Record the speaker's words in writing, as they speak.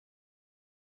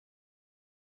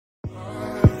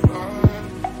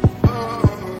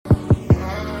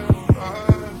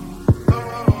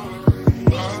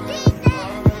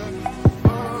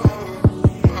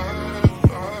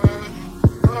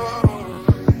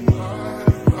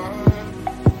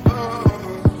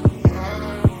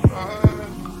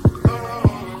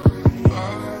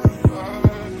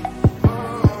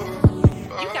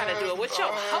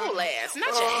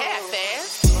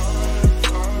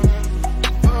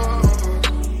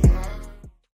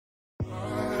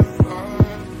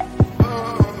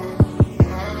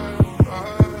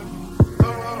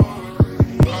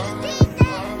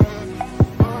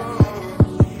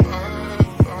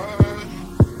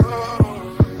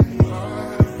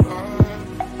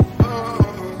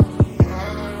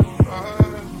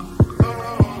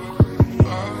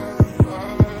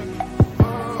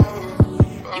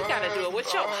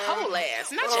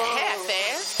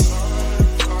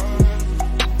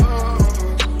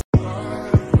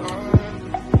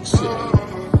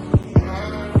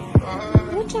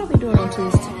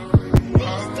Tuesday.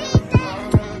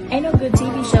 Ain't no good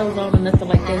TV shows on or nothing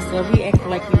like that, so if you act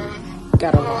like you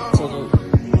gotta watch a little.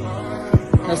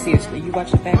 No, seriously, you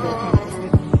watch the Fat Girl Chronicles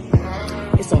with me?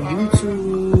 It's on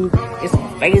YouTube, it's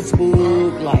on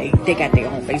Facebook, like, they got their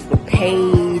own Facebook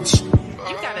page. You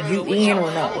gotta do it with your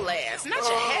whole ass, not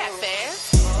your half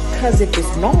ass. Cause if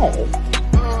it's normal,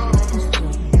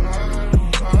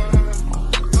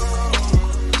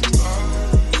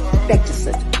 back to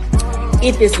such.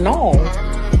 If it's normal,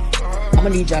 I'm gonna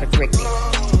need y'all to correct me.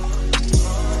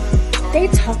 They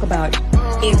talk about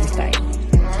everything.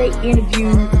 They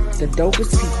interview the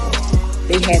dopest people.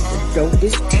 They have the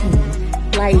dopest team.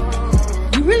 Like,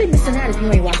 you really missing out if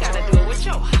you ain't watching. You gotta do it with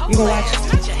your whole You gonna watch ass, it?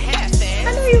 not your half ass. I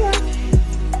know you are.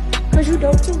 Cause you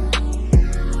dope too.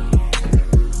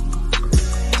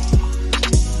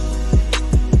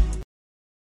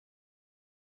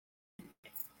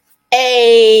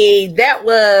 Hey, that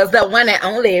was the one and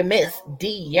only Miss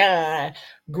Dion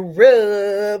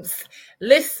Grubbs.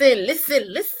 Listen.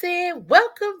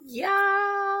 Welcome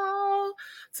y'all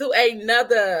to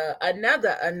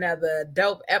another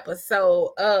dope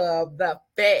episode of the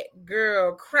Fat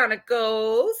Girl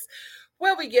Chronicles,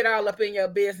 where we get all up in your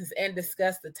business and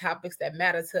discuss the topics that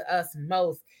matter to us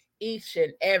most each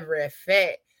and every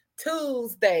Fat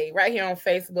Tuesday, right here on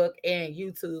Facebook and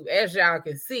YouTube, as y'all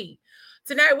can see.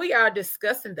 Tonight we are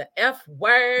discussing the F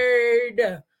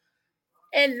word,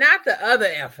 and not the other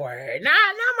F word. Not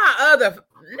my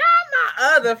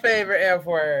other favorite F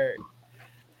word,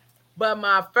 but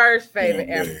my first favorite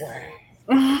F word.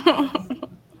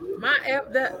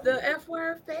 The F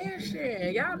word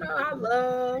fashion. Y'all know I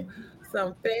love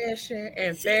some fashion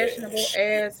and fashionable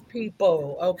ass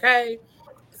people. Okay,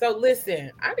 so listen,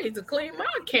 I need to clean my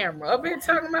camera. I've been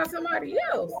talking about somebody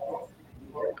else.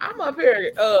 I'm up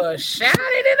here shining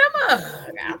in the mug.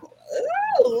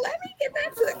 Let me get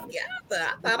that together.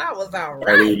 I thought I was all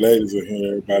right. All these ladies in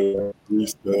here, everybody like free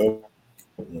stuff,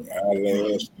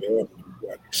 eyelash stuff,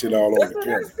 shit all over the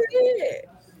camera.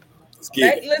 Let's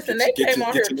get it. They came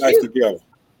on here cute.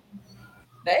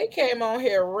 They came on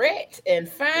here red and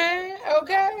fine,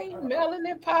 okay?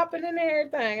 Melanin popping and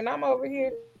everything. And I'm over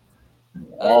here.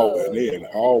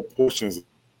 All portions of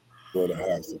the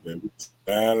house, baby.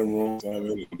 Dining room, some in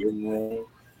the living room,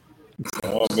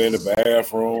 some in the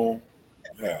bathroom.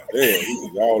 Yeah,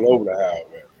 he's all over the house,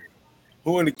 man.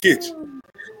 Who in the kitchen?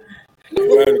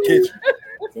 Somebody in the kitchen.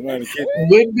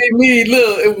 Wouldn't be me.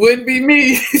 Look, it wouldn't be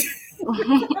me.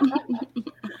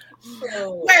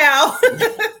 Well,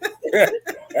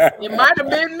 it might have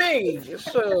been me.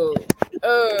 So,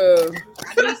 I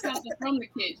need something from the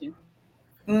kitchen.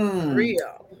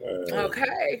 Real.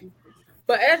 Okay.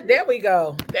 But there we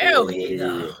go. There we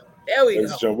go.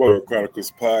 Let's jump over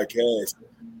Chronicles podcast.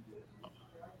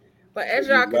 But as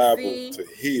y'all can see, to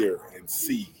hear and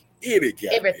see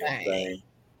everything.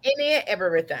 Any and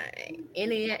everything.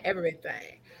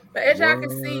 But as y'all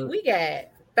can see, we got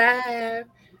 5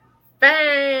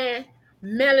 fine,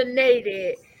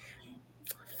 melanated,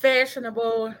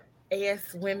 fashionable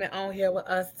ass women on here with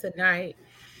us tonight.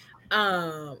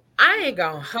 I ain't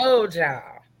gonna hold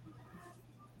y'all.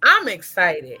 I'm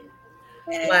excited.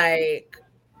 Like,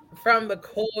 from the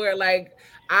core, like,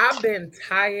 I've been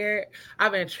tired.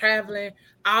 I've been traveling,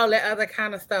 all that other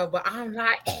kind of stuff. But I'm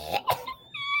like,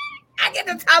 I get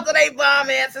to talk to they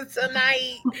bomb asses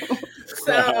tonight.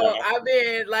 So I've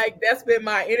been like, that's been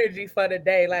my energy for the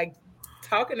day. Like,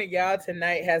 talking to y'all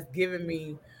tonight has given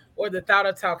me, or the thought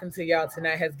of talking to y'all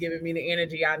tonight has given me the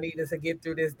energy I needed to get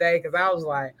through this day. Because I was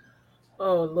like,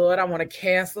 oh, Lord, I want to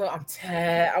cancel. I'm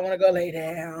tired. I want to go lay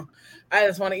down. I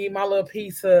just want to eat my little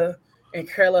pizza and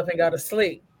curl up and go to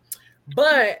sleep.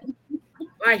 But,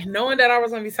 like, knowing that I was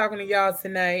going to be talking to y'all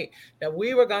tonight, that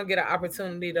we were going to get an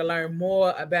opportunity to learn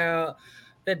more about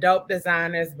the dope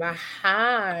designers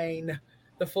behind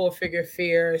the Full Figure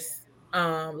Fierce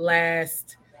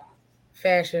last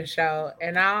fashion show.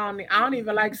 And I don't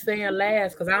even like saying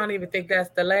last, because I don't even think that's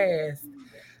the last.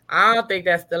 I don't think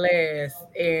that's the last.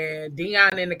 And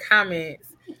Dion in the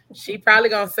comments, she probably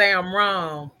gonna say I'm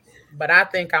wrong, but I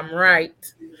think I'm right.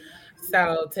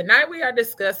 So tonight we are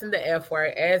discussing the F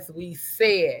word, as we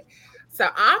said. So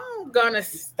I'm gonna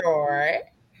start.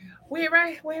 We're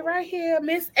right here,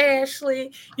 Miss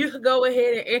Ashley. You could go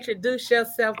ahead and introduce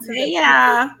yourself to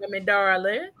the women,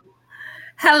 darling.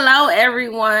 Hello,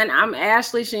 everyone. I'm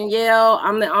Ashley Chenielle.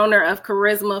 I'm the owner of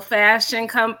Charisma Fashion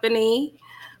Company.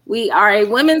 We are a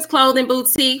women's clothing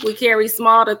boutique. We carry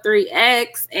small to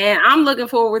 3X, and I'm looking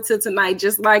forward to tonight,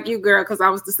 just like you, girl, because I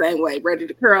was the same way, ready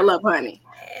to curl up, honey,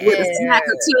 with a snack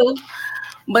or two.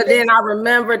 But then I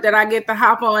remembered that I get to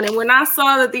hop on. And when I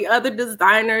saw that the other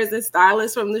designers and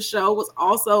stylists from the show was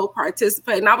also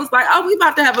participating, I was like, oh, we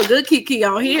about to have a good Kiki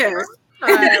on here.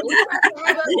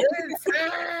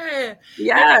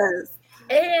 Yes.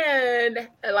 And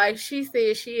like she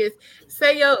said, she is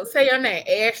say your name,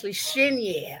 Ashley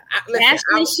Shinyel.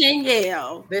 Ashley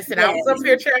Shinyel. Listen, yes. I was up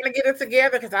here trying to get it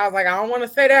together because I was like, I don't want to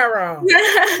say that wrong.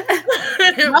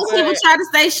 Most people try to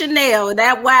say Chanel.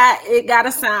 That's why it got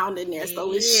a sound in there.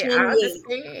 So it's Shinyel. I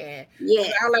understand. Yeah,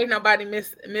 I don't like nobody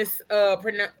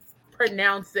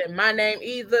pronouncing my name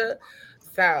either.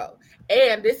 So.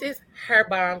 And this is her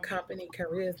bomb company,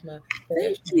 Charisma.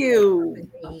 Thank you.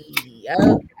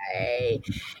 Okay.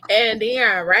 And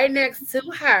then right next to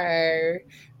her,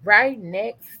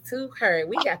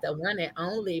 we got the one and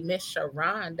only Miss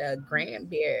Sharonda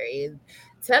Granberry.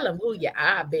 Tell them who you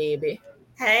are, baby.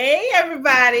 Hey,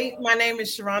 everybody. My name is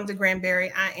Sharonda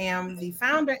Granberry. I am the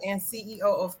founder and CEO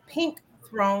of Pink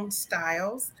Throne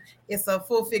Styles. It's a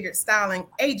full-figured styling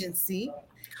agency.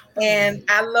 And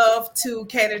I love to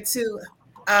cater to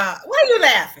why are you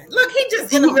laughing? Look, he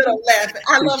just in the middle of laughing.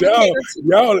 I love to cater to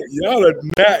y'all are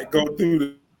not go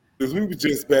through this. We were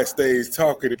just backstage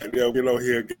talking and they'll get on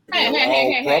here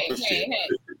all proper shit.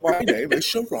 My name is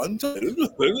Sharonda.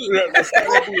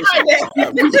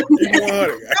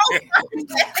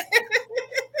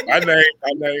 My name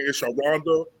is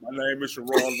Sharonda. My name is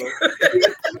Sharonda.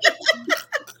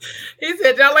 He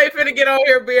said, y'all ain't finna get on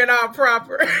here being all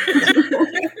proper.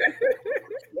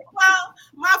 Well,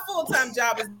 my full-time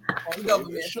job is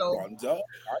government, so and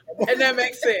that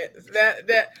makes sense.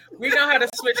 That we know how to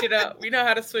switch it up. We know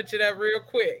how to switch it up real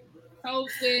quick.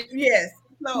 Yes.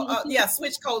 So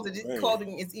switch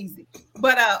clothing is easy.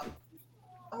 But a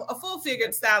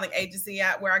full-figured styling agency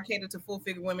where I cater to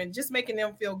full-figured women, just making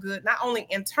them feel good, not only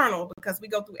internal because we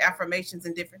go through affirmations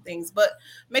and different things, but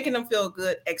making them feel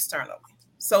good externally.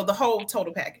 So the whole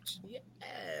total package. Yes.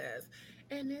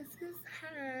 And this is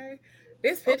her.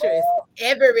 This picture is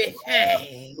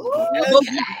everything. Before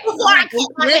I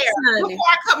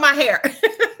cut my hair.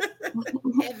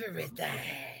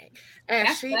 Everything. And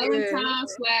that's Valentine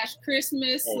 /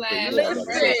 Christmas /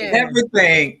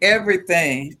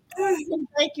 everything.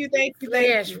 Thank you.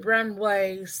 /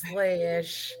 runway /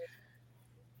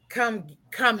 come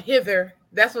hither.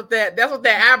 That's what that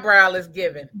eyebrow is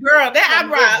giving. Girl, that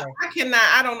eyebrow,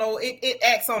 I don't know. It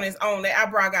acts on its own. That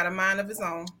eyebrow got a mind of its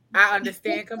own. I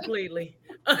understand completely.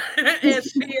 And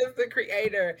she is the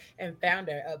creator and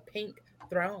founder of Pink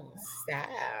Throne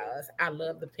Styles. I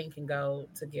love the pink and gold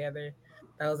together.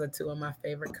 Those are two of my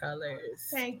favorite colors.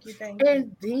 Thank you.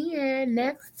 And then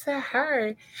next to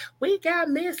her, we got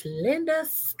Miss Linda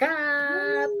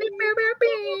Scott.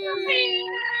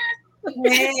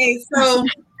 Hey, so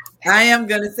I am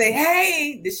gonna say,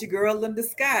 hey, this your girl Linda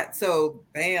Scott. So,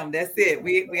 bam, that's it.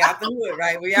 We out the hood,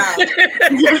 right? We out.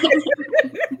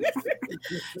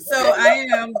 So I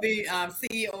am the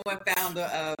CEO and founder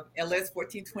of LS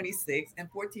 1426, and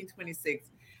 1426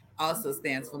 also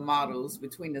stands for models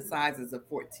between the sizes of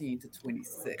 14 to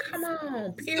 26. Come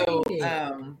on, period. So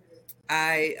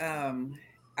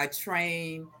I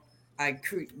train, I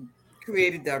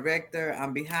creative director.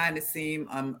 I'm behind the scene.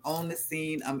 I'm on the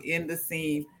scene. I'm in the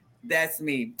scene. That's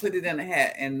me. Put it in a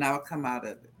hat, and I'll come out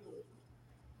of it.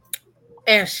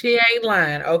 And she ain't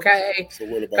lying, okay? So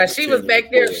what about? Because she was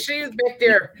back there. She was back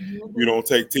there. You don't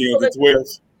take 10s and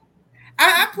 12s.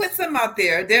 I put some out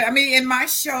there. In my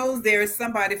shows, there is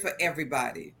somebody for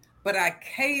everybody, but I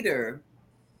cater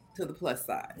to the plus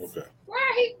size. Okay.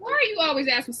 Why are you always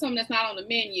asking something that's not on the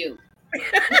menu?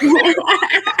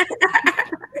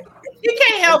 He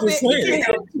can't help it.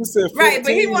 Right,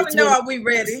 but he want to know, are we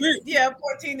ready? Yeah,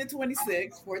 14 to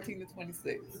 26. 14 to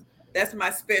 26. That's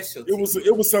my specialty.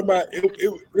 It was somebody.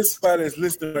 It's somebody that's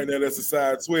listening right now. That's a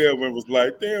size 12 and was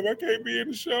like, "Damn, I can't be in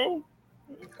the show."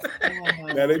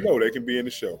 Now they know they can be in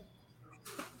the show.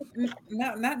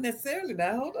 Not necessarily.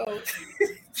 Now hold on.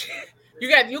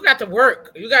 You got to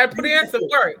work. You got to put in some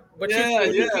work. But you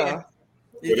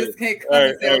just can't come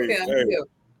and say, "Okay, I'm here."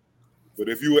 But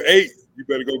if you were 8, you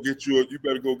better go get you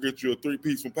a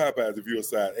 3-piece from Popeyes. If you're a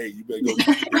size 8, you better go get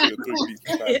you a 3-piece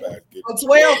from Popeyes.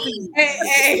 12 piece.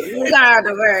 Hey, you got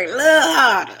to work a little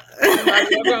harder.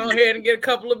 Go ahead and get a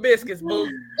couple of biscuits,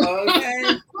 boo.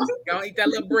 Okay. Go eat that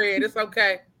little bread. It's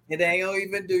okay. It ain't gonna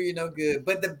even do you no good.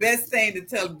 But the best thing to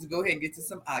tell them to go ahead and get you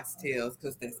some oxtails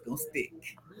because that's gonna stick.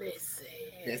 Listen.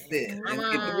 That's it. Let's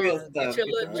get the real stuff. Get your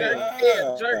little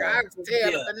jerk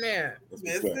oxtail up in there.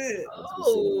 That's it.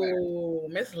 Oh,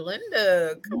 Miss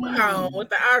Linda, come on with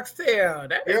the oxtail.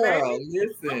 That girl,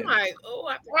 listen. I'm like,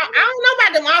 I don't know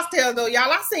about them oxtails though,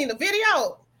 y'all. I seen the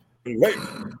video.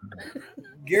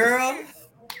 Girl.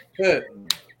 Good.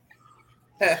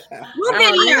 Look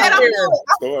at you.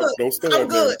 Don't start. I'm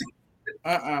good.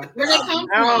 Where they come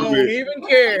I from? don't even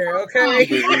care, okay? You've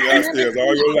been eating oxtails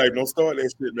all your life. Don't start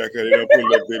that shit back there. They don't put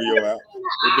that video out.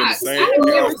 It's been the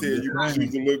same oxtail you been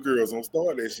choosing little girls. Don't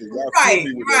start that shit. Y'all kill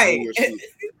me with that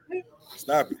bullshit.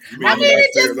 Stop it. You been eating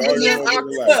oxtails all your life.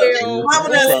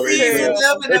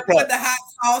 They put the hot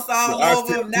sauce all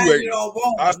over them. Now you don't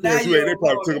want them. They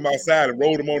probably took them outside and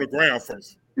rolled them on the ground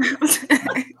first.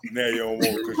 Now you don't want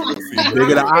it because you don't see They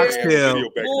get an oxtail.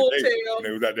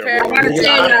 They was out there rolling.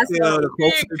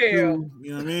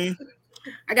 You know what I mean?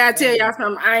 I gotta tell y'all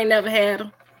something. I ain't never had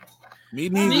them. Me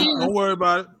neither. Don't worry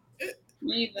about it.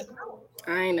 Neither.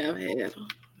 I ain't never had them.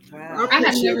 Wow. I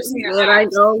have never seen an But I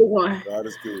ox. the only one. God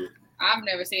is good. I've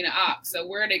never seen an ox. So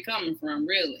where are they coming from,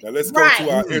 really? Now let's go to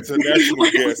our international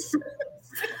guests.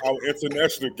 Our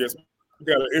international guests. We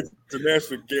got an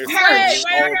international guest. Hey,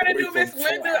 I gotta do Miss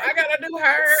Linda. I gotta do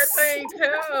her thing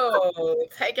too.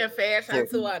 Taking fashion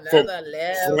to another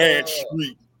level. Flange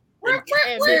Street.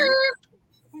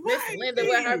 Miss Linda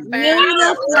with her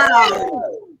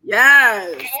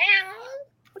Yes.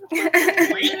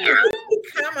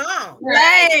 Come on.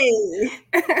 Hey.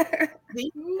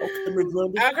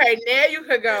 Okay, now you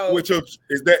could go. Which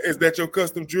is that your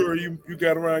custom jewelry you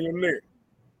got around your neck?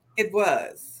 It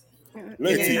was.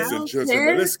 Ladies and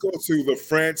gentlemen, let's go to the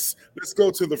France. Let's go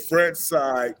to the France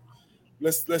side.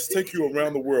 Let's take you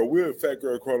around the world. We're at Fat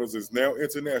Girl Chronicles is now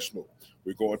international.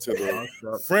 We're going to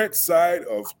the French side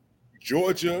of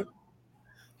Georgia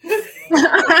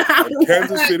and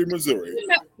Kansas City, Missouri.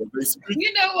 They speak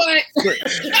You know what?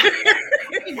 French.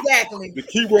 Exactly. The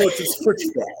key word is French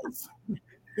fries.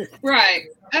 Right.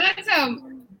 And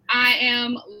I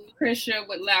am Lucretia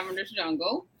with Lavender's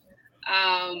Jungle.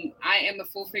 I am a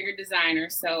full figure designer,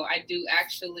 so I do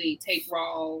actually take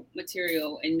raw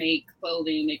material and make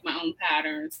clothing, make my own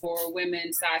patterns for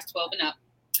women size 12 and up.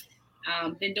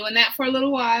 Been doing that for a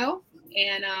little while,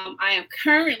 and I am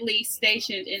currently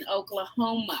stationed in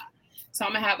Oklahoma, so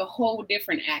I'm gonna have a whole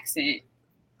different accent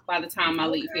by the time I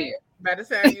leave here. By the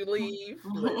time you leave,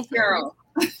 Girl,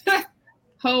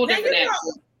 whole different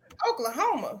accent.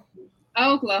 Oklahoma,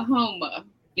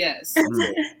 yes.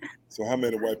 So how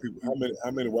many white people?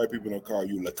 How many white people don't call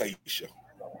you Lakeisha?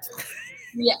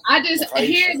 Yeah, I just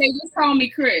here they just call me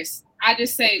Chris. I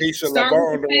just say Lakeisha start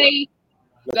with the A,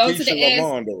 go to the S.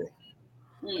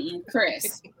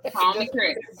 Chris. Call me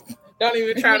Chris. Don't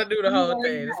even try to do the whole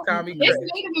thing. Just call me Chris.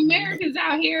 It's Native Americans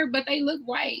out here, but they look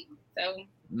white. So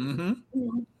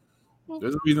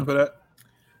There's a reason for that.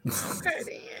 Okay,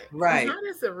 then. Right.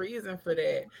 There's a reason for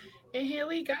that. And here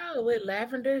we go with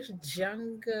Lavender's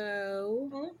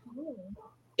Jungle.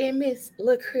 And Miss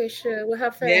Lucretia with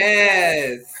her face.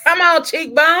 Yes. Come on,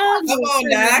 cheekbones. Come on,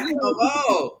 Doc. Come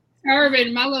on.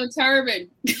 Turban, my little turban.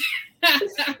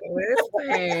 Listen,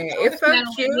 it's so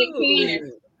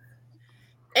cute.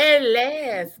 And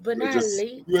last but not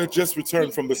least, you had just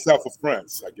returned from the south of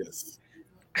France, I guess.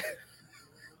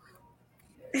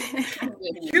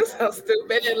 You so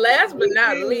stupid. And last but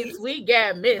not least, we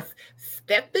got Miss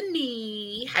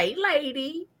Stephanie. Hey,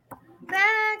 lady.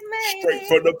 Straight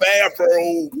from the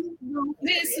bathroom.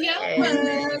 Miss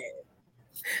Young.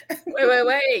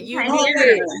 Wait. You can't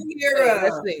hear her.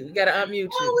 Let's see. We gotta unmute you.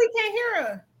 Oh, we can't hear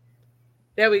her.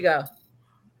 There we go.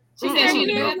 She said she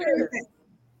knew.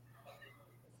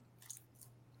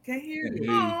 Can't hear you.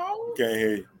 Can't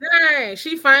hear you. Dang,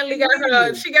 she finally got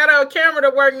her. She got her camera to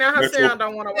work now. Her sound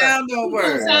don't want to work. Sound don't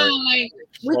work.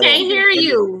 We can't hear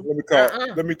you. Let me call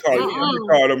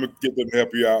them and get them to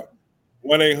help you out.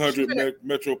 1-800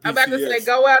 Metro PCS. I'm about to say,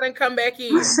 go out and come back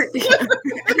in. You gotta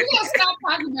stop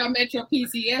talking about Metro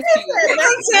PCS.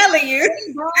 I'm telling you.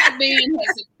 Broadband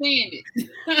has expanded.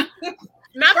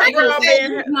 Not the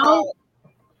broadband. No.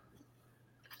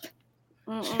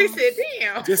 She said,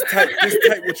 damn. Just type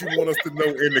what you want us to know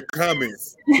in the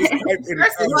comments. Just type in the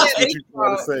comments what you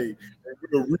want to say.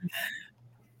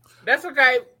 That's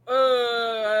okay.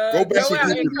 Go back and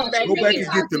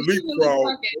get the leapfrog.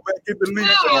 Go back and get the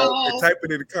leapfrog and type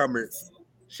it in the comments.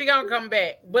 She gonna come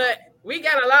back, but we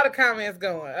got a lot of comments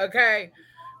going. Okay.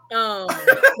 We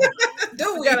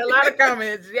got a lot of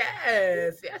comments.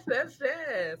 Yes.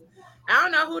 I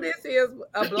don't know who this is.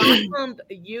 A blossomed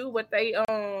you with they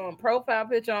profile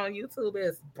picture on YouTube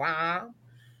is bomb.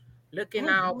 Looking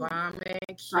all bomb and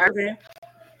cute.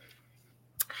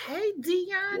 Hey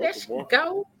Dion, there she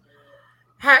go.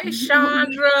 Hey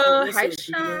Chandra. Hey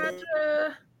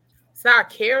Chandra. Sorry,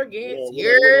 Kerrigan.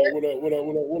 What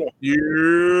up?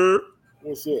 Yeah.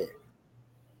 What's up?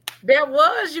 There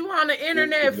was you on the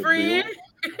internet, friend.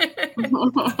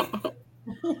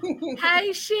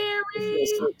 Hey, Sherry.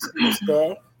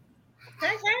 Stuff.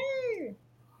 Hey.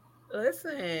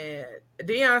 Listen,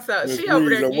 Dion, so Miss she over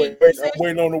Reeves, there. I'm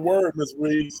waiting on the word, Miss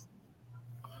Reeves.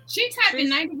 She typing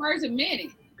 90 words a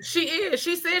minute. She is.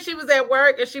 She said she was at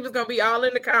work and she was gonna be all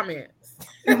in the comments.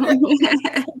 There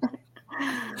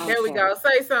we go.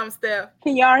 Say something, Steph.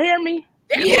 Can y'all hear me?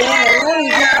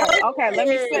 Yeah. Okay, let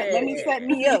me set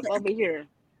me up over here.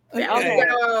 Okay.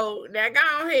 Now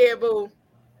go ahead, boo.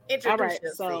 Introduce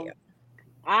yourself. So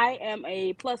I am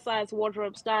a plus size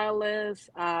wardrobe stylist,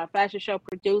 fashion show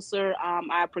producer.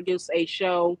 I produce a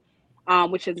show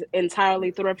which is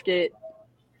entirely thrifted,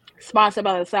 sponsored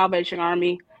by the Salvation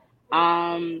Army.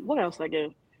 What else I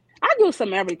do? I do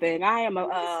some everything. I am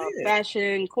a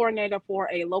fashion coordinator for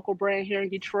a local brand here in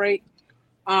Detroit.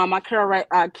 I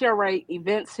curate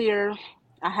events here.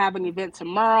 I have an event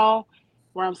tomorrow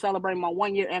where I'm celebrating my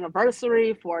 1-year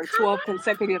anniversary for 12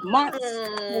 consecutive months.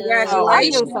 Congratulations. So I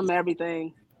do some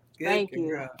everything. Thank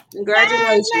you.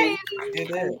 Congratulations.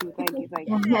 Thank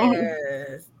you.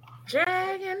 Yes.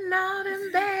 Dragging all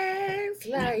them bags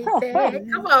like that.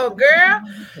 Come on, girl.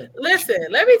 Listen,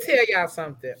 let me tell y'all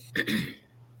something.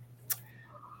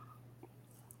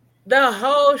 The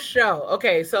whole show.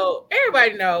 Okay, so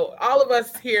everybody know, all of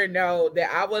us here know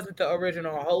that I wasn't the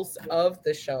original host of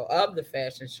the show, of the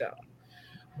fashion show.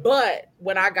 But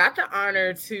when I got the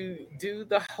honor to do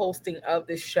the hosting of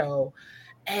the show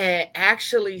and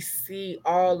actually see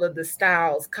all of the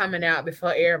styles coming out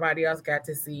before everybody else got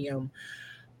to see them,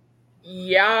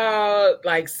 y'all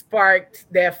like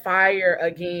sparked that fire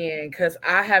again, because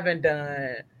I haven't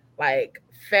done like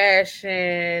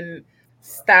fashion,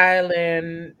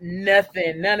 styling,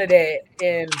 none of that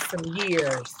in some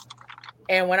years.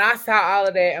 And when I saw all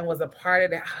of that and was a part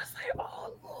of that, I was like,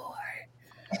 oh Lord.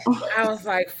 I was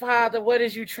like, Father, what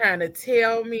is you trying to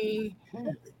tell me?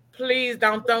 Please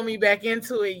don't throw me back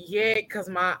into it yet, because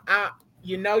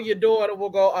your daughter will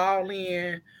go all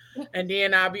in, and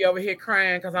then I'll be over here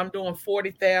crying because I'm doing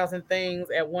 40,000 things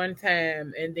at one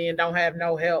time and then don't have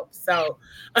no help. So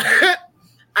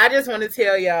I just want to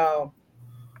tell y'all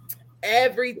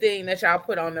everything that y'all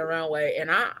put on the runway,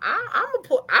 and I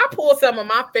pull some of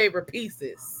my favorite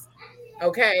pieces,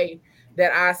 okay,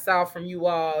 that I saw from you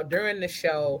all during the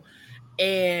show.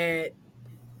 And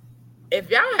if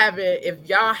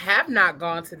y'all have not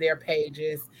gone to their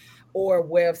pages or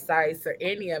websites or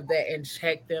any of that and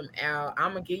check them out,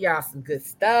 I'm gonna give y'all some good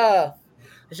stuff.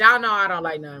 Cause y'all know I don't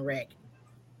like nothing raggedy.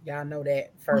 Y'all know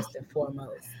that first and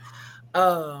foremost.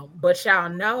 But y'all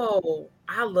know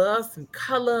I love some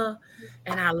color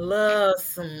and I love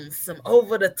some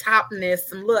over the topness,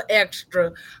 some little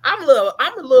extra. I'm a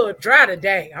little dry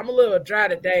today.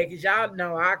 Because y'all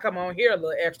know I come on here a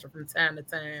little extra from time to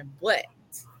time. But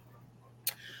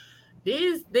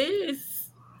these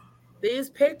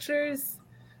pictures,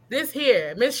 this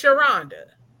here, Miss Sharonda.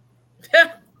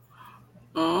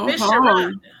 Miss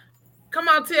Sharonda. Come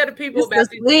on, tell the people about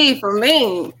the sleeve for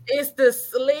me. It's the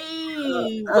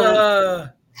sleeve. Come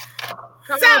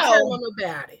on, tell them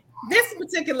about it. This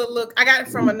particular look, I got it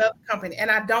from another company, and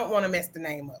I don't want to mess the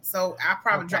name up. So I'll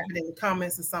probably drop it in the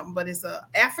comments or something, but it's an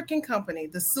African company.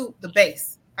 The suit, the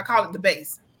base, I call it the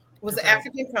base, was an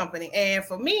African company. And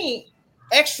for me,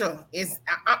 extra is,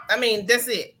 I mean, that's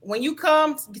it. When you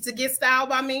come to get styled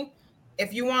by me,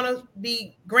 if you want to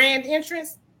be grand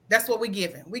entrance, that's what we're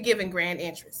giving. We're giving grand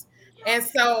entrance. And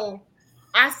so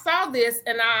I saw this,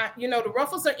 and the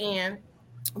ruffles are in.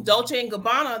 Dolce &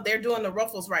 Gabbana, they're doing the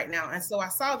ruffles right now. And so I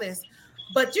saw this,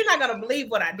 but you're not going to believe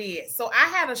what I did. So I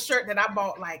had a shirt that I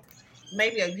bought like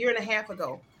maybe a year and a half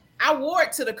ago. I wore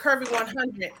it to the Curvy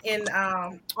 100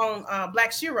 on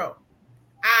Black Shiro.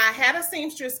 I had a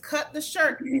seamstress cut the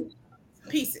shirt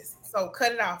pieces. So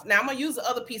cut it off. Now I'm going to use the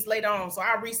other piece later on. So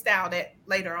I'll restyle that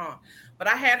later on. But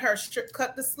I had her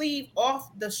cut the sleeve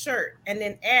off the shirt and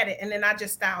then add it. And then I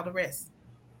just styled the rest.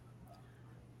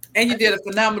 And you did a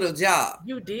phenomenal job.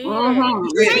 You did.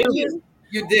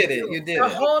 You did it. The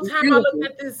whole time I looked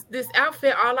at this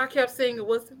outfit, all I kept singing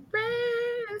was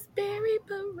raspberry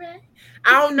beret.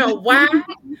 I don't know why,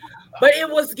 but it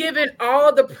was giving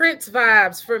all the Prince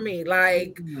vibes for me.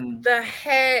 Like the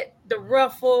hat, the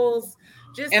ruffles,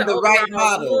 just and the right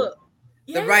model. Look.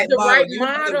 The right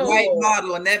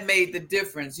model, and that made the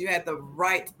difference. You had the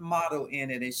right model in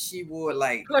it, and she wore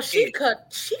like. Cause she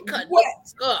cut what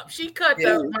up? She cut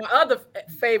my other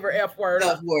favorite F word.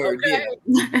 Okay?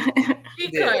 Yeah. She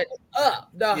cut up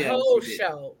the whole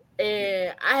show,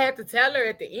 and I had to tell her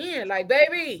at the end, like,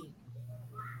 baby,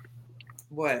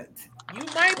 what? You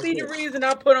might be the reason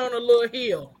I put on a little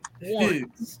heel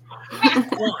once.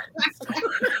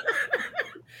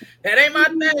 That ain't my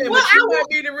thing. Well, But she might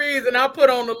be the reason I put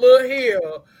on the little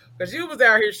heel. Because you was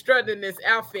out here strutting this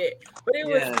outfit. But it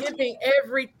was giving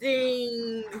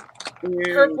everything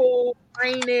purple,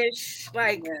 greenish.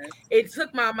 Like, it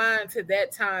took my mind to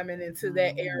that time and into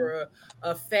that era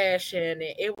of fashion.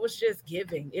 And it was just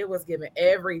giving. It was giving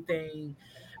everything.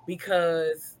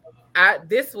 Because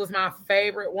this was my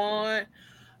favorite one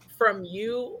from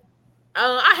you.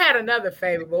 I had another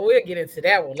favorite, but we'll get into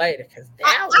that one later. Because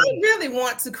I really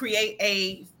want to create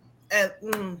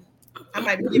I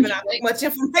might be giving out much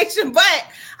information, but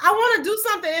I want to do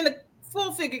something in the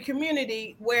full figure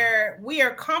community where we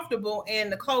are comfortable in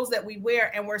the clothes that we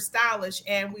wear and we're stylish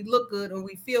and we look good and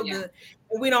we feel good.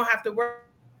 And we don't have to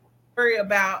worry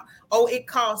about, it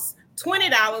costs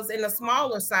 $20 in a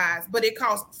smaller size, but it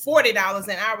costs $40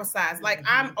 in our size. Like,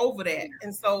 I'm over that.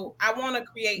 And so I want to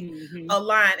create a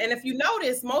line. And if you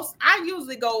notice, I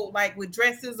usually go like with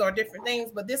dresses or different things,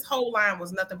 but this whole line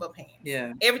was nothing but pants.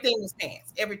 Yeah. Everything was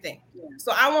pants, everything. Yeah.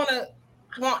 So I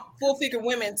want full figure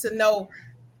women to know,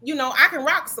 I can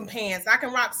rock some pants. I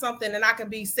can rock something and I can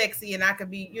be sexy and I can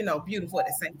be, beautiful at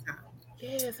the same time.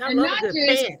 Yes, I love good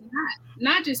pants.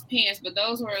 Not just pants, but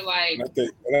those were like. I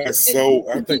think that's so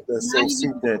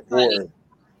super important.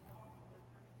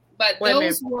 But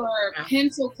those were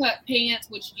pencil cut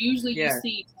pants, which usually you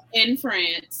see in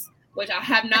France, which I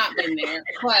have not been there,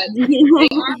 but they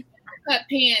are cut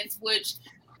pants, which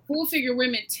full figure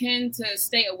women tend to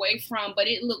stay away from. But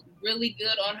it looked really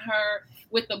good on her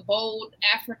with the bold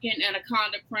African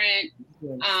anaconda print.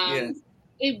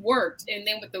 It worked, and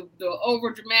then with the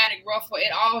over dramatic ruffle,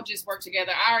 it all just worked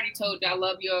together. I already told you I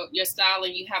love your style,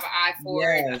 and you have an eye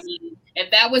for it. I mean,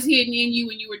 if that was hidden in you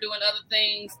when you were doing other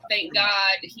things, thank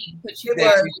God he put you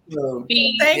there.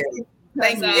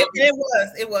 Thank you.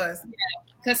 It was.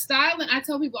 Because styling, I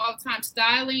tell people all the time,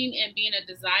 styling and being a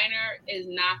designer is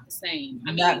not the same.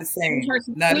 I mean, not the same.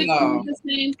 Not at all. The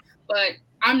same, but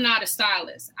I'm not a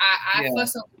stylist. I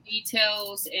fuss over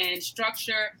details and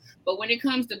structure. But when it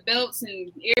comes to belts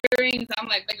and earrings, I'm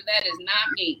like, baby, that is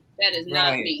not me. That is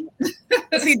not me.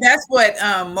 See, that's what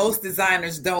most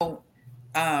designers don't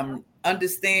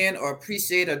understand or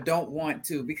appreciate or don't want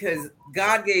to, because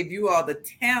God gave you all the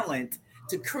talent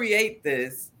to create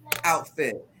this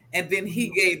outfit. And then he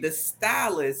gave the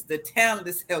stylist the talent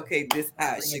to say, okay, this is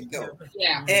how it should go.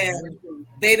 Yeah. And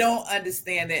they don't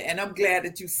understand it. And I'm glad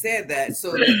that you said that,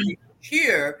 so that you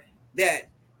hear that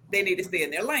they need to stay in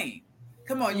their lane.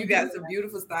 Come on, you got some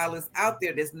beautiful stylists out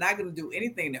there that's not going to do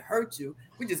anything to hurt you.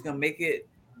 We're just going to make it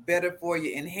better for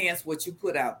you, enhance what you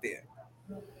put out there.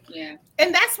 Yeah.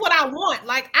 And that's what I want.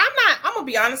 Like, I'm going to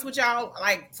be honest with y'all,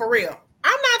 like, for real.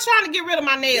 I'm not trying to get rid of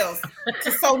my nails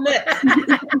to sew nuts. I'm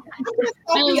just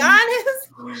going to be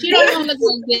honest. She don't want to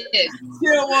look like this. She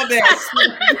don't want that.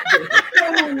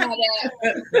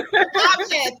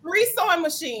 I've had 3 sewing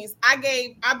machines. I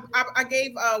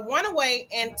gave one away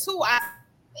and 2 I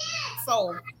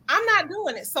sold. I'm not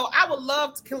doing it. So I would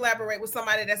love to collaborate with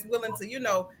somebody that's willing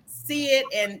to, see it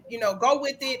and, go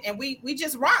with it. And we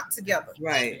just rock together.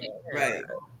 Right.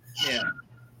 Yeah.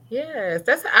 Yes,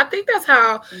 I think that's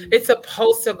how it's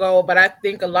supposed to go. But I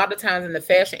think a lot of times in the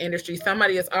fashion industry,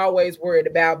 somebody is always worried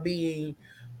about being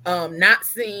not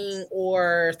seen,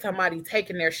 or somebody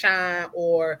taking their shine,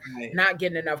 or not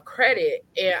getting enough credit.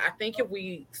 And I think if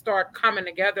we start coming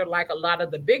together like a lot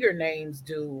of the bigger names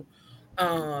do,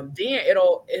 then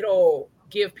it'll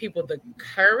give people the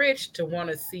courage to want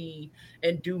to see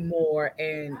and do more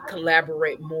and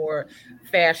collaborate more,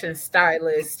 fashion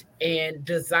stylist and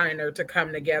designer to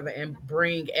come together and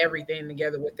bring everything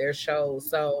together with their shows.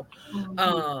 So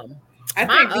I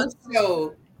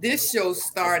think this show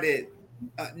started,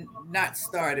 not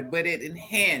started, but it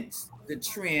enhanced the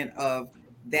trend of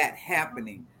that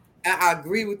happening. I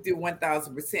agree with you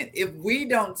 1000%. If we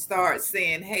don't start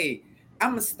saying, hey,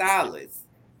 I'm a stylist,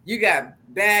 you got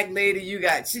Bag Lady, you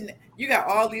got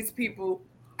all these people.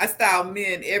 I style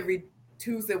men every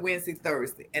Tuesday, Wednesday,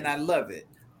 Thursday, and I love it.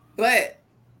 But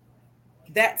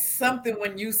that's something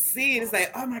when you see it, it's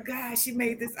like, oh my God, she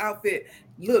made this outfit.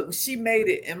 Look, she made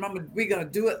it, and we're gonna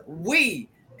do it. We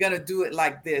gonna do it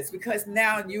like this, because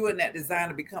now you and that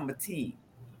designer become a team.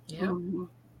 Yeah.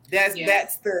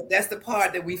 That's the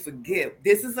part that we forget.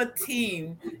 This is a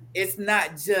team. It's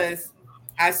not just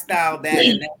I styled that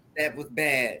and that was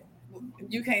bad.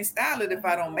 You can't style it if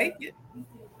I don't make it.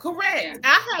 Correct.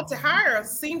 I had to hire a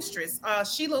seamstress,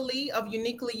 Sheila Lee of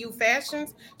Uniquely You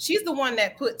Fashions. She's the one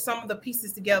that put some of the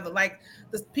pieces together, like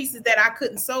the pieces that I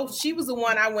couldn't sew. She was the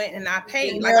one I went and I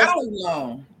paid. Like, I don't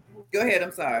know. Go ahead.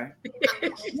 I'm sorry.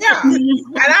 Yeah,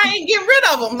 and I ain't getting rid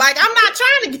of them. Like, I'm not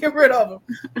trying to get rid of them.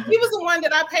 He was the one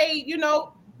that I paid,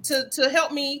 to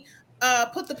help me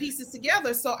put the pieces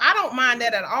together. So I don't mind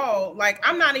that at all. Like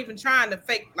I'm not even trying to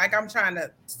fake like I'm trying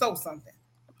to sew something.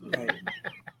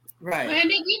 Right. And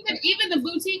then even the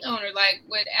boutique owner, like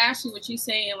with Ashley, what you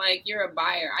saying, like you're a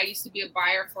buyer. I used to be a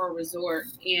buyer for a resort,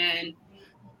 and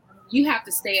you have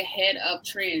to stay ahead of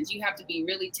trends. You have to be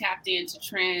really tapped into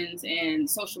trends and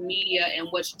social media and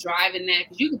what's driving that,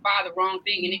 because you can buy the wrong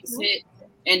thing and it can sit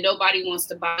and nobody wants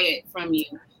to buy it from you.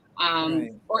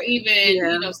 Or even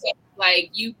you know,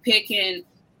 like you picking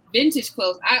vintage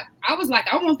clothes. I was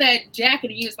like, I want that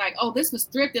jacket, and you was like, oh, this was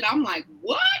thrifted. I'm like,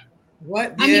 what?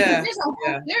 What? I mean,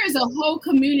 there is a whole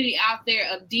community out there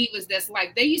of divas that's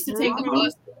like, they used to take the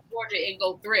bus to Georgia and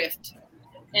go thrift.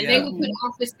 And they would put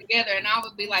outfits together, and I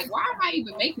would be like, why am I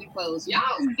even making clothes? Y'all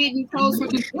getting clothes from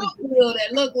the Goodwill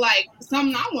that look like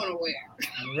something I want to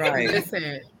wear. Right.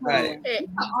 Listen, the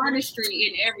artistry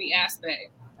in every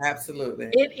aspect. Absolutely.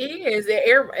 It is.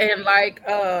 And like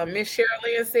Miss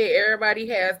Sherilyn said, everybody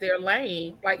has their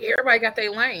lane. Like everybody got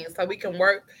their lane. So we can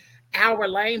work our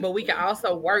lane, but we can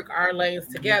also work our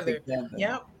lanes together.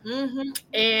 Yep. Mm-hmm.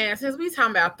 And since we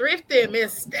talking about thrifting,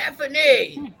 Miss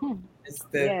Stephanie.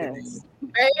 Yes.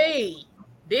 Hey,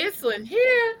 this one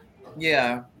here.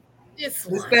 Yeah. This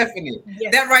one. Stephanie.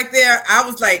 Yes. That right there, I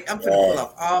was like, I'm gonna pull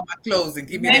off all my clothes and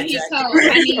give me that jacket. I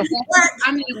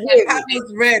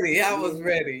was ready. I was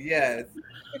ready. Yes.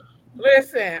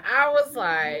 Listen, I was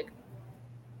like,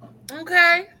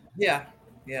 okay. Yeah.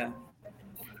 Yeah.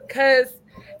 Because,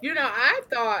 you know, I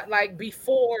thought like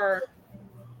before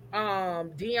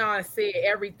Dion said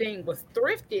everything was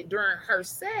thrifted during her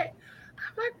set,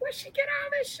 I'm like, where'd she get all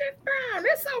this shit from?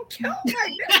 It's so cute.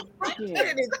 Like,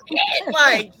 this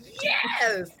like,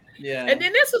 yes. Yeah. And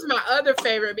then this was my other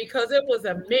favorite because it was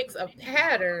a mix of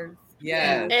patterns.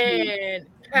 Yeah. And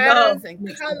patterns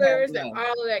and colors and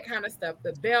all of that kind of stuff.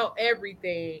 The belt,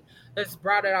 everything. Let's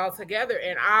brought it all together.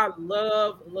 And I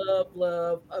love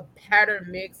a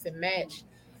pattern mix and match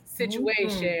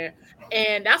situation.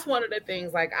 And that's one of the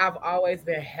things like I've always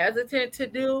been hesitant to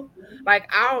do. Like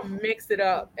I'll mix it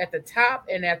up at the top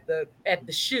and at the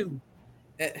shoe.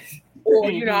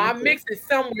 Or you know, I mix it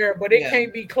somewhere, but it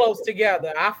can't be close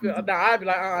together. I feel I'd be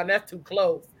like, that's too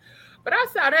close. But I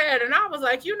saw that and I was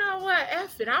like, you know what?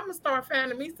 F it. I'm gonna start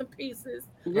finding me some pieces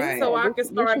so I can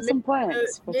start mixing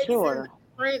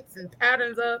prints and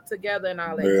patterns up together and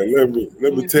all that. Man,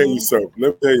 let me tell you something.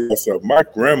 Let me tell you something. My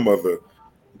grandmother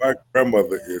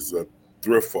is a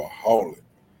thriftaholic.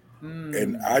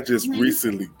 And I just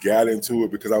recently got into it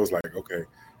because I was like, okay,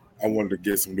 I wanted to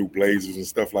get some new blazers and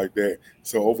stuff like that.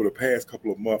 So over the past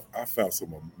couple of months, I found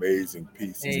some amazing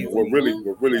pieces. And what really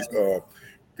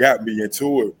got me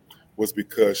into it was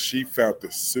because she found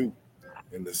the suit.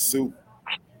 And the suit,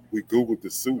 we Googled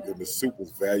the suit, and the suit was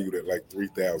valued at like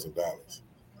 $3,000.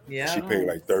 Yeah. She paid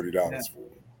like $30 for it.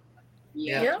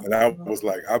 Yeah. And I was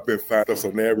like, I've been finding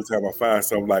stuff. So now every time I find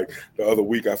something, like the other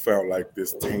week, I found like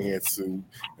this tan suit,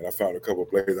 and I found a couple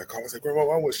of blazers. I called and said, Grandma,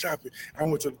 I went shopping. I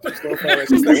went to the thrift store.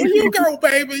 She's like, well, you go,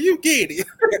 baby. You get it.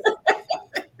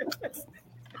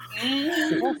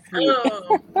 And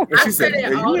she said,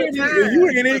 you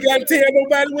ain't even got to tell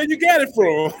nobody where you got it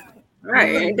from.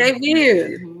 Right. They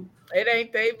do. It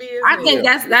ain't they business. I think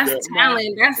that's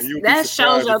talent. That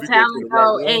shows your talent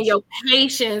though, and your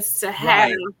patience to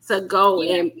have to go.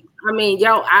 And I mean,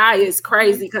 your eye is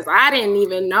crazy because I didn't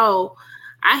even know.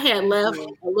 I had left a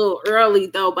little early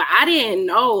though, but I didn't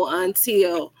know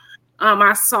until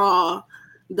I saw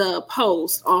the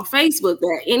post on Facebook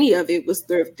that any of it was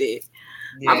thrifted.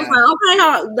 I was like,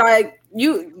 okay, like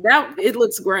it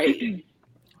looks great.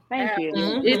 Thank you.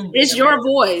 It's your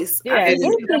voice. Yeah, it's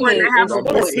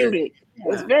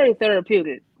very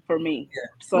therapeutic for me.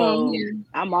 So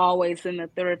I'm always in the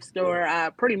thrift store. I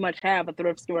pretty much have a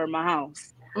thrift store in my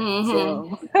house.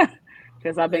 So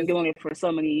because I've been doing it for so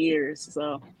many years.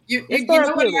 So you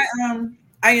know what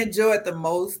I enjoy it the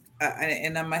most,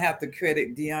 and I'm gonna have to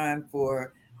credit Dion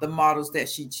for the models that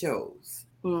she chose,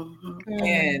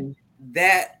 and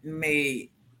that made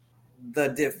the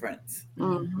difference.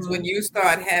 So when you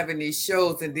start having these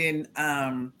shows and then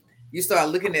you start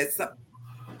looking at some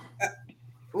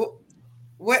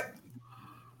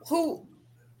who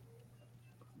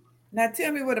now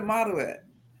tell me what a model is.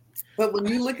 But when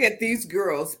you look at these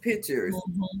girls' pictures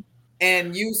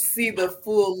and you see the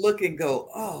full look and go,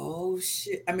 oh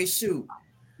shit, I mean shoot.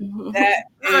 That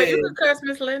you can cuss,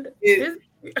 Miss Linda.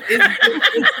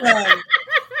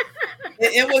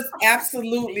 It was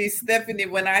absolutely, Stephanie,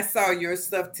 when I saw your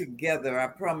stuff together, I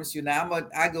promise you now,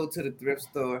 I go to the thrift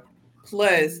store,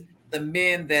 plus the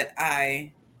men that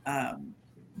I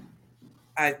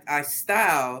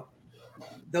style,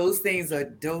 those things are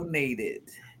donated.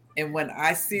 And when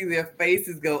I see their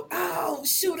faces go, oh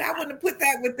shoot, I want to put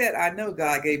that with that. I know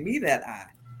God gave me that eye.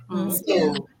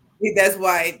 So that's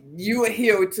why you are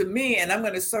here to me, and I'm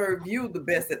going to serve you the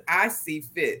best that I see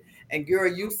fit. And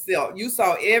girl, you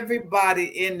saw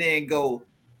everybody in there and go,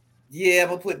 yeah, I'm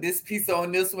gonna put this piece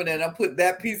on this one, and I'll put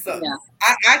that piece on. Yeah.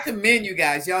 I commend you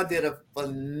guys. Y'all did a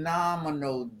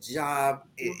phenomenal job.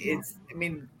 I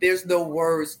mean, there's no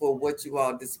words for what you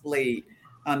all displayed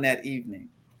on that evening.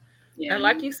 Yeah. And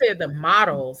like you said, the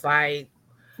models, like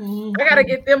I gotta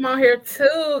get them on here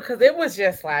too, because it was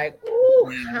just like, ooh,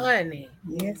 honey.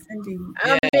 Yes, indeed.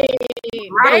 I mean,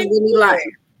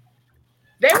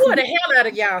 they wore the hell out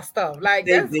of y'all stuff. Like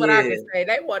that's what I can say.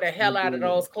 They wore the hell out of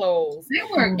those clothes. They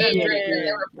were good.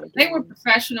 They were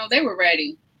professional. They were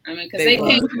ready. I mean, because they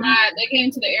came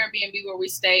to the Airbnb where we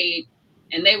stayed,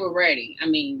 and they were ready. I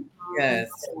mean,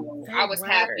 yes, so I was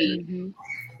happy with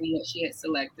what she had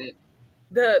selected.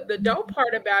 The dope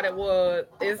part about it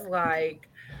is like,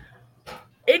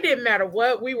 it didn't matter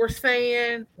what we were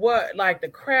saying, what like the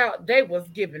crowd, they was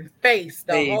giving face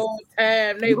the whole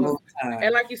time.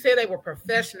 And like you said, they were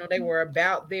professional. They were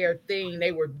about their thing.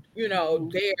 They were,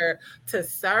 there to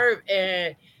serve.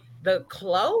 And the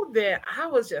clothing, I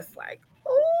was just like,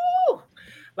 ooh,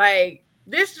 like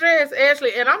this dress,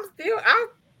 Ashley, and I ain't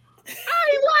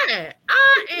lying.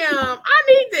 I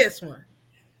need this one.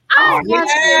 I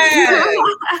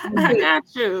got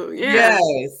you. Yeah.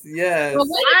 Yes. But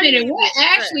wait a minute, what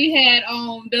Ashley had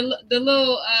on the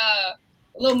little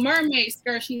mermaid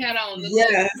skirt she had on?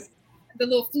 The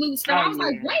little flute skirt. I was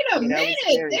like, wait a minute.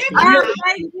 Thank you. I'm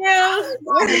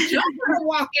gonna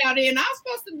walk out in. I'm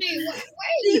supposed to be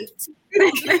wait.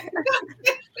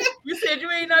 You said you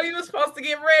ain't know you were supposed to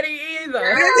get ready either.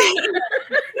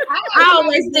 I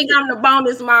always think I'm the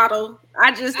bonus model.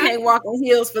 I just can't walk in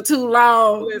heels for too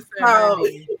long. Listen, so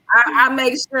I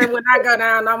make sure when I go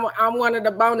down, I'm one of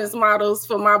the bonus models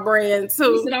for my brand too.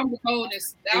 You said I'm the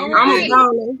bonus. I'm a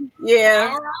bonus. Yeah.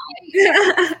 All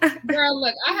right. Girl,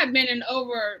 look, I have been in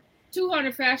over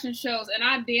 200 fashion shows, and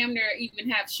I damn near even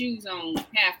have shoes on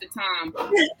half the time.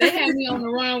 They had me on the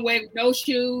runway with no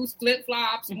shoes,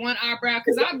 flip-flops, one eyebrow,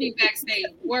 because I'll be backstage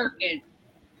working.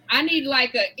 I need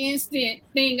like an instant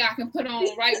thing I can put on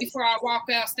right before I walk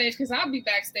out stage, because I'll be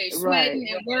backstage sweating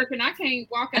and working. I can't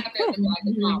walk out there looking like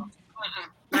a model.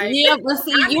 Yeah, but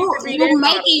see, you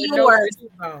making yours.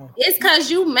 It's because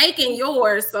you making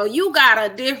yours, so you got a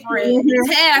different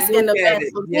task in the back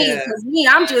for me. Because me,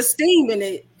 I'm just steaming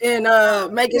it and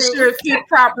making sure it fit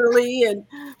properly and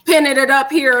pinning it up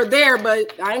here or there.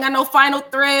 But I ain't got no final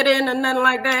thread in or nothing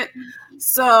like that.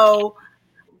 So,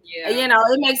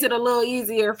 it makes it a little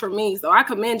easier for me. So I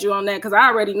commend you on that, because I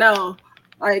already know,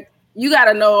 like, you got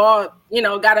to know all,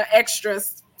 got an extra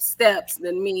steps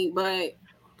than me, but.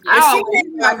 She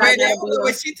came out ready. I don't know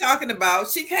what she's talking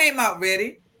about. She came out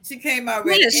ready.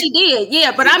 Yeah, she did.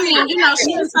 Yeah, but I mean, she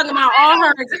was talking about all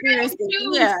her experiences.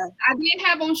 Yeah, I did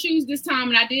have on shoes this time,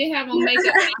 and I did have on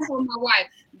makeup. And I told my wife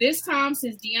this time,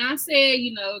 since Dion said,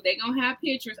 they're gonna have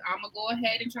pictures, I'm gonna go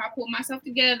ahead and try to pull myself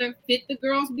together, fit the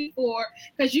girls before,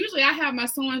 because usually I have my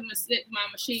sewing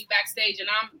machine backstage, and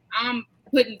I'm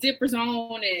putting zippers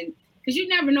on, and because you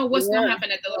never know what's gonna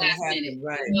happen at the last minute.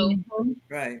 Right.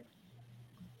 Right.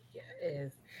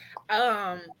 Yes.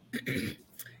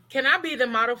 Can I be the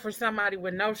model for somebody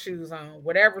with no shoes on?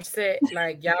 Whatever set,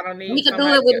 like y'all don't need. We could do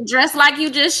it with a dress like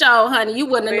you just showed, honey. We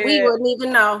wouldn't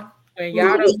even know. When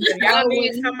y'all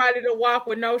need somebody to walk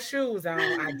with no shoes on,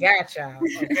 I got y'all.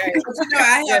 Okay.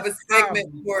 I have a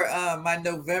segment for my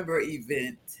November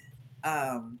event,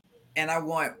 and I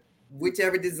want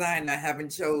whichever designer, I haven't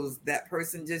chose that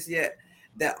person just yet,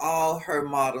 that all her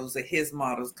models or his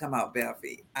models come out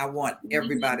barefoot. I want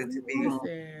everybody to be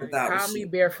without call me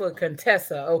Barefoot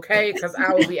Contessa, okay? Because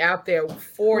I will be out there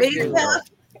for you.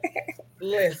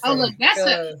 Listen, oh look, that's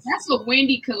a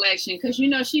Wendy collection, because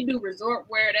she do resort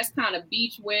wear. That's kind of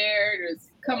beach wear. Just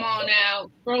come on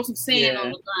out, throw some sand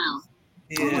on the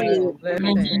ground.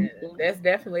 Listen, that's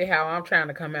definitely how I'm trying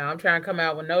to come out. I'm trying to come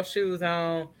out with no shoes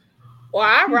on. Well,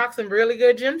 I rock some really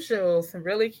good gym shoes, some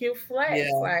really cute flats.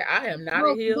 Yeah. Like, I am not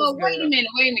a heels girl. Wait a minute.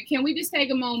 Can we just take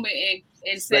a moment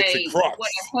and say what a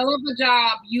hell of a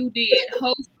job you did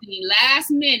hosting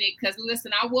last minute? Because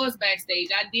listen, I was backstage.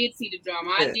 I did see the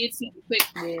drama. I did see the quick.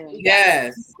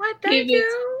 Yes. Thank you.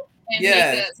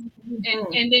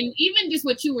 And then even just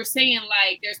what you were saying,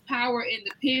 like there's power in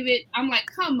the pivot. I'm like,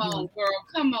 come on, girl,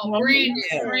 come on, brand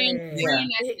that statement.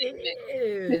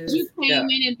 Because you came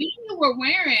in and then you were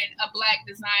wearing a black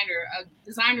designer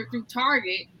through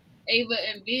Target, Ava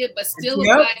and Viv, but still a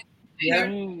black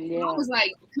designer. I was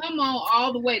like, come on,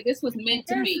 all the way. This was meant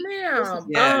to be. Ma'am.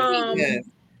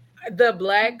 The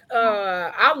black,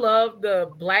 I love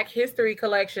the Black History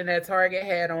collection that Target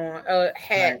had on,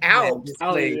 had out.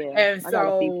 Oh yeah, And I got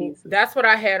a few so pieces. that's what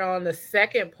I had on the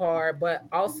second part, but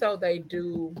also they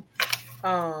do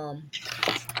the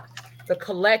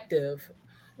collective.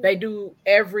 They do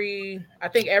I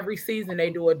think every season they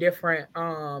do a different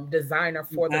designer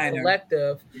for the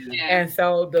collective. Yeah. And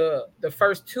so the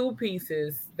first two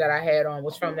pieces that I had on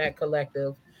was from that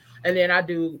collective. And then I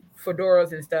do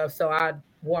fedoras and stuff. So I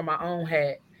wore my own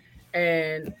hat.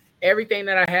 And everything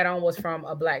that I had on was from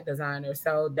a black designer.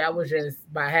 So that was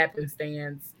just by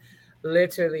happenstance,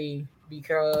 literally,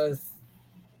 because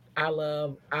I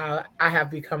have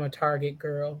become a Target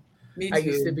girl. Me too. I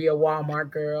used to be a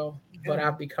Walmart girl, but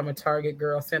I've become a Target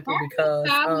girl simply because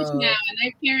stylish now, and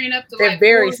they're carrying up to they're like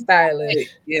very 40.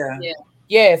 stylish. Yeah.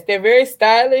 Yes, they're very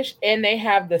stylish, and they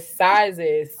have the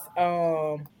sizes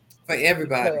for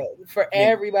everybody. For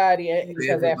everybody.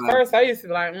 Because at first I used to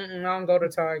be like, I don't go to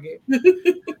Target.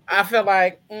 I feel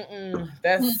like,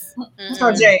 that's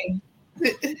Jay.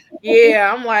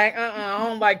 Yeah, I'm like, I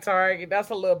don't like Target. That's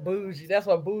a little bougie. That's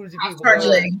what bougie people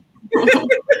do.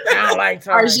 I don't like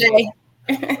Target.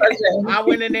 I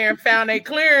went in there and found a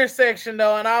clearance section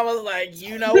though, and I was like,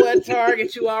 you know what,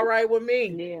 Target, you all right with me?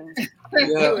 Yeah.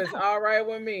 You was all right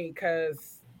with me,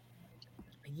 cause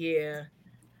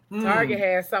Target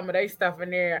had some of their stuff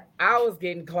in there. I was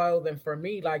getting clothing for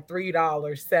me like $3,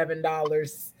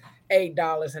 $7,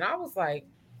 $8, and I was like,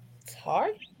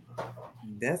 Target?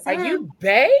 That's Are you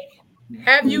bae?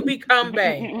 Have you become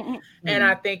bae? And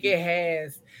I think it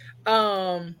has.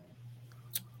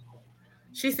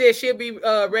 She said she'll be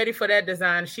ready for that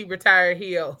design. She retired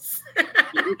heels.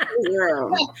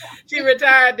 She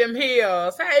retired them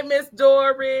heels. Hey, Miss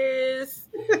Doris.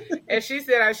 And she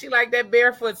said she like that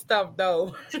barefoot stuff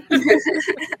though. For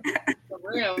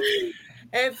real.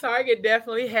 And Target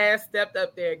definitely has stepped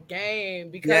up their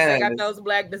game because they got those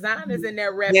black designers in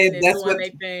there repping and doing their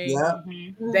thing.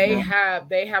 Yeah.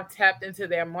 They have tapped into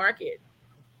their market.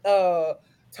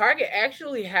 Target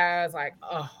actually has like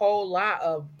a whole lot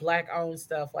of black owned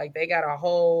stuff. Like they got a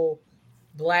whole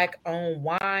black owned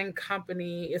wine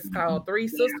company. It's called Three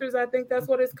Sisters, I think that's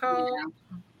what it's called.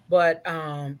 But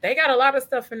they got a lot of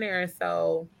stuff in there. And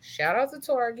so shout out to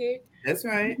Target. That's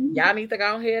right. Y'all need to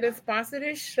go ahead and sponsor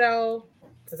this show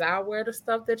because I'll wear the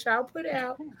stuff that y'all put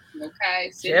out.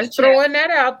 Okay. Just throwing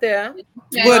that out there.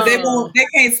 Well, they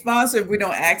can't sponsor if we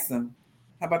don't ask them.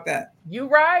 How about that? You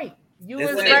right. You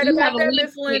was right about that,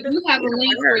 Miss Linda. You have a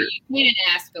link where you can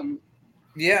ask them.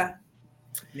 Yeah.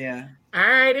 Yeah. All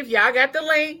right. If y'all got the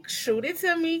link, shoot it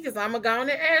to me because I'm going to go on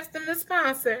and ask them to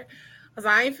sponsor because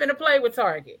I ain't finna play with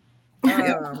Target. Go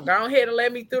ahead and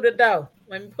let me through the door.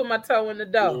 Let me put my toe in the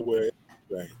door.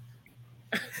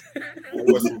 I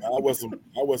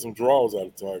was some draws out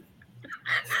of Target.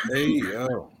 Hey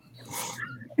yo.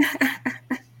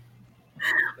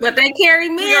 But they carry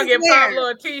me. You gonna get Pablo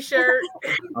a t-shirt?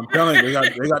 I'm telling you, they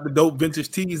got the dope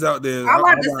vintage tees out there. I'm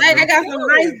about to say they got some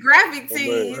nice graphic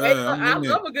tees. I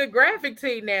love a good graphic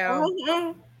tee now.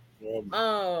 I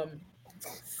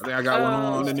think I got one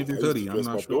on underneath the hoodie. I'm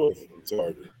not sure.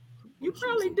 You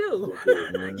probably do.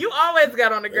 You always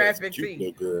got on the graphic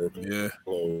tee. Yeah.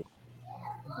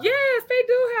 Yes, they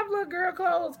do have little girl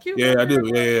clothes. Cute. Yeah, I do.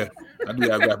 Yeah. I do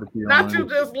have graphic tee on. Not you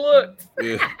just looked.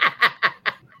 Yeah.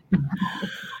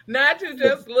 Not you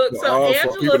just look. So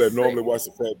Angela, for people that normally watch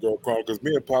the Fat Girl Chronicles,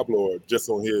 me and Pablo are just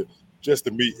on here just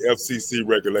to meet FCC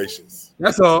regulations.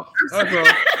 That's all.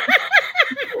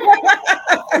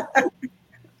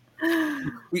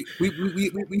 we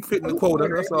fit the quota.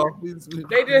 That's all.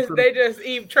 They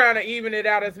just trying to even it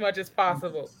out as much as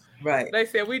possible. Right. They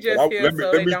said we just here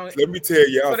so they don't. Let me tell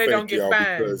y'all, so they don't get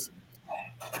fined.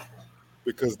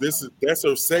 Because that's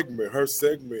her segment. Her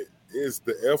segment is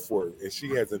the F word, and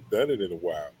she hasn't done it in a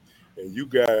while. And you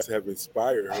guys have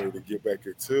inspired her to get back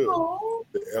into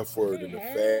the F word and the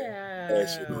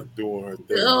fashion and doing her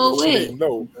thing. I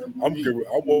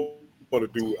want to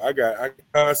do. I got a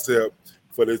concept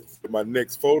for my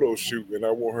next photo shoot, and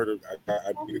I want her to.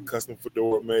 I need a custom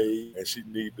fedora made, and she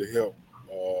need the help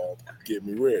get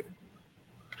me ready.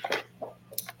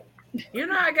 You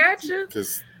know I got you.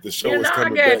 Because the show is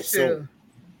coming back soon.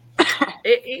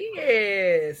 It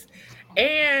is.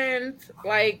 And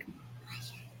like,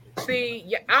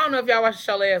 see, I don't know if y'all watched the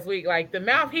show last week. Like the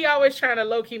mouth, he always trying to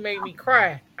low-key make me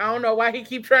cry. I don't know why he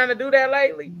keep trying to do that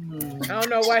lately. I don't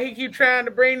know why he keep trying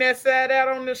to bring that side out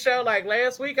on the show. Like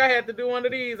last week, I had to do one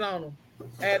of these on him.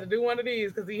 I had to do one of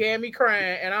these because he had me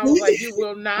crying, and I was like, "You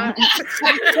will not."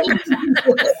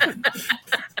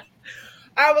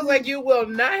 I was like, you will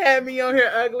not have me on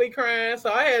here ugly crying.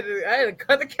 So I had to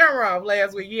cut the camera off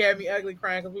last week. You had me ugly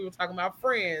crying because we were talking about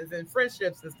friends and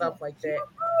friendships and stuff like that.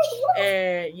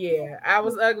 And yeah, I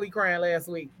was ugly crying last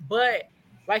week. But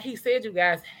like he said, you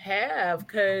guys have,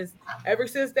 because ever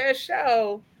since that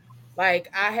show,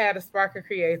 like I had a spark of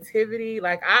creativity.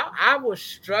 Like I was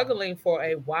struggling for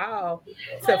a while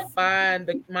to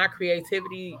find my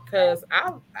creativity, because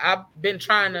I've been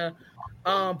trying to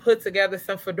put together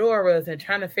some fedoras and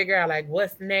trying to figure out like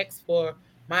what's next for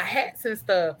my hats and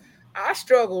stuff. I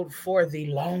struggled for the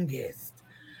longest.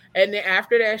 And then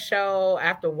after that show,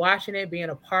 after watching it, being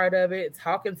a part of it,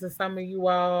 talking to some of you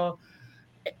all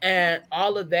and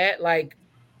all of that, like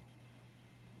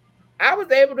I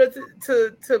was able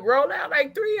to roll out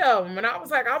like 3 of them. And I was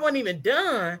like, I wasn't even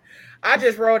done. I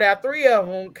just rolled out 3 of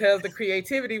them because the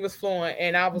creativity was flowing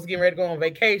and I was getting ready to go on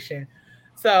vacation.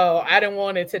 So I didn't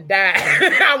want it to die.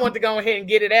 I wanted to go ahead and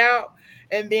get it out.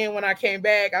 And then when I came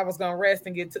back, I was going to rest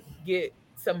and get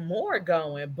some more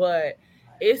going. But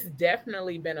it's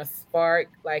definitely been a spark.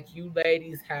 Like you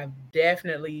ladies have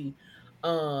definitely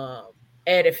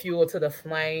added fuel to the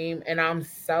flame. And I'm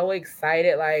so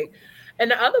excited. Like, and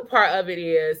the other part of it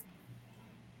is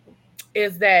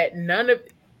that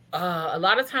a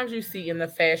lot of times you see in the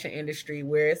fashion industry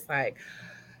where it's like,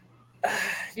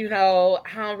 you know,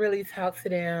 I don't really talk to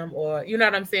them, or you know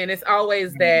what I'm saying? It's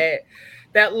always that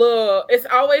little, it's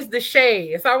always the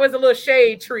shade. It's always a little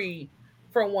shade tree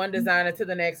from one designer to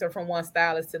the next or from one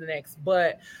stylist to the next.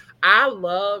 But I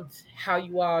loved how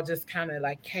you all just kind of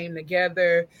like came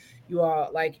together. You all,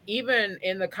 like, even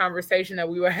in the conversation that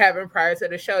we were having prior to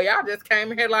the show, y'all just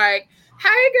came here like,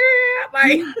 hey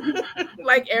girl,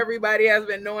 like everybody has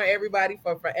been knowing everybody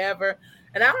for forever.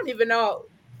 And I don't even know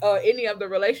any of the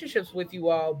relationships with you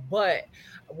all, but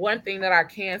one thing that I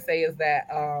can say is that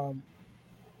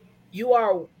you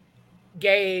all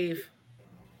gave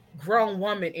grown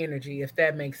woman energy, if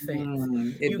that makes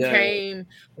sense. You came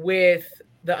with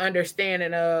the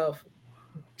understanding of,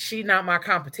 she's not my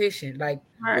competition. Like,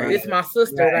 this is my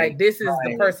sister. Like, this is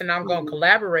the person I'm going to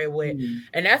collaborate with.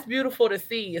 And that's beautiful to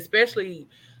see, especially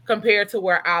compared to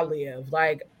where I live.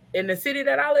 Like, in the city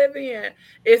that I live in,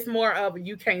 it's more of a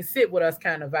you can't sit with us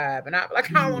kind of vibe. And I'm like,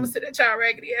 I don't want to sit at y'all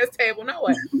raggedy ass table. No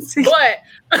way.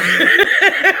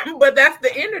 But that's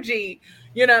the energy,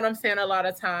 you know what I'm saying, a lot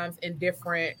of times in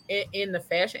the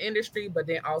fashion industry, but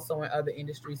then also in other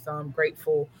industries. So I'm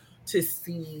grateful to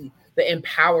see the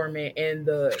empowerment and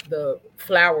the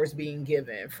flowers being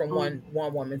given from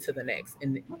one woman to the next,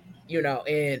 and you know,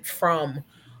 and from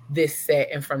this set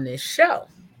and from this show.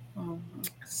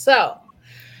 So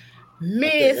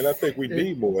Miss, and I think we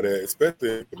need more of that, especially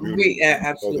in the community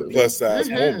of the plus size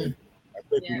woman. I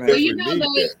think we definitely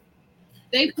need that.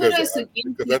 They put us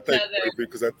against each other.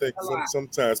 Because I think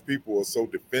sometimes people are so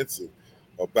defensive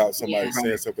about somebody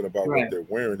saying something about what they're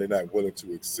wearing, they're not willing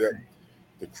to accept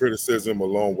the criticism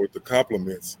along with the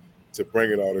compliments to bring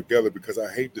it all together, because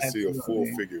I hate to see a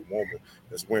full-figured woman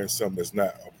that's wearing something that's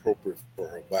not appropriate for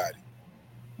her body.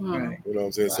 Right. You know what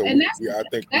I'm saying? So I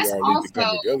think we all need to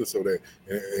come together so that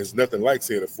it's nothing like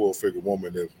seeing a full-figured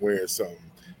woman that's wearing something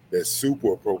that's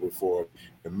super appropriate for her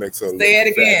and makes her say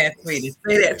it again, sweetie.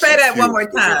 Say that one more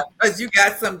time, because you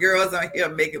got some girls on here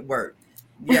make it work.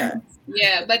 Yeah.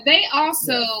 Yeah, but they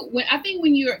also,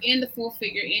 when you're in the full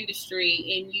figure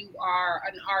industry and you are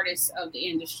an artist of the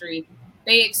industry,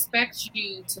 they expect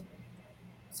you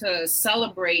to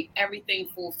celebrate everything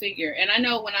full figure. And I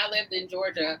know when I lived in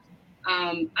Georgia,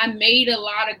 I made a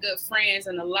lot of good friends,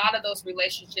 and a lot of those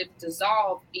relationships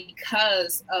dissolved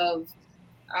because of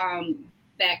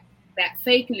that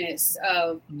fakeness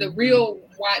of the real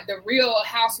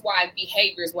housewife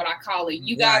behavior is what I call it.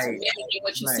 You guys are mimicking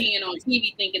what you're seeing on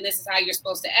TV, thinking this is how you're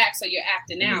supposed to act, so you're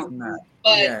acting out.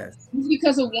 But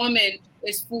because a woman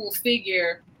is full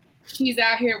figure, she's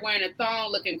out here wearing a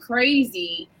thong, looking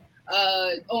crazy.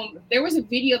 There was a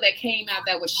video that came out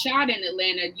that was shot in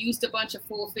Atlanta, used a bunch of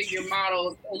full figure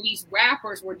models, and these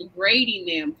rappers were degrading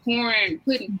them,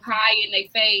 putting pie in their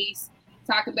face,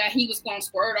 talking about he was going to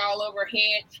squirt all over her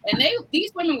head. And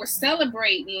these women were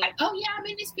celebrating, like, oh yeah, I'm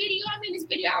in this video.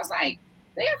 I was like,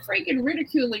 they're freaking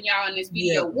ridiculing y'all in this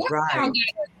video.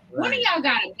 One of y'all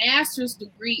got a master's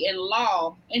degree in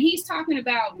law, and he's talking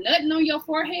about nutting on your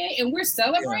forehead, and we're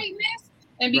celebrating this.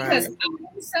 And because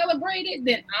I'm celebrated,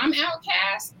 then I'm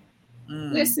outcast.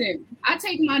 Listen, I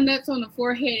take my nuts on the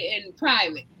forehead in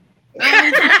private. That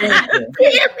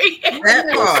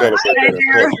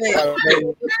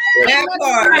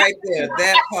part right there.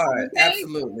 That part.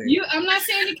 Absolutely. I'm not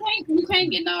saying you can't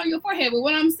get it on your forehead, but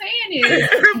what I'm saying is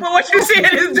but what you saying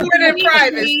is doing it in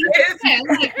private.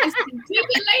 Like keep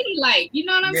it ladylike. You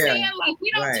know what I'm saying? Like we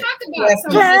don't talk about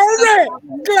some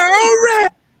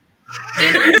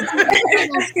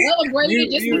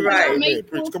You're right.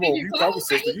 Come on, you talking,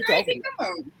 sister. You talking.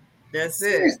 That's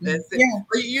it. That's it.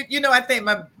 Yeah. You know, I think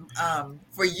my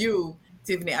for you,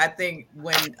 Tiffany, I think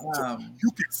when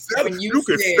you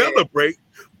can celebrate,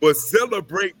 but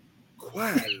celebrate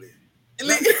quietly.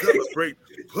 Not celebrate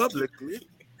publicly.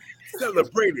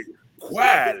 Celebrate it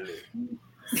quietly.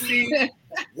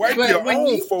 Wipe your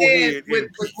own forehead. With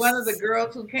one of the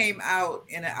girls who came out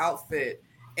in an outfit,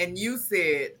 and you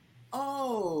said,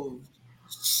 "Oh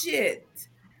shit,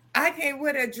 I can't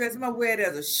wear that dress. I'm gonna wear it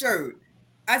as a shirt."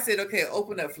 I said, okay,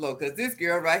 open up, Flo, because this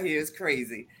girl right here is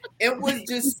crazy. It was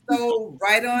just so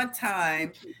right on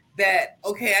time that,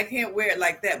 okay, I can't wear it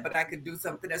like that, but I could do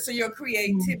something else. So your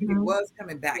creativity was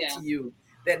coming back to you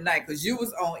that night, because you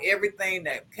was on everything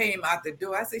that came out the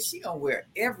door. I said, she gonna wear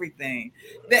everything.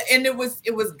 And it was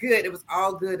good. It was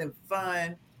all good and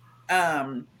fun.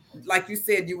 Like you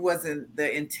said, you wasn't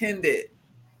the intended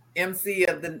MC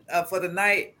of the for the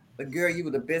night, but girl, you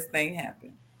were the best thing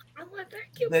happened. Well,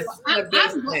 thank you. I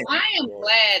am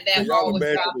glad that y'all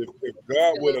imagine if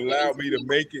God would allow me to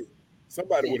make it,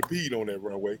 somebody would have peed on that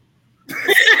runway.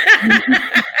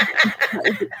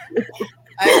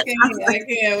 I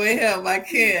can't with him. I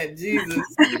can't. Jesus,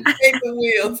 take the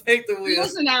wheel. Take the wheel.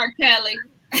 Listen, R. Kelly.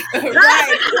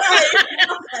 right.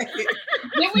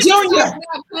 Then we just talk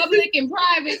about public and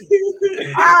private.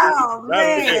 Oh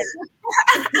man.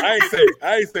 I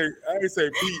ain't say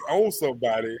pee on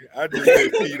somebody. I just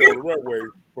said pee on the runway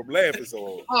from laughing so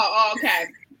hard. Oh, okay.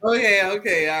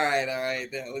 Okay. All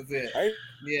right. That was it. I ain't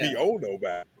pee on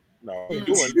nobody. No, I'm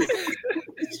doing this.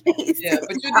 Yeah,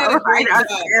 but you did a great job.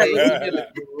 You did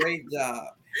a great job.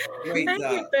 Great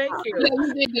job. Thank you. Yeah,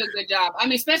 you did do a good job. I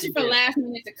mean, especially for last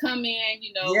minute to come in,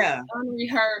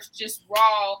 unrehearsed, just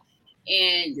raw.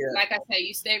 And like I say,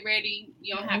 you stay ready.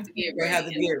 You don't have to get ready. You have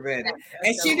to get ready.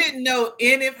 And she didn't know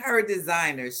any of her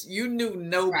designers. You knew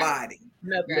nobody.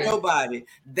 Right. Nobody.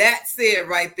 That said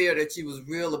right there that you was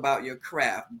real about your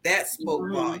craft. That spoke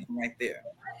volume right there.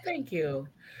 Thank you.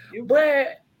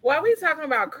 But while we talking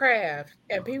about craft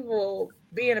and people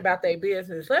being about their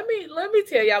business, let me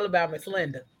tell y'all about Miss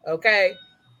Linda. Okay.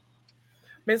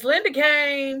 Miss Linda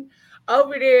came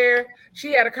over there.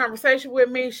 She had a conversation with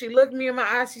me. She looked me in my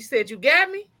eyes. She said, "You got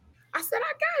me?" I said,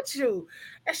 "I got you."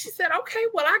 And she said, "Okay,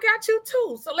 well, I got you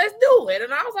too. So let's do it."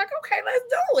 And I was like, "Okay, let's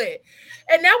do it."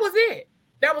 And that was it.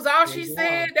 That was all she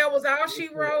said. That was all she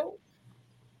wrote.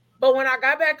 But when I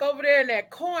got back over there in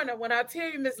that corner, when I tell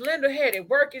you Miss Linda had it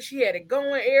working, she had it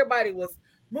going, everybody was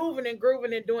moving and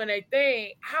grooving and doing their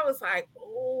thing, I was like,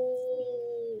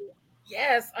 oh,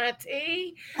 yes,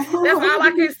 auntie. That's all I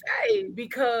can say,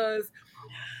 because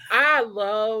I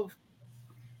love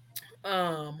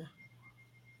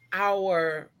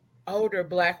our older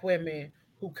Black women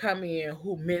who come in,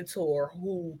 who mentor,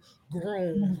 who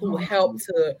groom, who help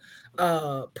to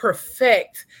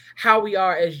perfect how we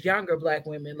are as younger Black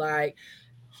women. Like,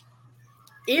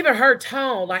 even her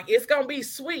tone, like, it's gonna be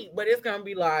sweet, but it's gonna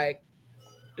be like,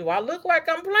 do I look like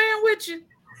I'm playing with you?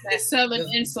 That's Southern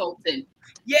insulting.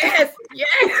 Yes.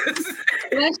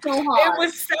 That's so hard.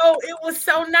 It was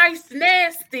so nice,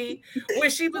 nasty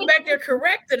when she was back there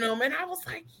correcting them, and I was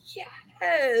like,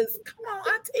 yes, come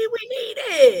on, auntie, we need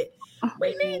it.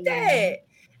 We need that.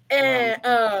 And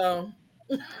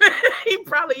he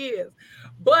probably is.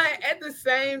 But at the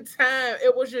same time,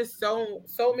 it was just so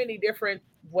many different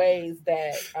ways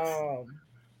that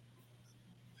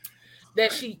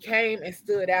that she came and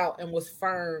stood out and was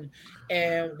firm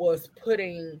and was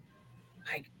putting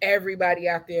like everybody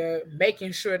out there,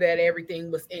 making sure that everything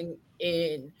was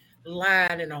in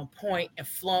line and on point and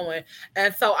flowing.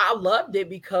 And so I loved it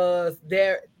because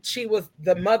she was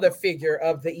the mother figure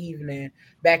of the evening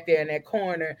back there in that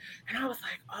corner. And I was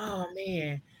like, oh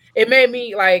man, it made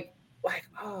me like,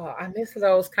 oh, I miss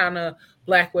those kind of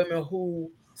Black women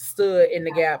who stood in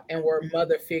the gap and were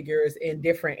mother figures in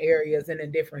different areas and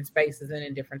in different spaces and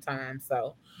in different times.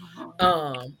 So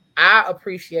I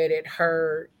appreciated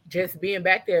her just being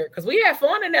back there, because we had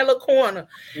fun in that little corner.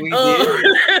 We did.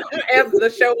 As the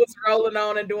show was rolling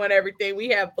on and doing everything, we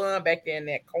had fun back there in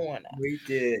that corner. We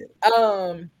did.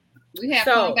 We had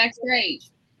fun backstage.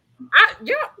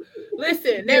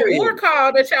 Listen, that war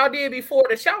call that y'all did before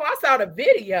the show, I saw the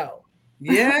video.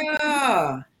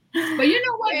 Yeah. But you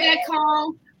know what, that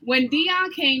call, when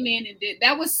Dion came in and did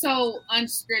that was so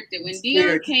unscripted. When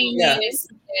Dion came in and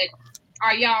said,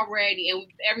 "Are y'all ready?" and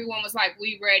everyone was like,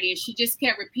 "We ready," and she just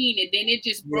kept repeating it. Then it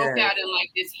just broke out in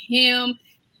like this hymn.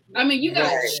 I mean, you got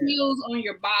chills on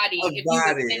your body if you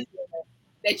were in there,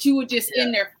 that you were just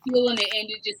in there feeling it, and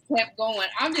it just kept going.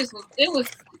 It was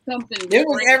something. It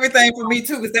was everything for me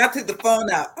too, because I took the phone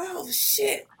out. Oh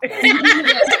shit!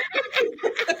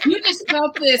 You just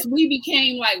felt this. We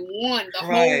became like one. The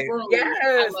whole room.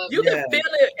 Yes, you could feel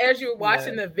it as you're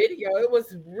watching the video. It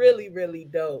was really, really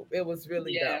dope. It was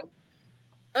really dope.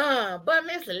 But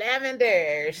Miss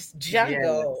Lavender's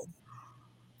Jungle.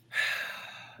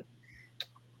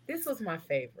 This was my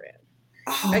favorite.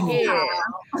 Again,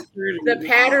 the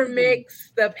pattern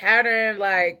mix, the pattern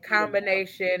like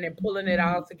combination and pulling it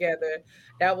all together.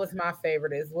 That was my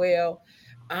favorite as well.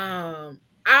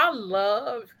 I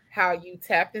love how you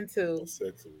tapped into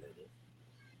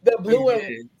the blue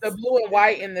and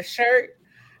white in the shirt,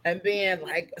 and then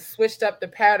like switched up the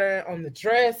pattern on the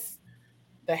dress,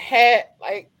 the hat,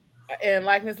 and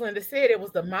like Miss Linda said, it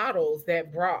was the models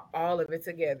that brought all of it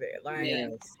together. Like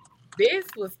this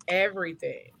was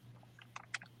everything.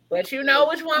 But you know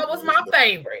which one was my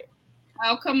favorite?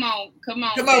 Oh, come on.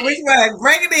 Which one?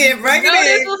 Bring it in.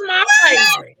 This was my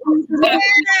favorite.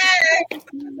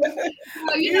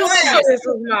 This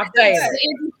was my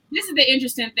favorite. This is the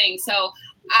interesting thing. So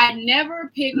I never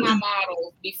pick my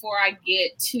models before I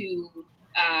get to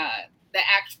the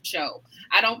actual show.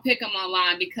 I don't pick them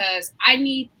online because I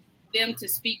need them to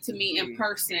speak to me in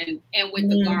person and with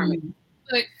the garment.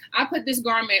 But I put this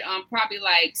garment on probably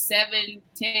like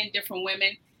 7-10 different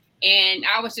women. And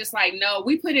I was just like, no,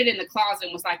 we put it in the closet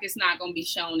and was like, it's not going to be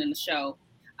shown in the show.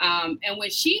 And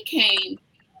when she came,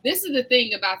 this is the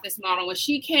thing about this model. When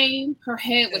she came, her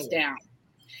head was down.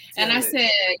 And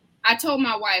I told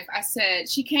my wife, I said,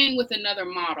 she came with another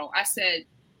model. I said,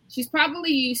 she's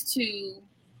probably used to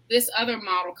this other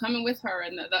model coming with her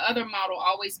and the other model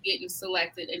always getting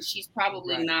selected. And she's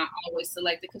probably not always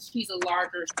selected because she's from a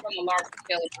larger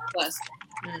scale plus.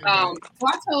 So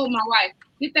I told my wife,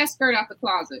 get that skirt out the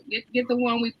closet. Get the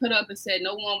one we put up and said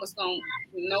no one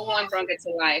brought it to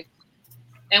life.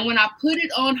 And when I put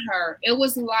it on her, it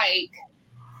was like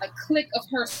a click of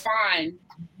her spine,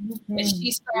 and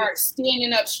she starts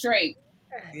standing up straight.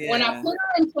 Yeah. When I put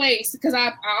her in place, because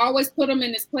I always put them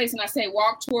in this place, and I say,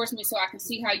 walk towards me so I can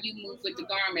see how you move with the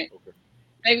garment.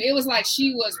 Maybe it was like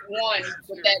she was one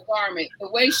with that garment. The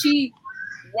way she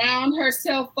wound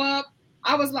herself up,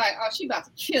 I was like, oh, she about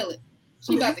to kill it.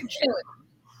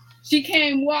 She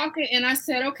came walking, and I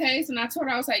said, okay. So I told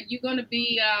her, I was like, you're gonna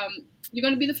be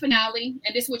the finale,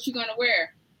 and this is what you're gonna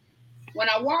wear. When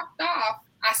I walked off,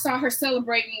 I saw her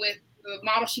celebrating with the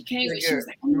model she came with. She was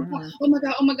like, oh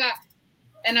my God.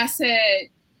 And I said,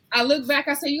 I looked back,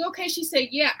 I said, you okay? She said,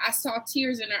 yeah. I saw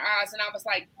tears in her eyes, and I was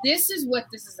like, this is what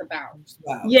this is about.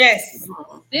 Wow. Yes.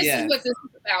 This is what this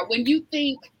is about. When you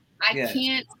think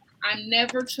can't, I'm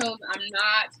never chosen, I'm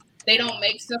not, they don't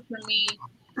make stuff for me,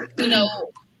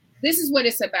 this is what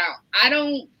it's about.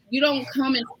 You don't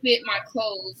come and fit my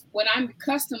clothes. When I'm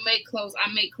custom make clothes,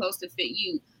 I make clothes to fit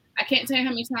you. I can't tell you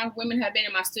how many times women have been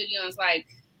in my studio and it's like,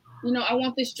 I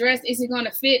want this dress. Is it going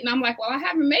to fit? And I'm like, well, I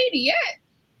haven't made it yet.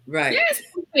 Right. Yes,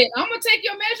 it's gonna fit. I'm going to take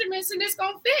your measurements and it's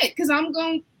going to fit because I'm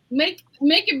going to make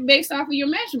it based off of your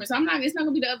measurements. It's not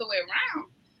going to be the other way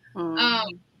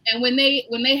around. And when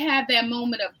they have that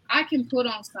moment of, I can put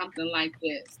on something like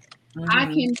this. I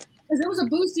can, because it was a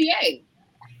bustier.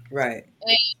 Right.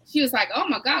 And she was like, oh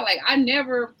my God, like I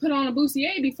never put on a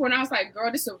bustier before. And I was like, girl,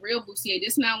 this is a real bustier.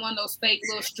 This is not one of those fake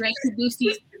little stretchy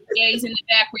bustiers in the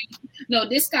back. No,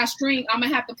 this got string. I'm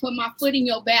gonna have to put my foot in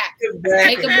your back.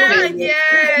 Yes,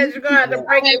 you're gonna have to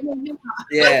break it.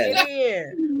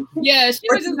 Yeah, she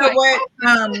was just like,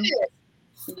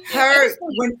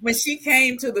 when she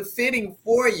came to the fitting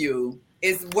for you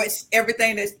is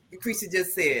everything that Lucretia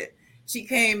just said. She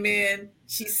came in,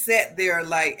 she sat there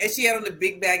and she had on the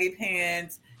big baggy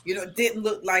pants, didn't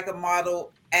look like a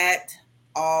model at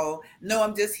all. No,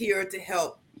 I'm just here to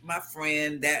help my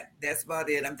friend. That's about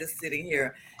it. I'm just sitting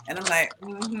here. And I'm like,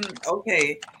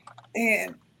 okay.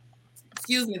 And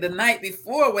excuse me, the night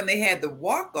before when they had the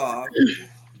walk off,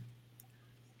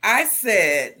 I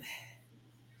said,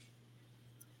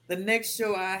 the next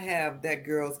show I have, that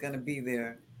girl's going to be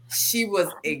there. She was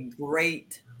a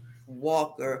great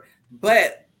walker.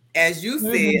 But as you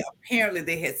said, apparently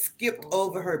they had skipped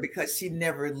over her because she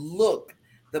never looked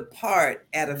the part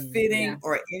at a fitting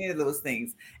or any of those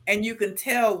things. And you can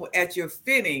tell at your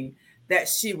fitting that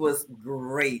she was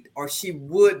great or she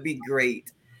would be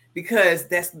great. because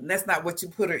that's not what you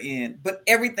put her in. But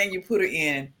everything you put her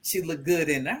in, she looked good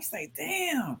in. And I was like,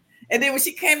 damn. And then when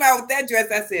she came out with that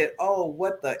dress, I said, oh,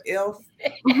 what the F?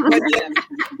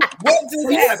 What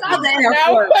just happened?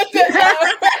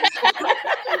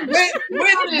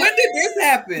 When did this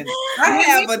happen? I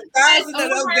have 1,000 of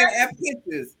those damn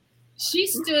pictures. She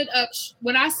stood up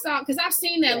when I saw, because I've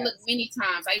seen that look many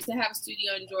times. I used to have a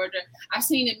studio in Georgia. I've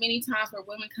seen it many times where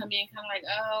women come in kind of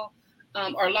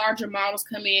like, or larger models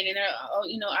come in and they're,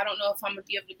 I don't know if I'm gonna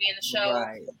be able to be in the show.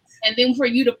 Right. And then for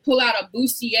you to pull out a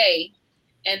bustier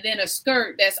and then a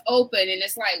skirt that's open, and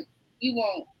it's like, you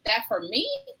want that for me?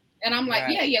 And I'm like,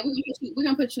 yeah, we're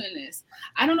gonna put you in this.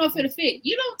 I don't know if it'll fit.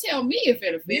 You don't tell me if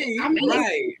it'll fit. I mean,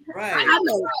 right. I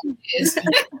know this.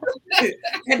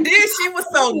 And then she was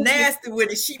so nasty with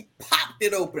it. She popped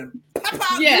it open.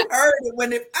 Yeah, you heard it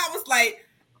when I was like,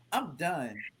 I'm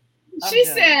done. She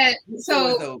said,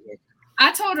 so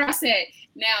I told her, I said,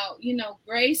 now,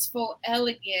 graceful,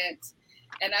 elegant.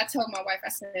 And I told my wife, I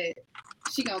said,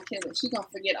 she gonna kill it. She gonna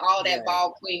forget all that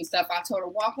ball queen stuff. I told her,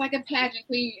 walk like a pageant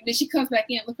queen. And then she comes back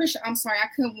in, Lucretia, I'm sorry, I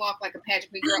couldn't walk like a pageant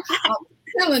queen, girl. I was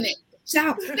feeling it.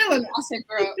 I was feeling it. I said,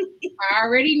 girl, I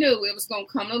already knew it was gonna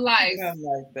come to life. Come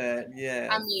like that, yeah.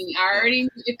 I mean, I already knew.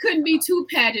 It couldn't be too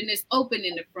pageant. It's open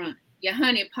in the front. Your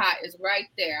honey pot is right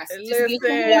there. I said, listen,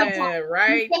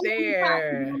 right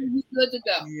there. You good to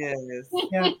go. Yes.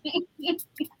 Yeah.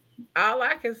 All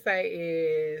I can say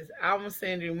is I'm gonna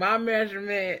send you my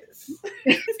measurements,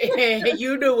 and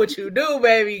you do what you do,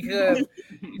 baby. Because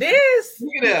this,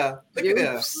 look at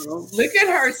her, look at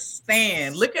her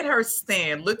stand, look at her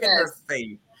stand, look at her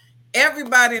face.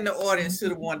 Everybody in the audience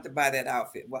should have wanted to buy that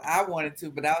outfit. Well, I wanted to,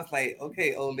 but I was like,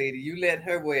 okay, old lady, you let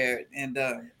her wear it, and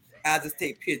I'll just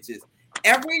take pictures.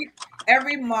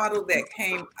 Every model that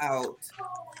came out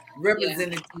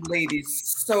represented you ladies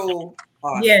so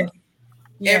awesome. Yes.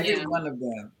 Every one of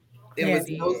them. There was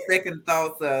no second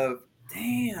thoughts of,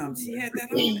 damn, she had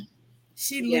that on.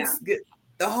 She looks good.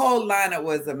 The whole lineup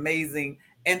was amazing.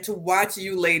 And to watch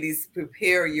you ladies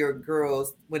prepare your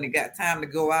girls when it got time to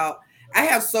go out. I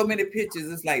have so many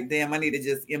pictures. It's like, damn, I need to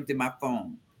just empty my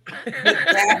phone.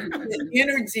 The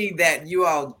energy that you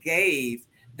all gave,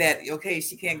 that, okay,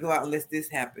 she can't go out unless this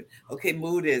happens. Okay,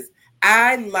 move this.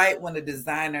 I like when a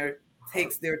designer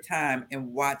takes their time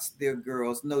and watch their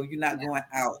girls. No, you're not going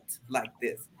out like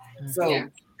this. So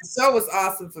the show was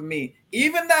awesome for me.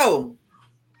 Even though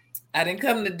I didn't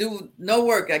come to do no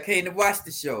work, I came to watch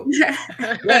the show.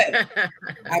 But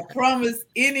I promise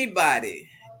anybody,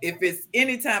 if it's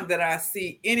any time that I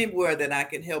see anywhere that I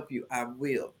can help you, I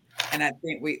will. And I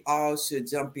think we all should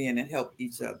jump in and help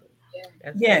each other.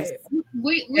 Yes.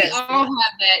 We all have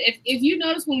that. If you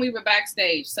notice when we were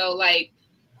backstage, so like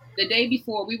the day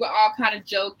before, we were all kind of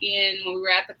joking when we were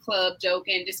at the club,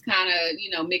 joking, just kind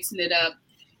of, mixing it up.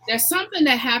 There's something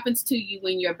that happens to you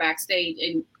when you're backstage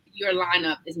and your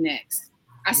lineup is next.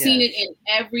 I've seen it in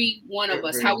every one of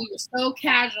us, how we were so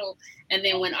casual. And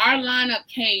then when our lineup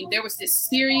came, there was this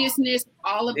seriousness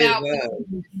all about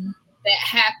that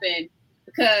happened.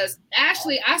 Because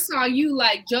Ashley, I saw you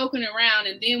like joking around.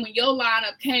 And then when your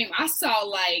lineup came, I saw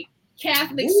like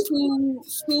Catholic school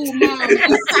mom.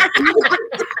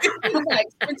 Like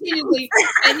strategically,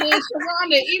 and then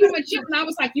Sharonda, even with Chip, and I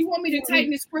was like, "You want me to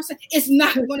tighten this person? It's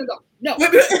not going to go." No, I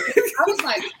was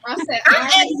like, I said,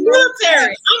 I'm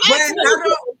military.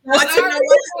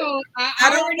 I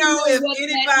don't know if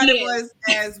anybody was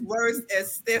as worse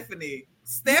as Stephanie.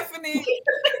 Stephanie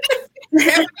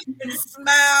can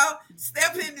smile.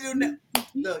 Stephanie,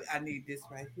 look, I need this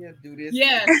right here. Do this.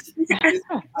 Yes. This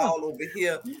all over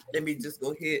here. Let me just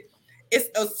go ahead. It's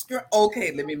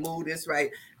okay. Let me move this right.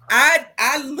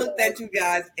 I looked at you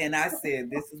guys and I said,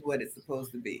 "This is what it's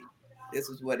supposed to be. This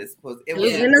is what it's supposed to be."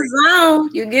 You're in the zone.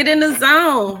 You get in the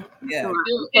zone. Yeah.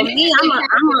 For me,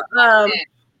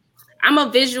 I'm a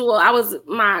visual.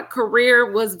 My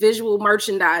career was visual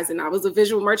merchandising. I was a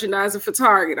visual merchandiser for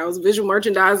Target. I was a visual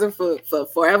merchandiser for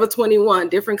Forever 21,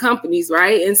 different companies,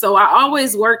 right? And so I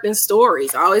always worked in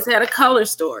stories. I always had a color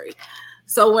story.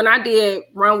 So when I did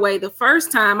Runway the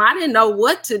first time, I didn't know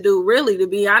what to do, really, to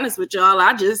be honest with y'all.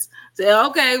 I just said,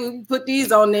 okay, we put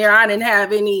these on there. I didn't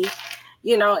have any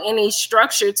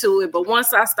structure to it. But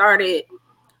once I started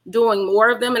doing more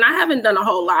of them, and I haven't done a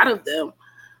whole lot of them,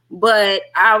 but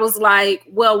I was like,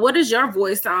 well, what does your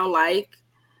voice sound like?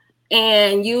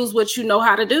 And use what you know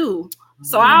how to do.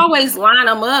 So I always line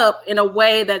them up in a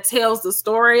way that tells the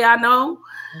story I know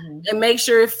and make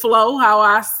sure it flow how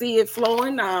I see it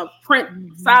flowing.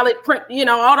 Solid print,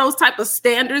 all those type of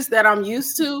standards that I'm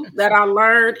used to, that I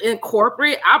learned in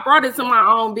corporate. I brought it to my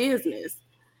own business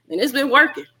and it's been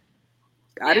working.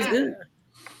 God is good.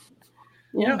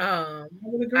 Yeah.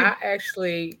 I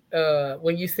actually,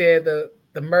 when you said the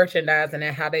merchandising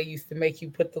and how they used to make you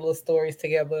put the little stories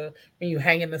together when you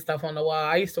hanging the stuff on the wall.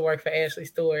 I used to work for Ashley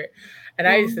Stewart, and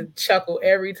I used to chuckle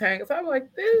every time because I'm like,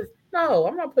 no,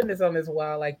 I'm not putting this on this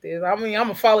wall like this. I mean, I'm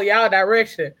gonna follow y'all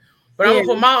direction, but I'm gonna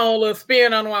put my own little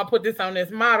spin on when I put this on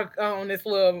this model on this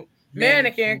little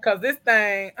mannequin because this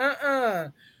thing,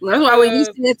 That's why when you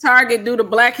see Target do the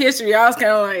Black History, I was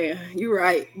kind of like, "You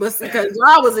right," but because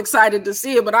I was excited to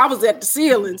see it, but I was at the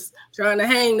ceilings trying to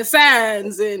hang the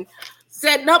signs and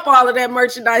setting up all of that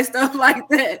merchandise stuff like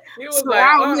that. So like,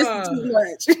 I was missing too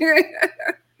much.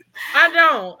 I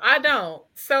don't.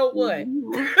 So what?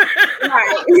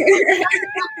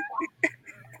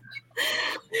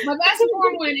 But that's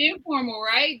formal and informal,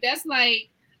 right? That's like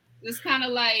it's kind of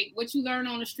like what you learn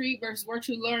on the street versus what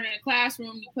you learn in the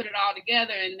classroom. You put it all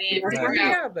together and then figure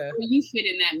out where you fit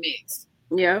in that mix.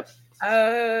 Yeah.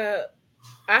 I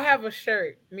have a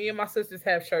shirt. Me and my sisters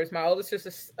have shirts. My older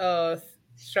sister's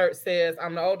shirt says,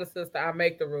 "I'm the older sister. I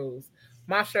make the rules."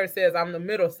 My shirt says, "I'm the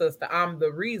middle sister. I'm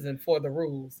the reason for the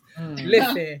rules."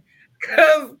 Listen,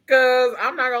 cause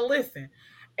I'm not gonna listen.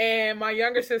 And my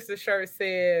younger sister's shirt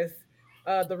says,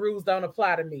 "The rules don't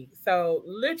apply to me." So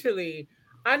literally,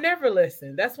 I never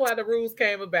listen. That's why the rules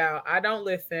came about. I don't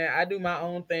listen. I do my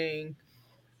own thing,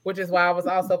 which is why I was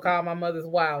also called my mother's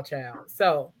wild child.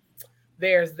 So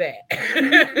there's that.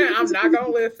 I'm not gonna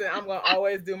listen. I'm gonna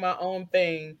always do my own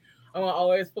thing. I'm gonna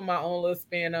always put my own little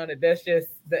spin on it. That's just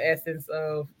the essence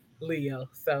of Leo.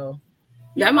 So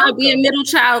that might be a middle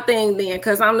child thing then,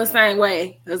 because I'm the same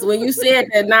way. Because when you said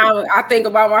that, now I think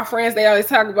about my friends. They always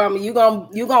talk about me. You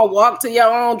gonna walk to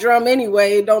your own drum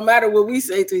anyway. It don't matter what we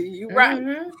say to you. You right?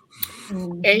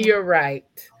 And you're right.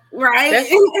 Right.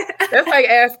 That's like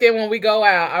asking when we go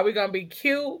out. Are we gonna be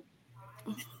cute?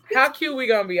 How cute we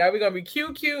gonna be? Are we gonna be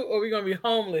cute, or are we gonna be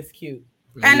homeless cute?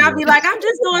 And I'll be like, I'm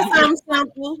just doing something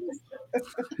simple.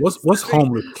 What's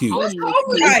homeless cute? Homeless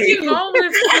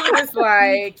cute is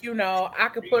like, I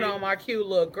could put on my cute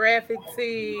little graphic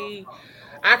tee.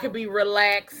 I could be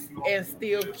relaxed and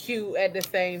still cute at the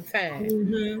same time.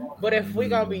 But if we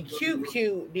gonna be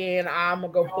cute, then I'm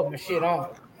gonna go put my shit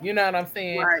on. You know what I'm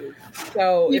saying? Right.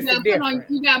 So it's different.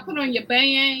 You gotta put on your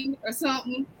bang or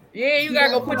something. Yeah, you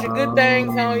gotta go put your good things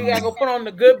on. You gotta go put on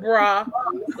the good bra.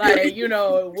 Like,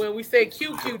 when we say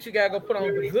cute, you gotta go put on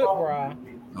the good bra.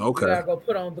 Okay. You gotta go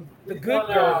put on the good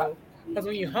girdle. Because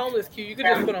when you're homeless cute, you can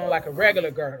just put on like a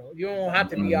regular girdle. You don't have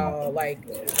to be all like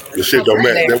the shit don't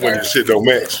match. That when the shit don't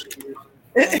match.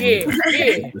 Yeah,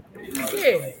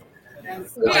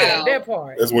 that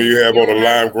part. That's when you have on the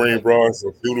lime green bras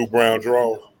and doodle brown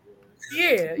drawers.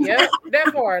 Yeah,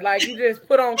 that part. Like you just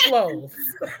put on clothes.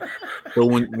 So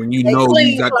when you know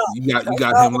you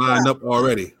got him lined up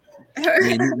already,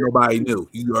 nobody knew.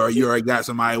 You already got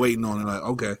somebody waiting on it. Like,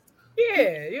 okay.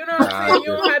 Yeah, you know what I'm saying? You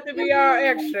don't have to be all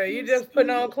extra. You just put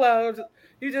on clothes.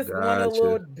 You just want a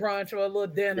little brunch or a little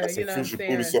dinner. You know what I'm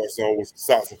saying? Booty socks on with some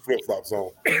socks and flip flops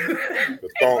on.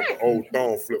 the old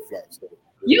thong flip flops.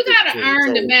 You gotta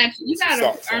earn the match. You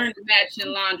gotta earn the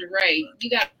matching lingerie. You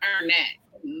gotta earn that.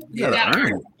 You gotta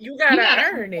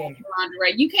earn it.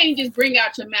 Lingerie. You can't just bring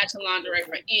out your matching lingerie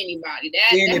for anybody.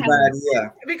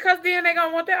 Because then they're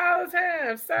gonna want that all the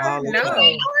time. So no. You haven't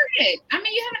earned it. I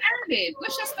mean, you haven't earned it.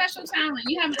 What's your special talent?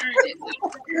 You haven't earned it.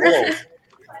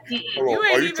 Hold on.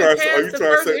 Are you trying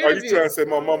to say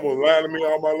my mama was lying to me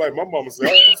all my life? My mama said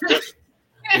I'm special.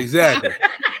 Exactly.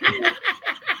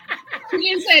 You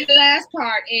didn't say the last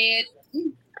part, Ed.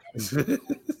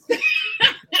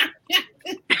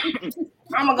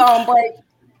 I'm gonna go on break.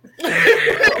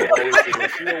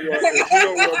 If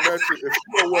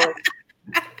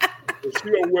she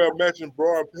don't wear matching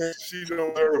bra and pants, she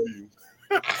don't deserve you.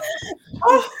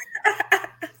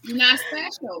 You're not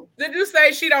special. Did you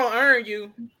say she don't earn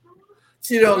you?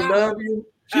 She don't love you.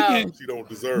 She don't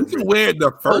deserve you. You wear it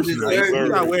the first night. You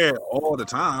gotta wear it all the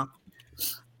time.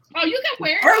 Oh, you can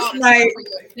wear it first night.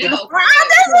 That's what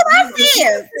I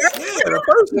said. The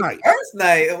first night. First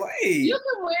night. Wait. You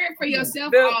can wear it for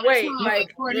yourself. You're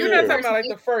not talking about like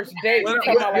the first date.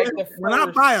 When I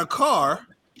buy a car,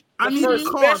 I need a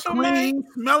car clean,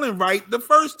 smelling right the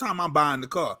first time I'm buying the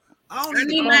car. I don't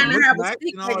need mine to have a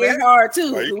stick that get hard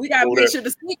too. So we gotta make sure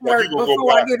the stick works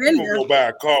before I get in there. Go buy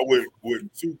a car with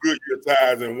 2 Goodyear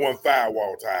tires and 1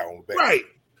 firewall tire on the back. Right.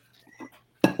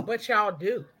 But y'all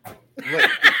do.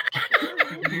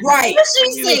 Right. What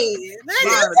she said.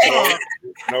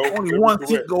 No, only one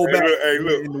seat go back. Hey,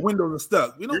 look. And the windows are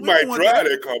stuck. We might drive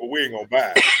that car, but we ain't gonna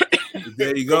buy it.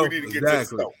 There you go. So we need to get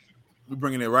exactly. We're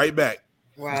bringing it right back.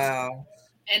 Wow.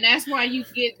 And that's why you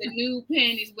get the new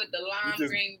panties with the lime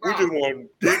green bra. We just want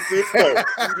to get to the store.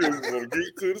 We just want to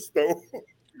get to the store.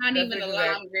 Not even the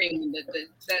lime green, the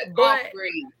But- off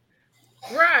green.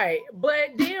 Right, but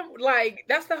then like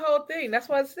that's the whole thing. That's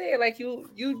what I said. Like you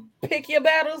pick your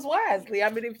battles wisely. I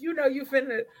mean, if you know you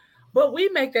finna, but we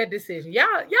make that decision. Y'all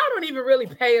don't even really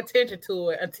pay attention to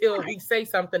it until we say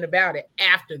something about it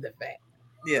after the fact.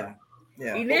 Yeah,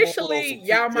 yeah. Initially,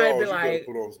 y'all might be like,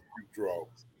 put on some cute drawers.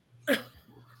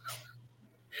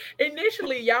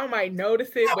 initially y'all might notice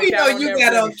it, but We know y'all you never got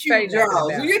really on say cute nothing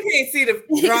drawers. about You it. can't see the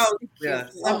drawers. Yeah,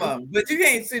 some of them, but you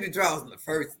can't see the drawers on the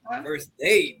first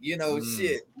date. You know,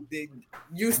 shit.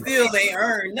 You still ain't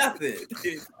earned nothing.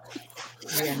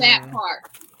 That part.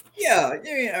 Yeah,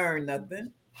 you ain't earned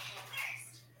nothing.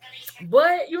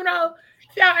 But you know,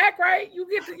 if y'all act right, you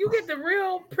get the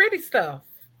real pretty stuff,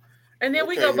 and then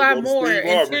we Okay, go buy here go the more Steve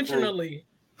Harvey crew. intentionally.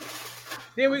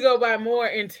 Then we go buy more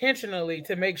intentionally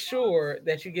to make sure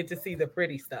that you get to see the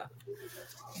pretty stuff.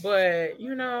 But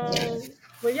you know,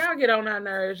 when y'all get on our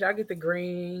nerves, y'all get the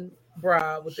green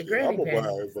bra with the granny I'ma buy it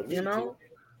panties. for me You know,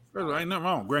 First of all, ain't nothing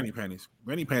wrong with granny panties.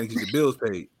 Granny panties get the bills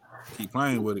paid. Keep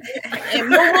playing with it. And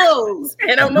moo-moos.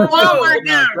 and a Walmart Walmart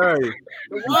down. Hey, The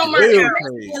bills Walmart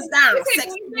paid. is down. You Sex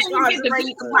get the lingerie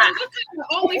you can buy.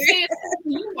 only fans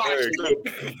you Hey, watching.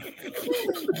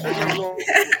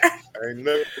 ain't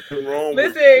nothing wrong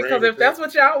with Listen, because granny if that's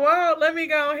what y'all want, let me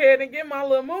go ahead and get my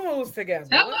little moo-moos together.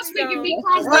 That Let must me make it go- be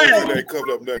panties. crossed. They covered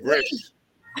up that granny.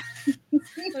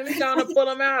 Let me go and pull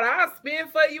them out. I'll spin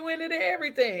for you into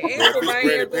everything. And If put my it's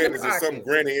granny hands in the panties and some pocket.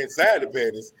 granny inside the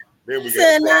panties, then we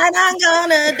got Tonight I'm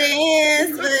gonna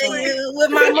dance for you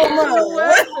with my moo-moo.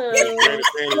 granny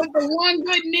panties. With the one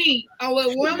good knee. Oh, with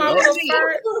one With my good little knee.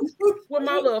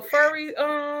 furry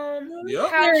Yep.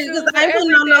 house shoes Because and I ain't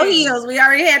putting on no everything. heels. We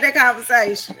already had that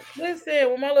conversation.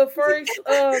 Listen, with my little furry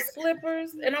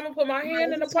slippers, and I'm gonna put my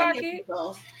hand in the pocket,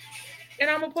 and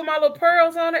I'm gonna put my little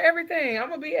pearls on and everything. I'm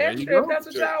gonna be There you extra if go. that's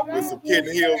what y'all With some want.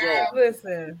 kitten heels on.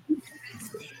 Listen,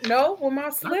 no, with my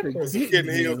With slippers. some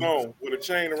kitten heels on. With a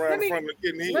chain around the front of the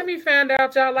kitten heel. Let me find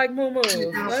out y'all like moo-moos.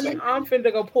 I'm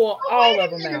finna go pull all of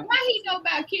them out. Why he know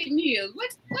about kitten heels? What?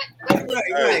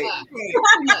 Hey,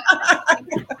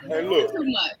 hey, look. Too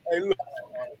much. Hey, look.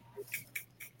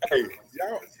 Hey,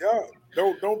 y'all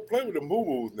don't play with the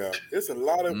moo-moos now. It's a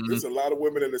lot of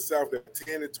women in the South that have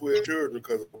 10 and 12 children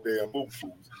because of their moo-moos.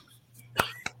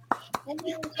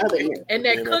 And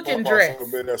that cooking Papa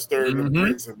dress. been there stirring them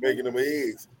grits and making them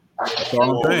eggs. That's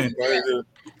all I'm saying.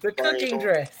 The cooking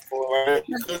dress. There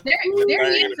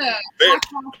is a hot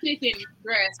chicken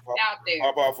dress out there.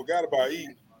 Papa forgot about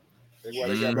eating. That's why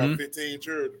they got about 15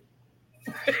 children.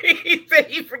 He said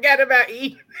he forgot about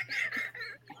eating.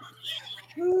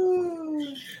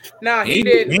 No, he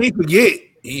didn't. He ain't forget.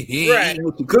 He ain't Right. eating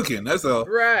what you cooking. That's all.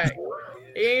 Right.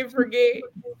 He ain't forget.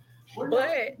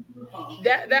 But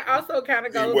that also kind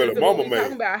of goes what into a what mama we're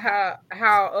talking made. about how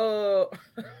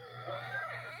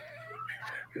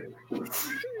now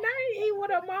he eat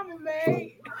what a mama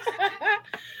made.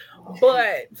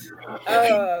 but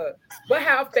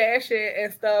how fashion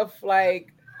and stuff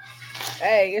like,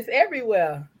 hey, it's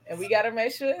everywhere. And we gotta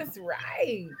make sure it's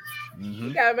right.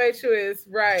 We gotta make sure it's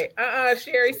right.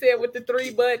 Sherry said with the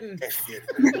 3 buttons.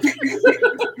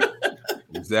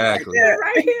 Exactly.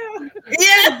 Right here.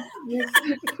 Yeah.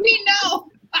 We know.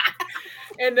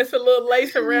 And there's a little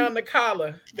lace around the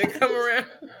collar. They come around.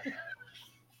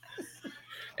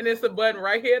 And it's a button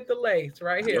right here at the lace,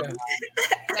 right here.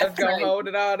 Let's go hold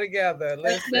it all together.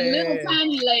 Listen. The little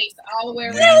tiny lace all the way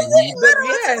around the neck.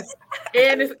 Yes.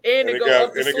 And it go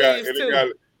up the sleeves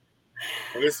too.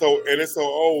 And it's so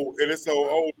old. You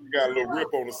got a little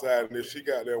rip on the side, and if she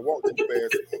got there walk too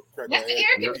fast, That's the air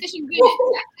conditioning vent.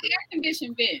 That's the air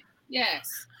conditioning vent. Yes.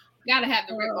 Gotta have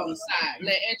the rip on the side.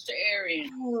 Let extra air in.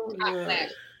 Hot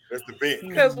flash. That's the vent.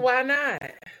 Because why not?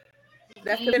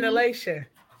 That's the ventilation.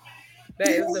 That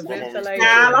is the ventilation.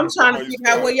 Now, I'm trying to figure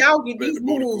out where y'all get these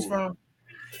moves from.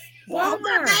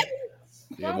 Walmart.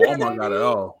 Yeah, Walmart got it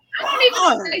all. I don't even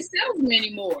think they sell them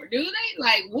anymore, do they?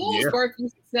 Like Woolworths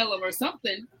used to sell them or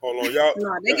something. Hold on, y'all.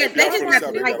 No, they just got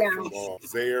the nightgowns.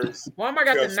 Zayres. Walmart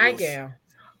got the nightgown.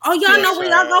 Oh, y'all know where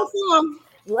y'all go for them?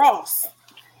 Ross.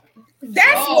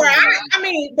 That's where I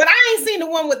mean, but I ain't seen the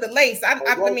one with the lace. I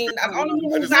mean, the only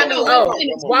moves I know.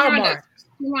 Walmart.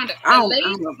 The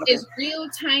lace is real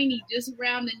tiny, just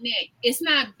around the neck. It's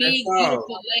not big,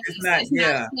 beautiful lace. It's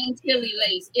not chantilly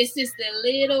lace. It's just a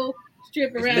little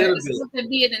strip around. It's supposed to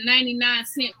be in the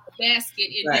 99-cent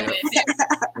basket in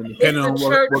And depending on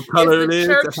what color it is,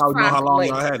 that's how we know how long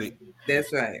y'all had it.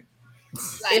 That's right.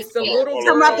 It's the little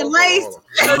talking about the lace.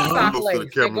 church sock lace.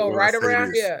 They go right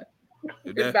around here.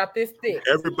 It's about this thick.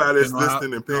 Everybody that's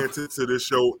listening and paying attention to this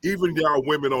show, even y'all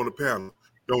women on the panel,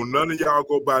 don't none of y'all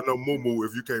go buy no moo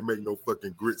if you can't make no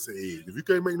fucking grits and eggs. If you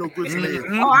can't make no grits and eggs, you do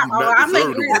not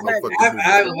deserve to get no fucking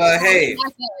moo. Hey,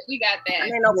 we got that.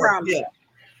 Ain't no problem. Yeah.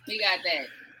 We got that.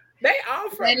 They all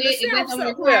from the South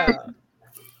somewhere.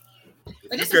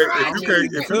 If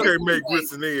you can't make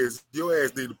grits and eggs, your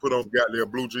ass need to put on goddamn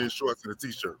blue jean shorts and a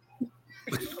t-shirt.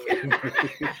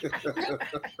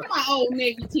 My old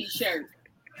Navy t-shirt.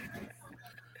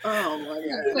 Oh my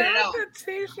God. Put it on. The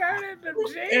t-shirt and the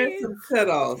jeans. And some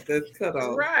cutoffs. That's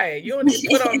cutoffs. Right. You don't need to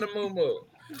put on the moo.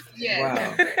 Yeah.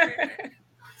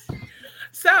 Wow.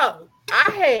 So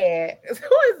I had, who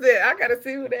is it? I gotta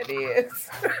see who that is.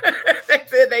 They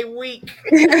said they weak.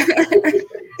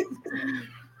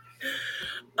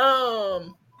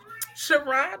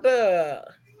 Sharonda,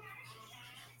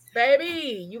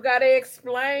 baby, you gotta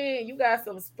explain. You got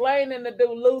some explaining to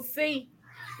do, Lucy.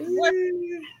 What's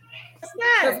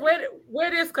that? Where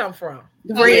this come from?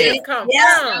 Where this come from?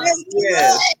 Yeah.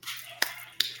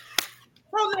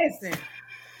 So listen,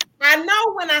 I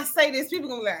know when I say this, people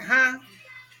gonna be like, huh?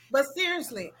 But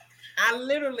seriously, I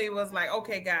literally was like,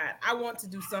 okay, God, I want to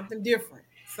do something different.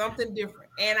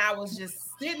 And I was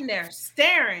just sitting there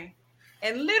staring,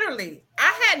 and literally,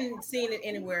 I hadn't seen it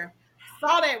anywhere.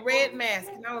 Saw that red mask,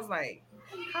 and I was like,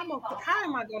 how am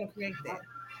I going to create that?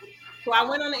 So I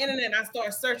went on the internet and I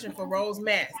started searching for rose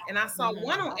mask, and I saw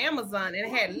one on Amazon, and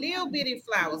it had little bitty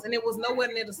flowers, and it was nowhere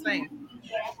near the same.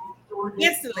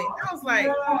 Instantly, I was like, I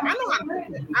know how to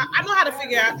put it. I know how to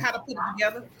figure out how to put it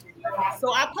together.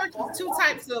 So I purchased 2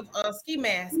 types of ski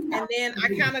masks, and then I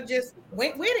kind of just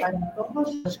went with it.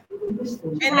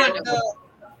 And then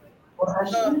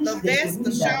the vest,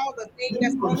 the shawl, the thing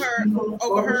that's on her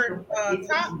over her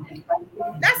top,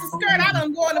 that's a skirt I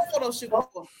done go on a photo shoot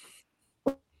before.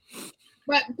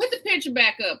 But put the picture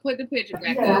back up. Put the picture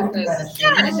back up. As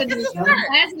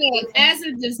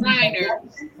a designer,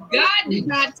 God did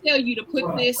not tell you to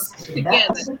put this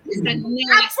together.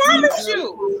 I promise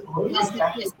you. This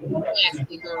is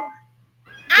nasty, girl.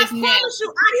 I promise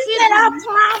you.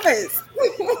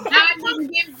 I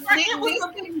promise. This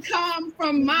didn't come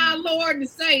from my Lord and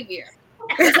Savior.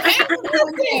 These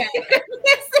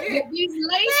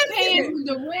lace pants with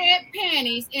the red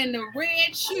panties and the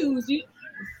red shoes.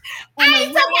 I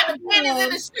ain't talking about the panties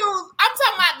and the shoes. I'm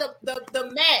talking about the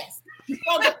mask.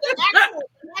 So the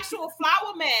actual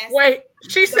flower mask. Wait,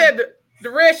 she said the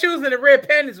red shoes and the red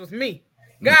panties was me.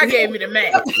 God gave me the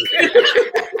mask.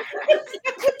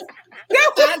 I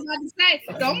was about to say,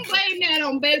 don't blame that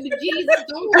on baby Jesus.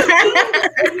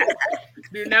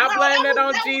 Do not blame that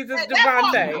on Jesus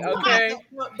Devontae, okay?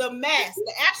 The mask,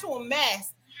 the actual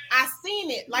mask. I seen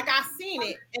it,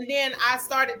 and then I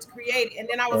started to create it, and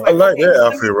then I was like, I like that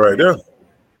outfit right there.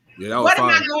 Yeah, that was what fine.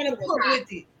 am I going to put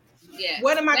with it? Yeah.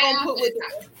 What am I going to put with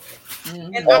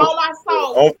it? And all I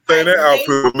saw. Only thing that outfit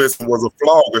was missing was a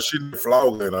flogger. She didn't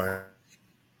flog in her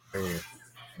hand.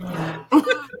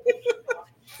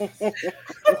 Why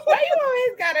you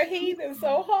always gotta heathen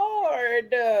so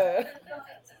hard?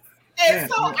 And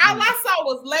so all I saw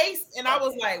was lace, and I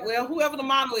was like, well, whoever the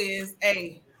model is,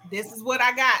 hey, this is what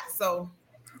I got. So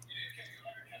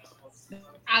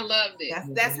I loved it.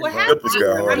 That's what happened.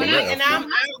 When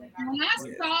I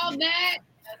saw that,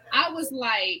 I was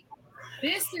like,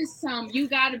 this is you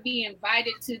got to be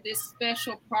invited to this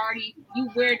special party. You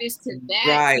wear this to that.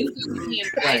 Right. You got to be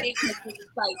invited because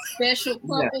it's like special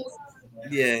couples.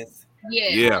 Yes.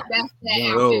 Yeah. That's that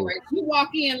outfit, right? You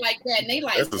walk in like that, and they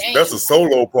like, that's a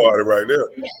solo party right there.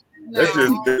 Yeah.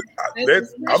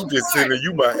 I'm just sending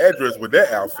you my address with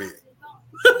that outfit.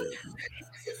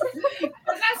 Like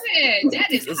I said, that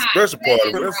is it's hot. a special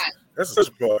party. That's a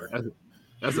special party.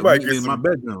 That's a meeting in my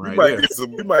bedroom right there.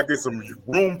 You might get some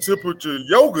room temperature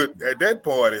yogurt at that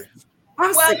party.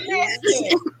 Well,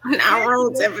 not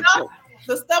room temperature.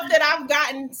 The stuff that I've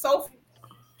gotten so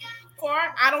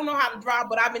far, I don't know how to draw,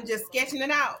 but I've been just sketching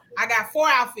it out. I got 4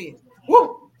 outfits.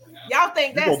 Woo! Y'all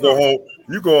think that's go home?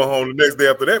 You going home the next day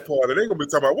after that party? They gonna be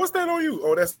talking about what's that on you?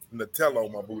 Oh, that's Nutella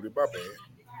on my booty. My bad.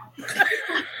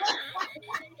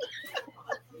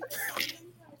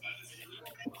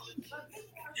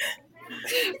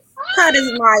 Cut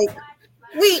his mic.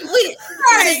 We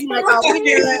cut his mic off. We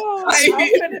do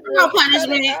it. No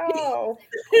punishment.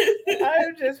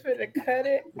 I'm just finna cut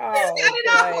it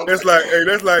off. That's like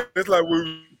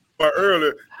we were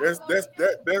earlier.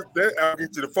 That I'll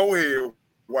get you the forehead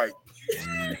white.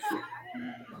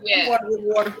 Yeah.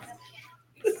 Water.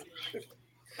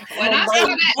 When I saw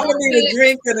that I'm gonna need a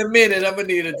drink in a minute. I'm gonna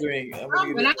need a drink.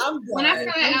 When I saw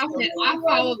that outfit, I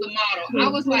followed the model. I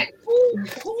was like,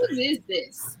 who is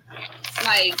this?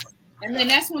 Like, And then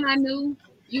that's when I knew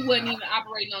you wasn't even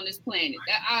operating on this planet.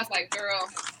 I was like, girl,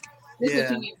 this is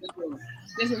what you need to do.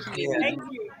 This is what you need to do. Thank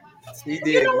you. She did.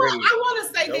 You know what? great. I want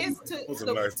to say this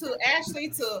nice. to Ashley,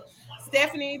 to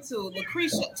Stephanie, to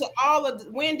Lucretia, to all of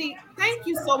Wendy. Thank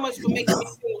you so much for making me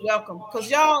feel welcome. Because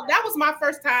y'all, that was my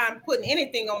first time putting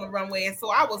anything on the runway, and so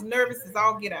I was nervous as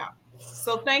all get out.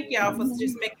 So thank y'all for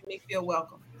just making me feel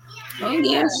welcome. Oh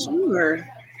yeah, sure.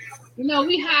 You know,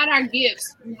 we hide our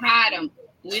gifts. We hide them.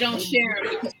 We don't share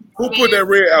them. Who put that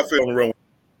red outfit on the runway?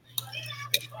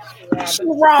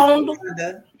 Wrong.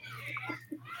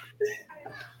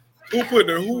 Who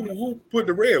put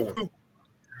the red one?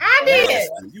 I did.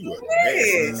 You were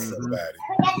nasty somebody.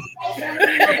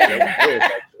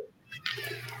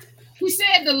 Who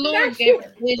said the Lord gave us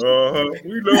vision?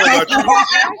 We know about you.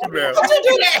 How'd you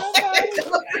do that?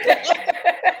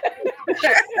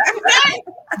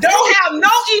 Don't have no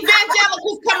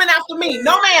evangelicals coming after me.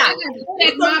 No, ma'am.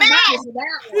 It was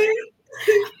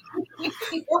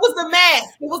the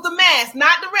mask. It was the mask,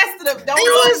 not the rest of them. Don't It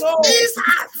was Jesus.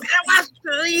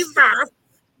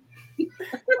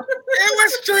 It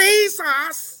was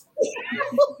Jesus.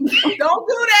 Don't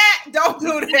do that. Don't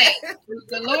do that.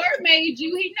 The Lord made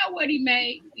you. He know what he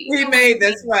made. He made.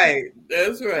 That's right.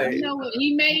 That's right. He know what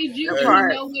he made you. Hey. He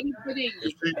know what he put in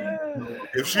you.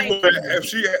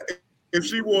 If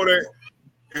she wore that,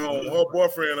 her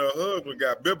boyfriend or her husband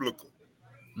got biblical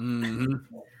and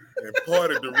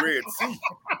parted the Red Sea.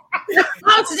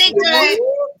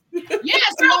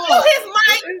 Yes, Lord. His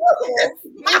mic.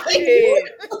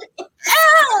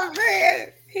 Oh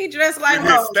man, he dressed like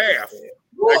With his staff.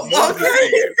 Like Moses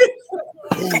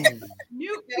did.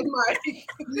 Mute that mic.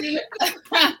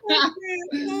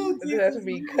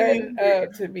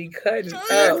 To be cutting up,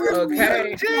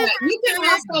 okay? You can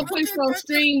also push the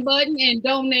stream button and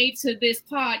donate to this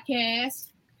podcast.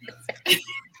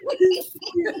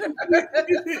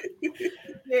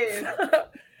 Yes.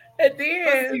 And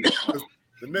then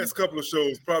The next couple of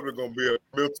shows probably gonna be a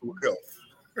mental health.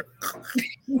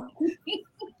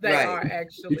 they Right. are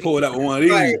actually. You pulled out one of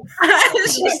these. Right.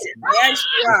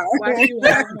 Why do you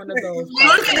have one of those?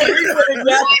 What is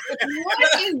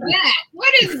that?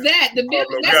 What is that? The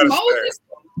Bible? That's Moses.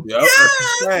 Yep.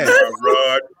 That's My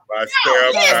rod, my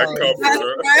staff, my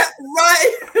comforter. Right.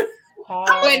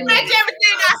 Wait, match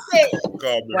everything I said.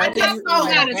 Call me. Why do you Pablo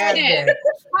got even a have staff. that?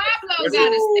 Pablo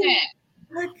got a staff.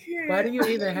 Why do you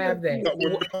even have that?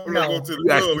 When Pablo No. go to the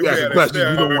You ask club, he some had that questions you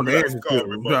staff, don't want to he answer call to.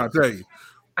 me I'm Mo. trying to tell you.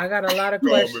 I got a lot of Call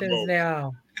me questions Mo.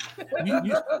 now. You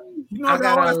know I I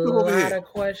got all got that a stuff over lot here. of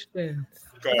questions.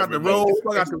 Call I got me the Mo. robes,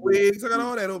 I got the wigs, I got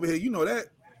all that over here. You know that.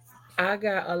 I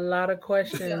got a lot of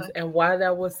questions and why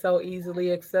that was so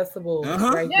easily accessible.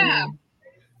 Uh-huh. Right Yeah.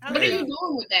 then. What are you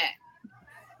doing with that?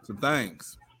 Some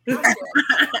things. Let's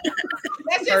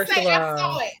just First say of I all-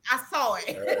 saw it. I saw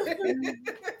it.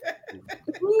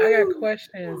 I got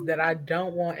questions that I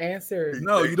don't want answered.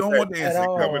 No, you don't want the At answer.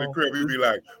 all. Come in the crib, you be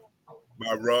like,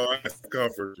 my rod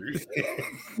comfort.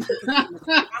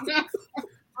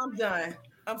 I'm done.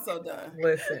 I'm so done.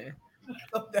 Listen, I'm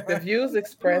so the done. views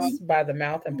expressed by the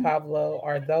Mouth and Pablo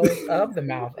are those of the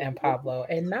Mouth and Pablo,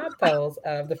 and not those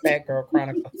of the Fat Girl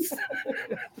Chronicles.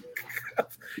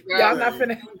 Y'all not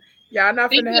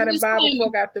finna have them Bible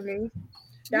folk after me. Y'all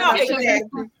No, not they finna can't.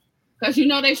 have Because you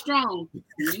know they strong.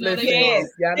 You know they Listen, strong.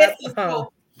 y'all This is not,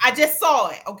 cool. I just saw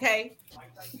it. Okay.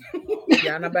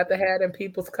 y'all not about to have them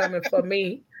peoples coming for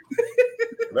me.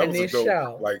 That In was a this dope.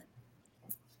 show. Like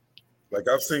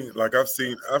I've seen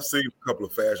a couple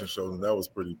of fashion shows, and that was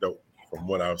pretty dope from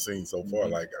what I've seen so far.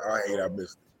 Like I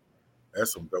missed it.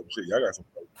 That's some dope shit. Y'all got some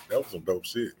dope. That was some dope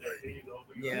shit. Like,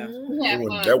 Yeah.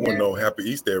 that wasn't no Happy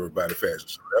Easter everybody fashion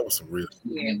show. That was some real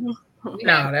shit. Yeah.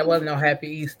 No, that wasn't no Happy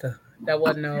Easter. That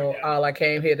wasn't no all I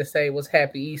came here to say was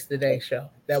Happy Easter Day show.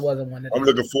 That wasn't one of them. I'm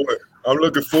looking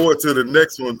forward to the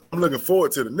next one.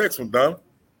 Donna.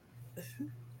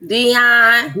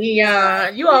 Dion.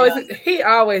 He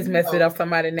always messed it up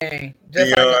somebody's name.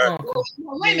 Just like Dion. your uncle.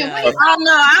 Wait a minute. Yeah. Wait. Oh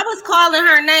no, I was calling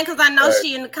her name because I know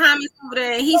she in the comments over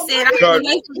there. And he said, "I can't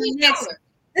wait for the next one."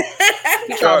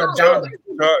 He called her Donna.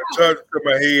 Charge it to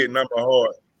my head, not my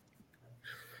heart.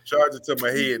 Charge it to my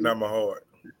head, not my heart.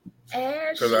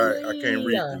 Because I can't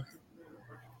read it.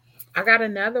 I got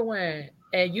another one.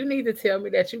 And you need to tell me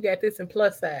that you got this in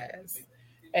plus size.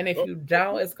 And if you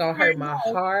don't, it's going to hurt my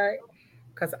heart.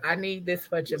 Because I need this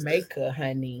for Jamaica,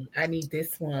 honey. I need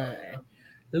this one.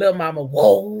 Little Mama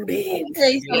Wooded.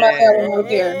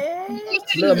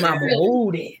 Little Mama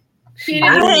Wooded.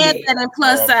 I had that in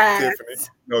plus size.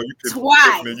 No, you can.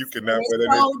 Twice. You cannot wear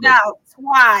that. Sold out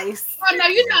twice. Oh no,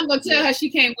 you're not gonna tell her she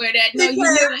can't wear that. No, you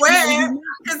can't wear it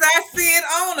because I see it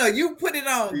on her. You put it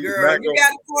on, girl. You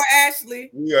got it for Ashley.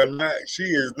 We are not. She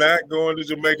is not going to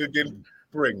Jamaica getting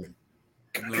pregnant.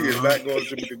 She is not going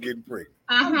to Jamaica getting pregnant.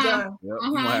 Yep. You're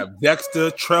gonna have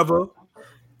Dexter, Trevor,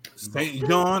 St.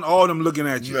 John, all them looking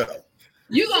at you. No.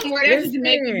 You gonna wear that to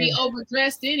Jamaica be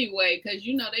overdressed anyway, because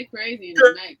you know they crazy in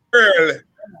Jamaica.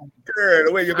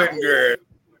 Girl, where you been, girl?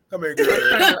 Come here,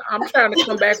 girl. I'm trying to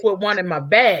come back with one in my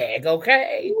bag,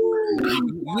 okay?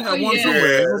 You have one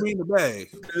somewhere. It'll be in the bag.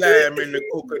 Lime in the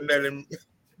coconut. And...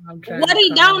 What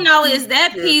he don't know is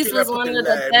that piece was one of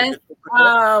the best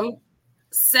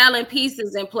selling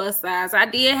pieces in plus size. I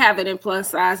did have it in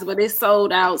plus size, but it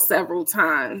sold out several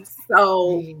times.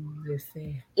 So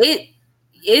it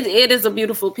is a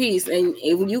beautiful piece, and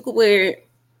if you could wear it,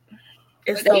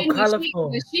 it's so colorful.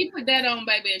 When she put that on,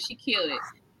 baby, and she killed it.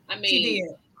 I mean, she did.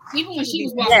 Even when she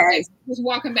was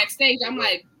walking backstage, I'm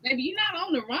like, baby, you're not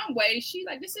on the runway. She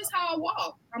like, this is how I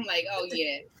walk. I'm like, oh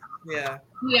yeah.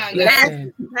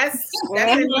 That's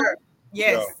her.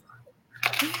 Yes.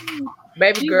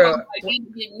 Baby girl. Like,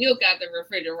 get milk out the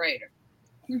refrigerator.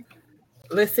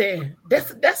 Listen,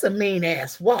 that's a mean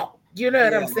ass walk. You know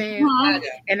what I'm saying?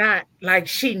 And I like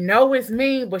she know it's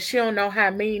mean, but she don't know how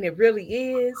mean it really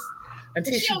is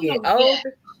until she get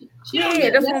older.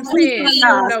 That's what I'm saying. She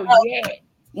don't know yet.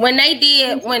 When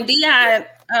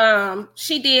Dion,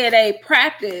 she did a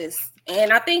practice,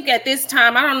 and I think at this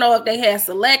time, I don't know if they had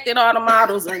selected all the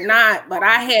models or not, but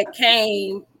I had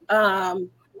came to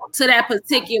that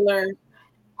particular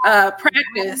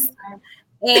practice,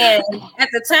 and at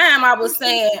the time I was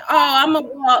saying, "Oh, I'm a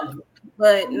walk,"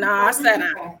 but no, I sat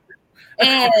down,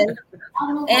 and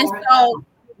so.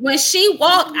 When she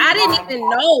walked, I didn't even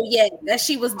know yet that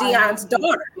she was Dion's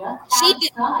daughter.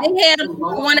 They had them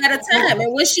one at a time.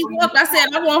 And when she walked, I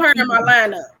said, I want her in my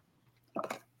lineup.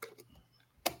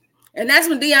 And that's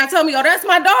when Dion told me, oh, that's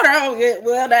my daughter. Oh, yeah,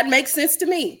 well, that makes sense to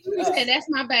me. She said, that's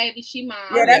my baby. She mine.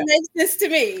 Yeah, that makes sense to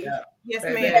me. Yeah. Yes,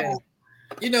 ma'am.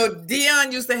 You know,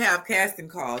 Dion used to have casting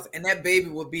calls, and that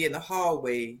baby would be in the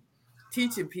hallway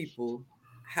teaching people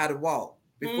how to walk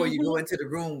before you go into the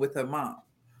room with her mom.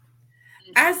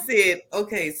 I said,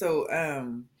 okay, so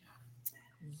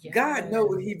God knows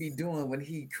what he be doing when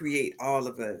he create all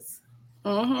of us.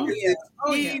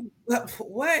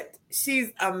 What?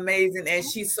 She's amazing, and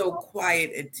she's so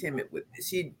quiet and timid.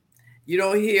 You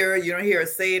don't hear her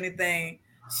say anything.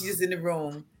 She's just in the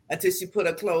room until she put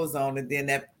her clothes on, and then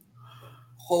that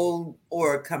whole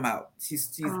aura come out.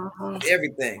 She's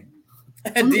everything.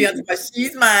 Deon's like,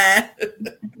 she's mine.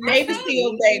 Navy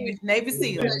SEAL, baby. Navy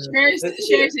SEAL.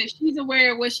 Sherry said she's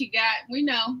aware of what she got. We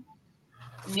know.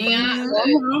 Deon.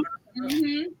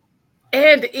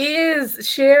 And is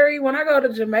Sherry, when I go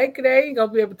to Jamaica, they ain't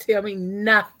gonna be able to tell me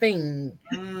nothing.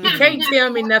 You can't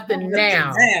tell me nothing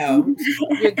now.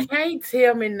 You can't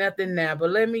tell me nothing now.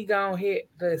 But let me go ahead.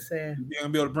 Listen. You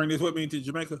gonna be able to bring this with me to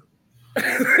Jamaica?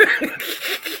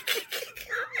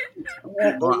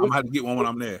 I'm gonna have to get one when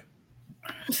I'm there.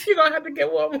 You're gonna have to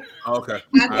get one. Okay.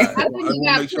 I think you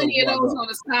got plenty of those on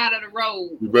the side of the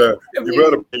road. You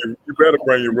better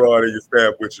bring your rod and your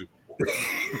staff with you.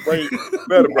 You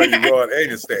better bring your rod and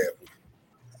your staff.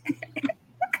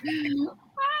 You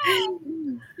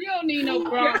don't need no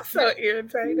bra. You're so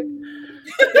irritated.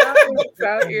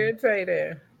 So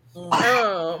irritated.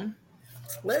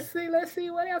 Let's see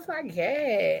what else I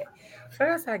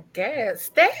got.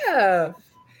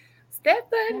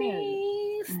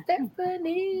 Stephanie,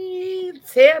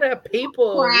 tell the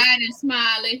people. Quiet and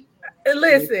smiley.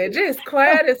 Listen, just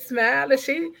quiet and smiling.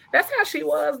 That's how she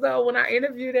was though. When I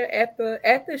interviewed her at the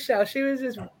show, she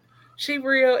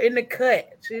real in the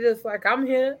cut. She just like, I'm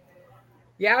here.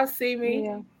 Y'all see me.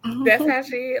 Yeah. That's how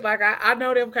she is. Like I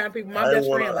know them kind of people. My best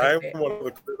friend like that. I ain't want to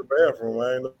look at the bathroom.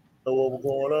 I ain't know what was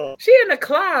going on. She in the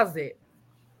closet.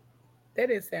 That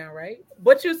didn't sound right.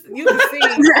 But you can see. Come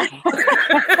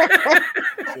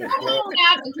on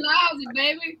out the closet,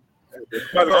 baby.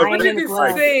 What you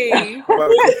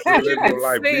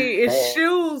can see is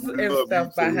shoes and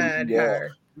stuff behind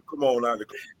her. Come on out the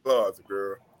closet,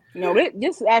 girl. No,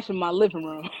 this is actually my living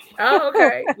room. Oh,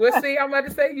 okay. Well, see, I'm about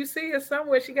to say, you see her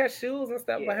somewhere. She got shoes and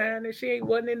stuff behind her. She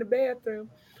wasn't in the bathroom.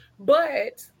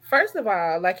 But first of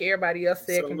all, like everybody else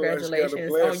said,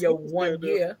 congratulations on your 1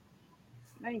 year.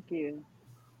 Thank you.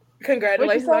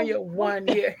 Congratulations on your 1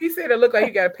 year. He said it looked like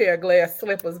you got a pair of glass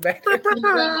slippers back there.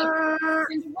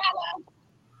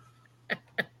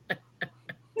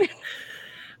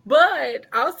 But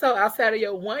also outside of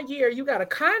your 1 year, you got a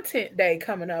content day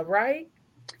coming up, right?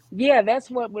 Yeah, that's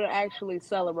what we're actually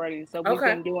celebrating. So we've Okay.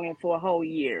 been doing it for a whole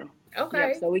year. Okay.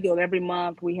 Yep. So we do it every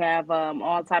month. We have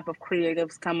all type of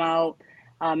creatives come out,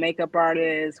 makeup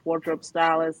artists, wardrobe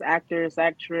stylists, actors,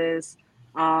 actress,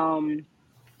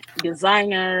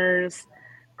 designers,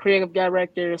 creative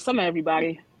directors, some of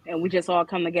everybody, and we just all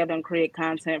come together and create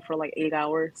content for like 8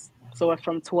 hours. So it's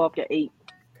from 12 to 8.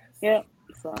 Yep.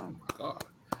 So. God.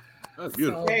 That's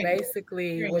beautiful. So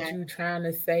basically, what you're trying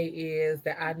to say is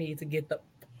that I need to get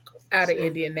out of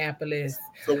Indianapolis.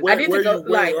 So where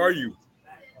are you?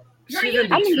 She's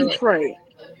in I'm in Detroit. Detroit.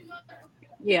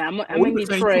 Yeah, I'm in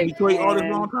Detroit. Detroit all this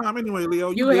long time anyway,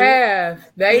 Leo. You have.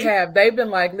 They've been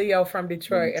like Leo from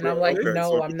Detroit, and I'm like, okay. no,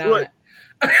 So I'm Detroit.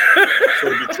 not. So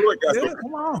Detroit got some.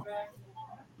 Come on.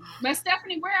 But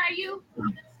Stephanie, where are you?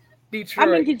 Detroit.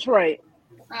 I'm in Detroit.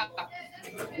 Uh,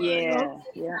 Yeah.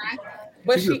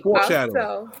 But She was she foreshadowing.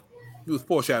 also. He was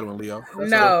foreshadowing, Leo.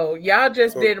 No, y'all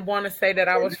just So- didn't want to say that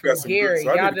I was you from got some good- Gary. so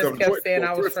I need Y'all to just come to kept Detroit saying for I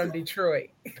was Thrifty. from Detroit.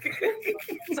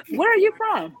 Where are you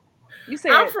from? You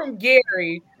said I'm from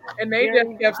Gary, and they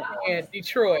Gary? just kept saying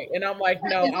Detroit, and I'm like,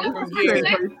 no, I'm from Gary.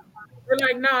 They're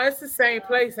like, no, it's the same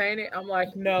place, ain't it? I'm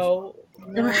like, no.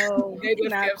 They just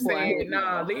Not kept saying, quite.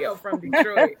 nah, Leo from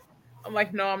Detroit. I'm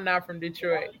like, no, I'm not from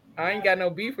Detroit. I ain't got no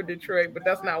beef with Detroit, but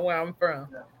that's not where I'm from.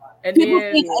 And People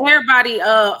then think everybody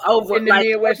over in the like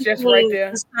Midwest, just right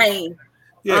there. the same.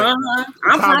 Yeah.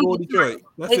 I'm Chicago, from Detroit.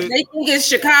 That's They it. think it's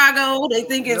Chicago. They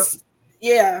think it's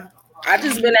I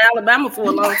just been to Alabama for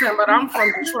a long time, but I'm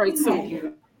from Detroit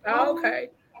too. Oh, okay.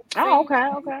 Oh, okay.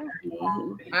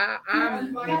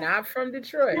 I'm not from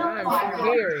Detroit. I'm from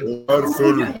Gary.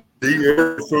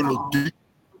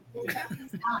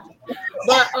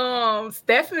 But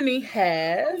Stephanie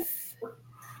has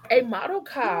a model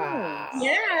car.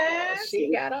 Yeah.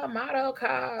 She got a model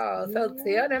car. So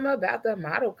tell them about the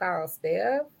model car,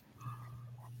 Steph.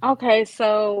 Okay,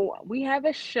 so we have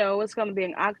a show. It's going to be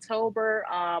in October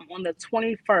on the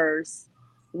 21st,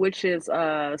 which is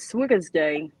Swiggers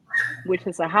Day, which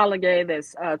is a holiday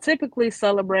that's typically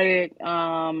celebrated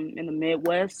in the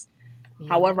Midwest.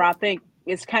 However, I think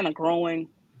it's kind of growing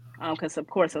because, of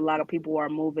course, a lot of people are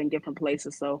moving different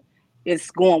places, so it's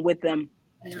going with them.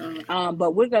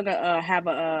 But we're gonna have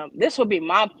this will be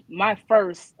my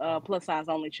first plus size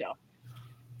only show.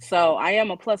 So I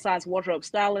am a plus size wardrobe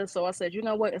stylist. So I said, you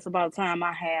know what? It's about time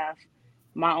I have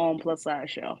my own plus size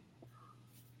show.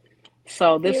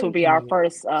 So this will be our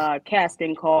first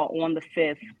casting call on the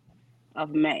 5th of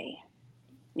May.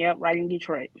 Yep, right in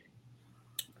Detroit.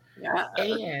 Yeah.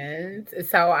 And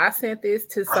so I sent this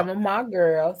to some of my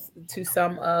girls, to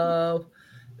some of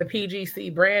the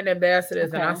PGC brand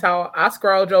ambassadors, and I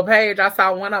scrolled your page. I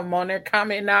saw one of them on there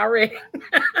commenting already.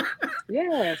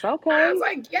 Yes, okay. I was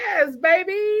like, yes,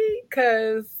 baby,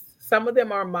 because some of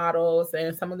them are models,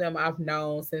 and some of them I've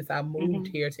known since I moved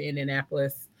here to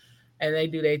Indianapolis, and they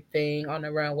do their thing on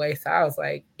the runway. So I was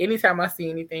like, anytime I see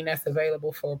anything that's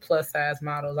available for plus size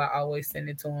models, I always send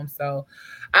it to them. So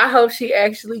I hope she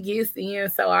actually gets in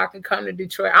so I can come to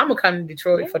Detroit. I'm gonna come to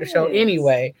Detroit for the show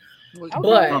anyway. But come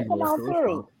on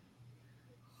through.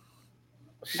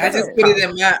 I just put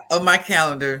it on my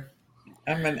calendar.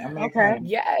 I'm okay.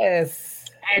 Yes.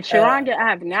 And Sharonda, I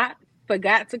have not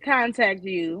forgot to contact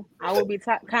you. I will be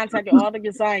contacting all the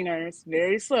designers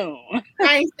very soon.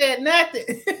 I ain't said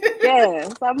nothing.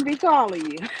 Yes, I'm gonna be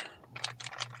calling you.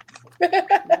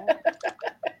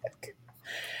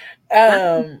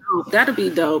 That'll be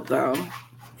dope though.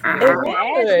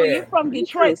 Ashley, you're from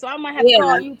Detroit, so I might have to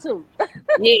call you too.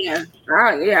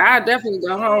 I definitely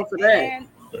go home for that.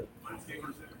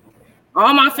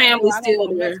 All my family's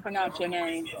still there. Pronounce your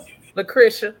name.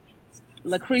 Lucretia.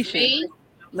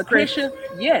 Lucretia,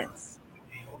 yes.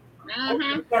 Yeah,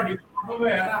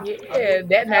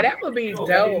 that would be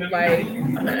dope. Like,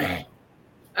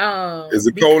 is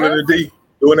it cold in the D?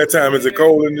 During that time, is it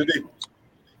cold in the D?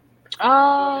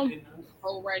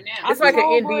 Cold right now. It's like an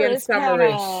Indian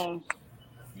summerish.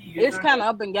 It's kind of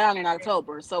up and down in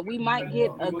October, so we might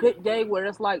get a good day where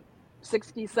it's like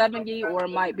 60, 70, or it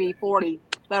might be 40,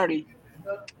 30.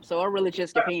 So it really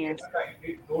just depends.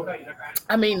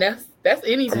 I mean, that's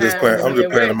any time. I'm just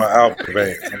playing in my outfit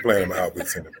veins. I'm playing in my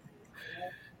outfits.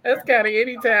 That's kind of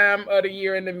any time of the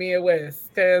year in the Midwest,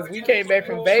 because we came back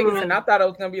from Vegas and I thought it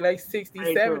was going to be like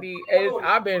 60, 70. And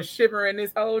I've been shivering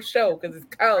this whole show because it's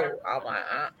cold. I'm like,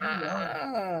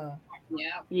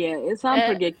 Yeah, it's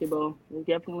unpredictable. It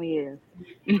definitely is.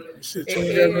 Shit,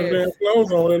 you got no damn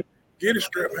clothes on and get it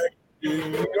strapped back.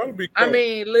 I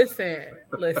mean, listen.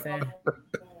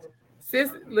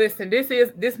 Sis, listen, this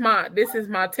is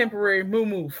my temporary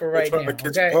moo for right now.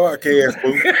 Okay? Podcast,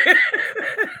 boo.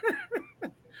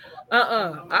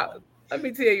 Let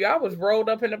me tell you, I was rolled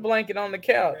up in a blanket on the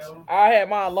couch. I had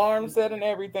my alarm set and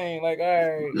everything. Like, all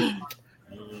right,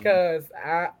 because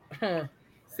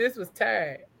sis was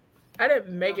tired. I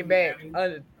didn't make it back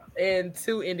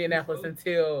into Indianapolis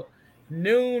until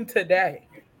noon today.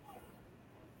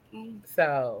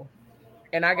 So,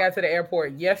 and I got to the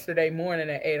airport yesterday morning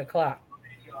at 8:00.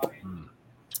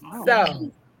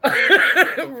 So,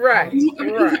 right.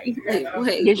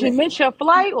 Wait. Did you miss your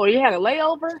flight or you had a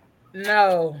layover?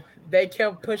 No, they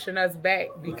kept pushing us back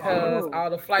because all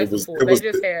the flights were full. They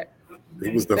just had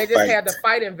the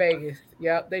fight in Vegas.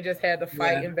 Yep, they just had the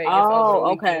fight in Vegas.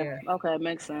 Oh, okay. Okay,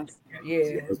 makes sense.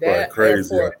 Yeah, that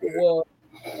crazy airport was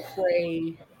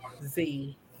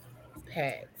crazy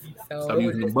packed. So stop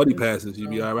using the buddy passes, you'll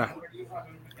be all right.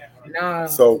 Nah.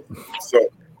 So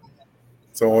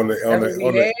on the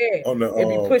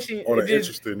interesting note,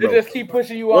 they just keep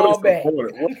pushing you all back. What are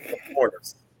the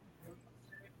pointers?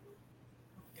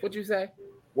 What'd you say?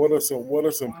 What are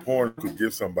some pointers you could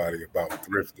give somebody about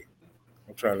thrifting?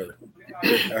 I'm trying to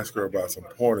ask her about some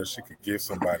pointers she could give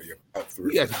somebody about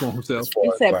thrifting. He asked for himself.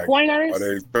 You said pointers? Are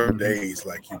there certain days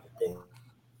like you can go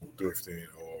thrifting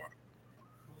or?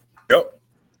 Yep.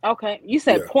 Okay, you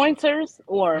said pointers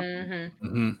or?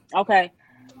 Okay.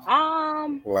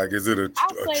 Like, is it a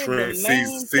trend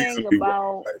season?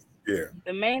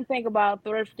 The main thing about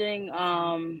thrifting,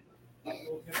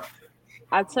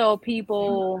 I tell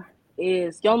people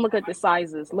is don't look at the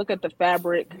sizes, look at the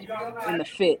fabric and the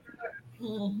fit.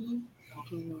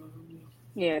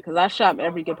 Yeah, because I shop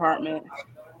every department.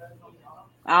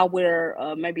 I'll wear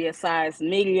maybe a size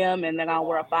medium and then I'll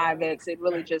wear a 5X. It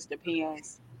really just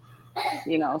depends.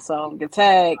 So the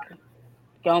tag,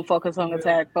 don't focus on the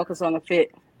tag, focus on the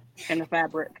fit and the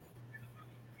fabric.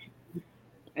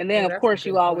 And then, of course,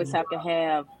 you always have to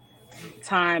have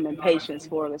time and patience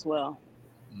for it as well.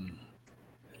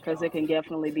 Because it can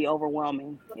definitely be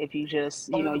overwhelming if you just,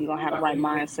 you don't have the right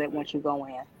mindset once you go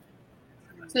in.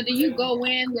 So do you go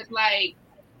in with like,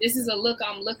 this is a look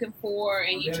I'm looking for,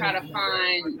 and you try to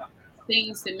find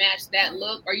things to match that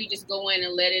look, or you just go in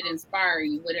and let it inspire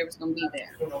you, whatever's going to be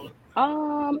there?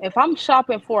 If I'm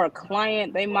shopping for a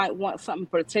client, they might want something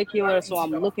particular. So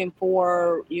I'm looking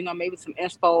for, maybe some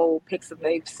inspo pics that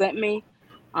they've sent me.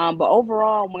 But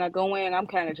overall, when I go in, I'm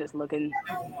kind of just looking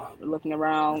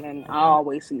around, and I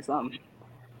always see something.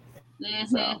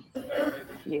 So,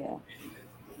 yeah.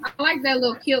 I like that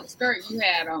little kilt skirt you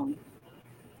had on.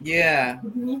 Yeah.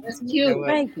 That's cute.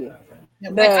 Thank you.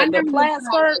 The plaid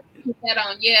skirt. That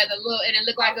on, yeah, the little, and it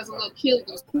looked like it was a little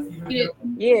kilt.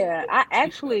 Yeah, I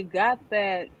actually got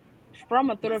that from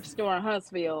a thrift store in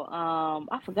Huntsville.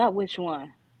 I forgot which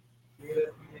one.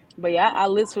 But yeah, I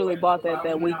literally bought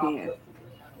that weekend.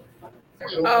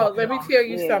 Oh, let me tell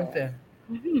you something.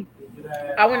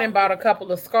 I went and bought a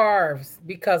couple of scarves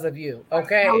because of you.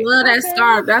 Okay, I love that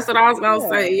scarf. That's what I was gonna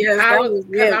say. Yes,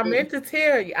 I meant to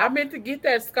tell you. I meant to get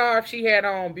that scarf she had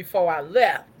on before I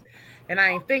left, and I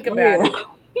ain't think about it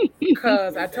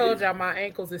because I told y'all my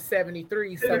ankles is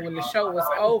 73. So when the show was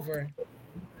over,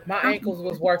 my ankles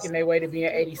was working their way to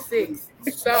being 86.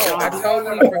 So I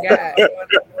totally forgot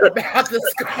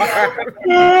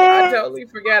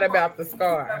about the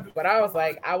scarf. But I was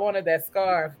like, I wanted that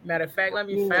scarf. Matter of fact, let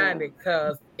me find it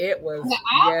because it was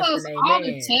all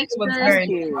the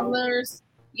textures, colors.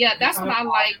 Yeah, that's what I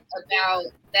like about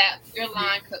that your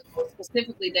line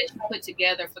specifically that you put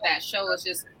together for that show. Is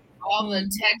just all the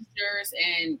textures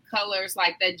and colors,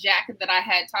 like that jacket that I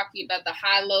had talking about, the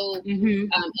high-low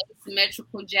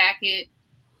asymmetrical jacket.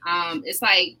 It's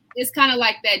kind of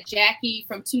like that Jackie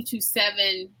from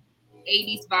 227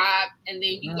 80s vibe, and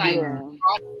then you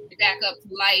back up to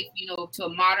life, to a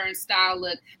modern style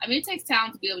look. I mean, it takes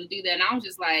talent to be able to do that. And I was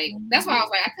just like, that's why I was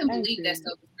like, I couldn't believe that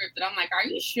stuff was scripted. I'm like, are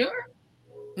you sure?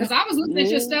 Because I was looking at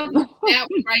your stuff. That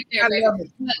was right there,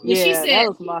 baby. She said,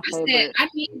 I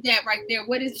need that right there.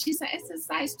 What is it? She said, it's a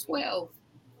size 12.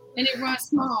 And it runs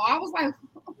small. I was like,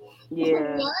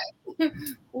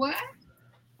 what?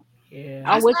 Yeah.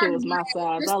 I wish it was my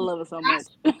size. I love it so much.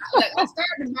 I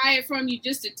started to buy it from you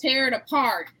just to tear it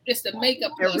apart, just to make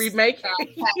up and remake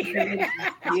it.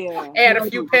 Yeah. Add a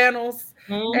few panels.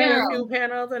 Add a few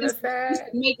panels on the side. Just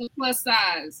to make it plus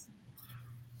size.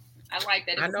 I like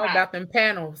that. I know about them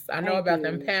panels.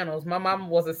 My mama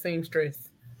was a seamstress.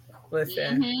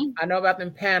 Listen, I know about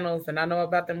them panels, and I know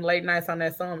about them late nights on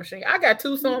that sewing machine. I got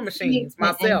 2 sewing machines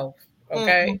myself.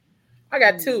 Okay, I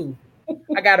got 2.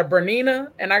 I got a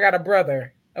Bernina and I got a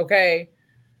Brother. Okay,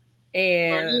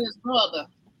 and Bernina's brother.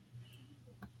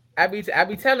 I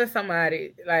be telling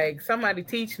somebody, like, somebody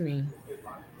teach me,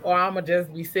 or I'ma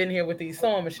just be sitting here with these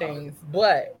sewing machines.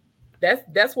 But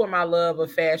that's where my love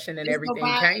of fashion and everything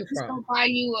came Just from. gonna buy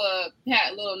you a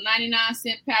little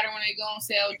 99-cent pattern when they go on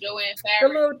sale, Joanne The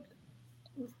Fabric. little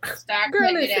Start girl,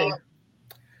 cutting it listen. out.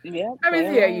 Yeah. Let me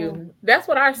tell you, that's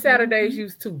what our Saturdays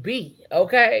used to be.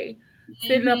 Okay,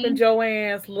 sitting up in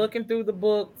Joanne's, looking through the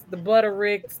books, the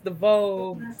Buttericks, the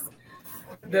Vogues,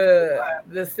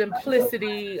 the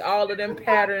simplicity, all of them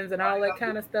patterns and all that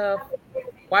kind of stuff.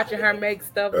 Watching her make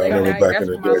stuff I late remember night. back That's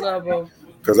in the where my day. love of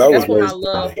Because I was that's where my raised.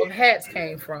 love of hats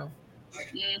came from.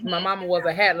 My mama was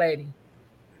a hat lady.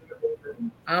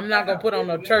 I'm not gonna put on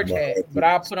no church hat, but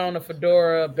I'll put on a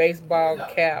fedora, a baseball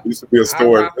cap. There used to be a I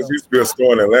store. rock There 'em. used to be a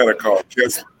store in Atlanta called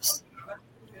Kessler's.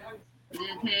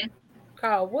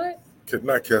 Called what?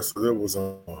 Not Kessler's. It was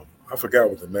I forgot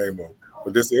what the name of.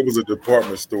 But it was a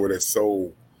department store that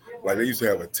sold. Like they used to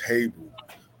have a table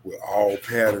with all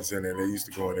patterns in it. They used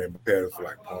to go in there and patterns for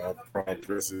like prom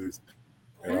dresses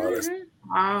and all that stuff.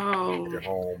 Get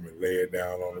home and lay it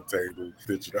down on the table,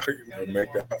 stitch it out, and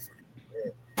make that.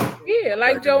 Yeah, like Back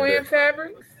in the Joanne day.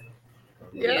 Fabrics.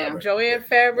 Yeah. Joanne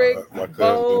Fabrics, My cousin,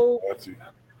 Vogue. auntie.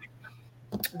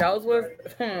 Those was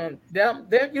them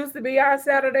used to be our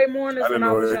Saturday mornings I when didn't I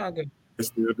know was that. younger. They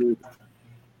still do.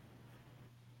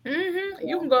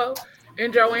 You can go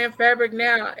in Joanne Fabric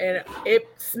now, and it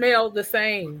smells the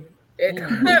same. It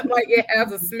like it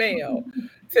has a smell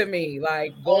to me,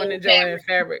 like going to Old Joanne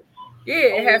Fabric. Yeah,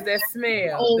 it has that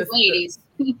smell. Old ladies.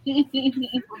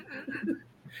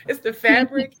 It's the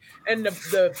fabric and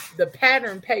the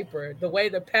pattern paper, the way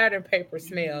the pattern paper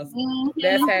smells.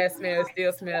 That's how it smells. It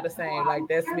still smell the same. Like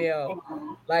that smell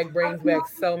like brings back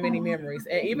so many memories.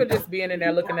 And even just being in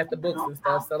there looking at the books and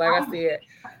stuff. So like I said,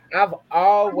 I've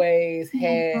always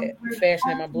had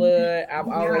fashion in my blood. I've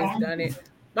always done it.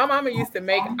 My mama used to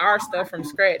make our stuff from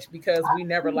scratch because we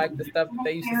never liked the stuff that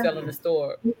they used to sell in the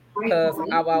store because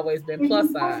I've always been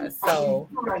plus size. So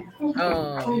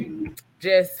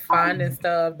just finding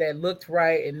stuff that looked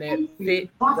right and that fit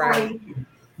right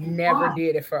never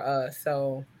did it for us.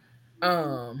 So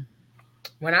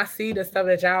when I see the stuff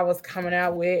that y'all was coming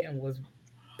out with and was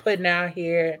putting out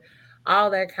here, all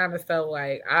that kind of stuff,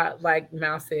 like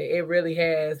Mal said, it really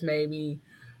has made me.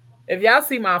 If y'all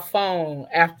see my phone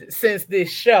since this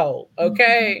show,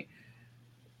 okay,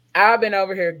 I've been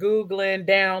over here Googling,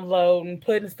 downloading,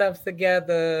 putting stuff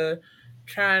together,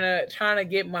 trying to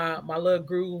get my little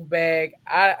groove back.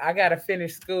 I gotta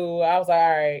finish school. I was like, all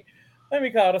right, let me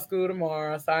call the school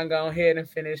tomorrow so I can go ahead and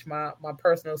finish my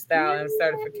personal styling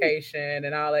certification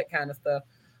and all that kind of stuff.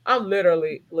 I'm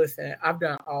literally I've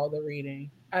done all the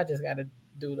reading. I just gotta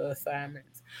do the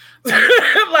assignments.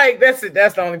 Like that's it.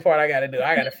 That's the only part I gotta do.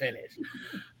 I gotta finish.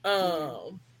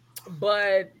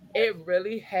 But it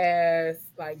really has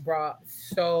like brought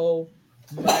so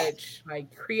much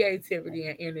like creativity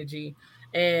and energy,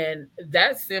 and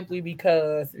that's simply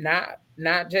because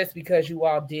not just because you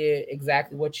all did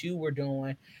exactly what you were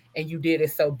doing and you did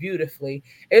it so beautifully.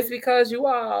 It's because you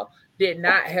all did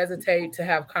not hesitate to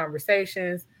have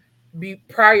conversations be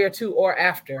prior to or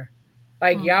after.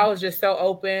 Like y'all was just so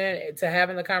open to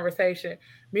having the conversation.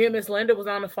 Me and Miss Linda was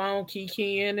on the phone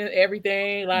kikiing and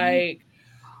everything. Like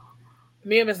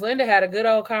me and Miss Linda had a good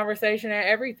old conversation and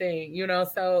everything,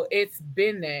 so it's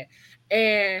been that.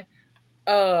 And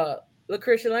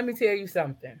Lucretia, let me tell you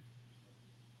something.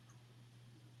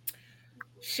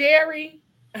 Sherry,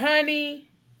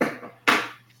 honey,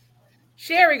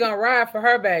 Sherry gonna ride for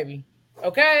her baby.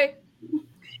 Okay?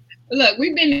 Look,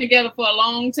 we've been together for a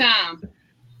long time.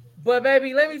 But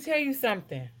baby, let me tell you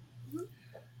something.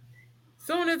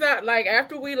 Soon as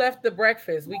after we left the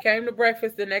breakfast, we came to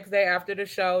breakfast the next day after the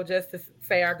show just to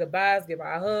say our goodbyes, give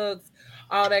our hugs,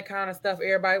 all that kind of stuff.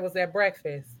 Everybody was at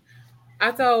breakfast.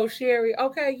 I told Sherry,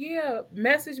 okay, yeah,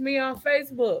 message me on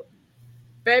Facebook.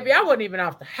 Baby, I wasn't even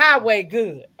off the highway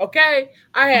good, okay?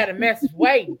 I had a message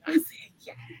waiting. I said,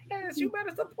 yes, you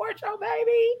better support your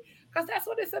baby because that's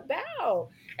what it's about.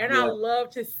 And I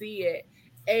love to see it.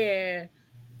 And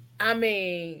I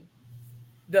mean,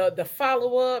 the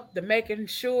follow up, the making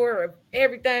sure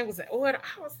everything was in order.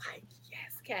 I was like,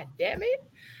 yes, God damn it.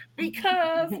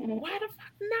 Because why the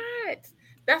fuck not?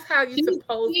 That's how you're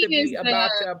supposed to be about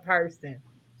your person.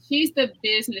 She's the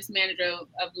business manager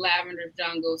of Lavender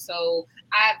Jungle. So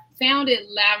I founded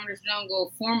Lavender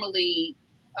Jungle formally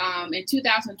in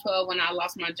 2012 when I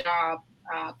lost my job,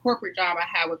 corporate job I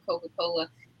had with Coca-Cola.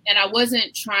 And I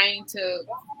wasn't trying to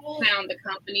found the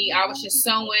company. I was just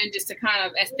sewing just to kind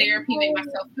of, as therapy, make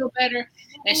myself feel better.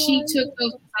 And she took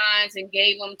those designs and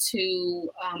gave them to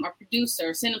a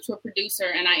producer, sent them to a producer.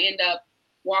 And I end up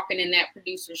walking in that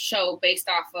producer's show based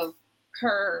off of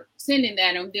her sending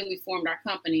that. And then we formed our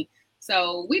company.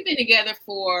 So we've been together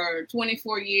for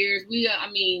 24 years. We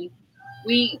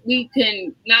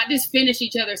can not just finish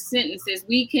each other's sentences.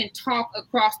 We can talk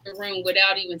across the room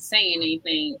without even saying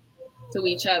anything to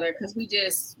each other because we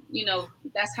just,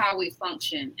 that's how we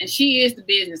function. And she is the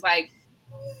business.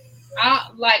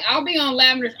 I'll be on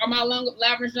my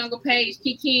Lavender's Jungle page,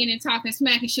 kicking and talking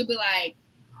smack, and she'll be like,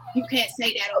 "You can't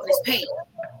say that on this page.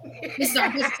 This is our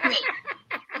business page."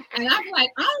 And I'm like,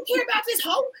 "I don't care about this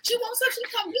hoe. She wants her, she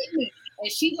come get me."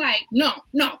 And she's like, no,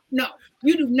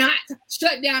 you do not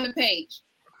shut down the page.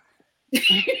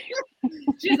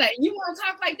 She's like, "You want to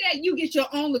talk like that? You get your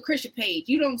own Lucretia page.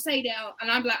 You don't say that." And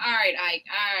I'm like, all right.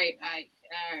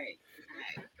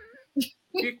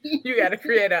 You got to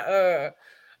create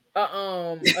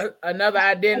another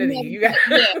identity. You got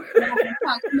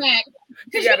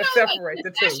you got to separate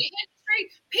the two.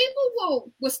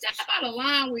 People will step out of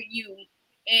line with you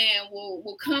and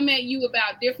will come at you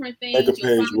about different things. Like a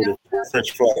page with a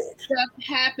French flag. Stuff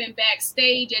happened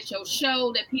backstage at your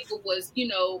show that people was,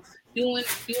 doing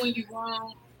you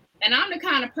wrong. And I'm the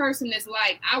kind of person that's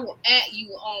like, I will at you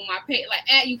on my page, like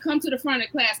at you, come to the front of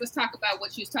the class, let's talk about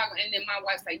what you was talking about. And then my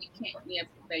wife's like, you can't do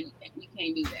that. You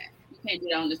can't do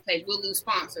that on this page. We'll lose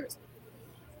sponsors.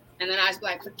 And then I was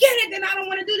like, forget it, then I don't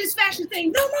want to do this fashion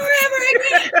thing no more ever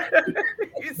again.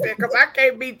 You said, because I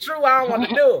can't be true, I don't want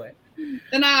to do it.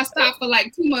 Then I'll stop for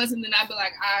like 2 months and then I'll be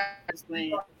like, I just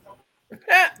playing.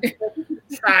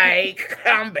 Psych,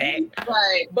 come back.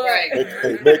 Right, but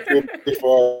make it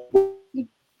far.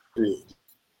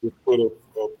 Just put up.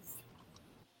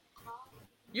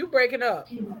 You breaking up.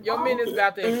 Your minute's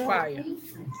about to expire.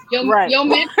 Your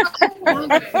metro.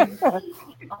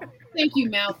 Thank you,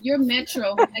 Mel. Your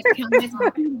metro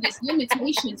has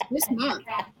limitations this month.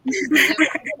 It's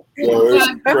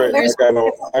great.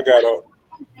 I got on.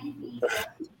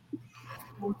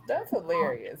 That's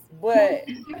hilarious. But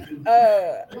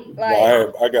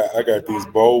I got these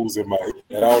bowls in my,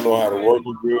 and I don't know how to work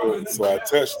them good, so I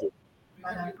touched them.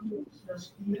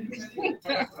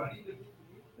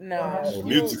 No, the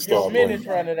music your minute's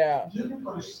running out.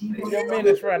 Your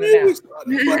minute's running out.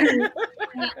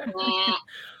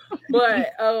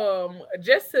 But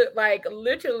just to like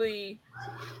literally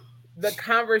the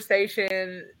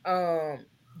conversation,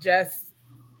 just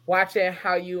watching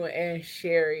how you and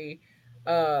Sherry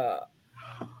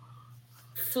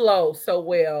flow so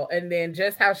well, and then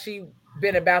just how she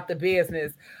been about the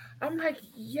business. I'm like,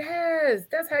 yes,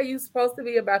 that's how you're supposed to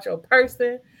be about your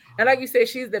person. And like you said,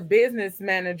 she's the business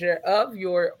manager of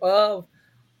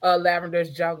Lavender's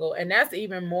Jungle, and that's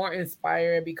even more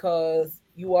inspiring because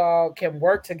you all can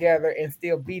work together and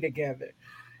still be together.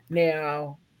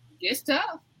 Now, it's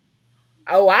tough.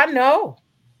 Oh, I know.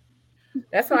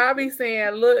 That's why I be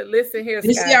saying, look, listen here.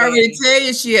 She already tell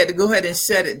you she had to go ahead and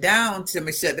shut it down to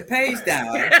me, shut the page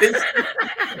down.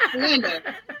 Linda,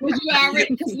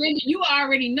 because Linda, you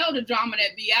already know the drama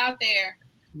that be out there.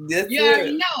 You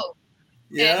already know.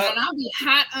 Yeah. And I'll be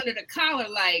hot under the collar,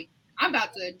 like I'm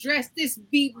about to address this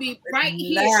beep right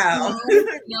here. Now.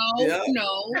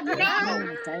 No.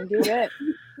 Can't do that.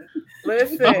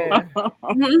 Listen,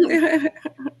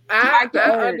 I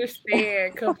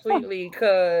understand completely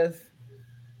because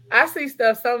I see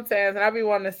stuff sometimes and I be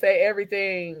wanting to say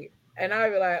everything and I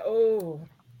be like, oh.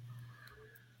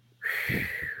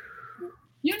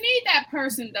 You need that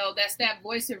person though, that's that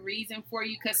voice of reason for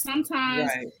you, because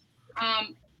sometimes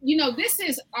this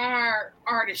is our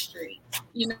artistry.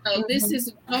 This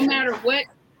is no matter what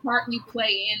part you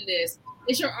play in this,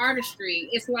 it's your artistry.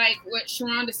 It's like what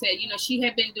Sharonda said, she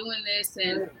had been doing this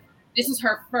and this is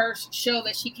her first show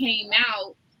that she came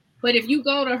out. But if you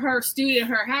go to her studio,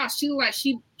 her house, she like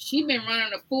she been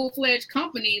running a full-fledged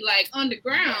company like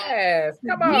underground. Yes,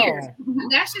 come on.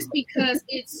 That's just because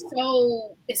it's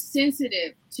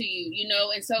sensitive to you,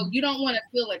 and so you don't want to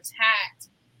feel attacked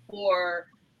or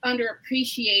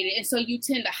underappreciated, and so you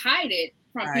tend to hide it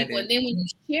from people. And then when you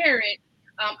share it,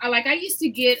 I used to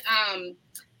get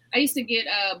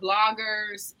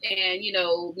bloggers and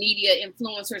media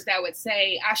influencers that would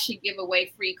say I should give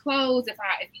away free clothes if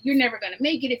you're never gonna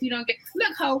make it if you don't get.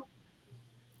 Look, ho,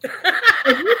 if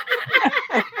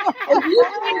you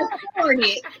can't afford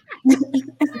it, you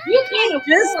can't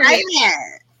afford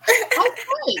it.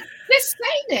 Okay, just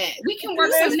say that. We can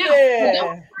work something out. But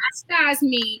don't chastise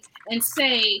me and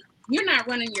say you're not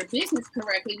running your business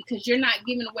correctly because you're not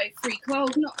giving away free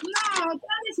clothes. No,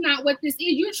 that is not what this is.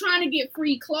 You're trying to get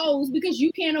free clothes because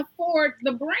you can't afford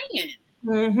the brand.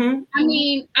 Mm-hmm. I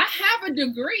mean, I have a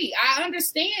degree. I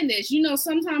understand this. You know,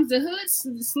 sometimes the hoods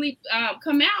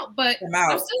come out, but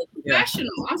I'm still a professional.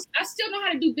 Yeah. I still know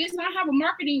how to do business. I have a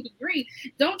marketing degree.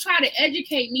 Don't try to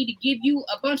educate me to give you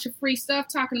a bunch of free stuff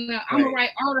talking about I'm gonna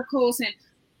write articles and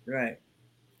right.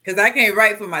 Because I can't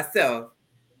write for myself.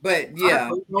 But yeah.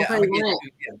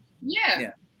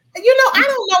 Yeah. You know, I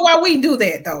don't know why we do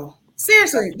that though.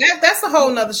 Seriously, that's a whole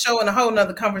nother show and a whole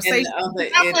nother conversation.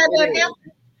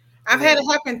 I've had it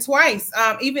happen twice.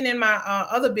 Even in my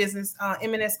other business,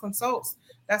 M&S Consults,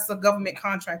 that's a government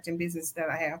contracting business that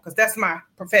I have because that's my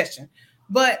profession.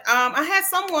 But I had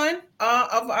someone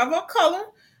of a color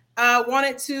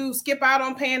wanted to skip out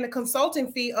on paying the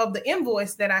consulting fee of the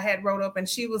invoice that I had wrote up, and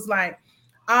she was like,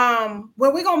 well,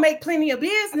 we're gonna make plenty of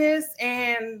business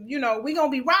and you know we're gonna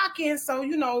be rocking, so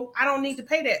you know I don't need to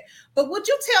pay that. But would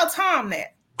you tell Tom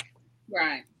that?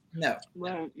 Right. No.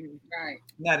 Right.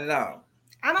 Not at all.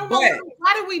 I don't know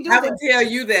why do we do that? I would tell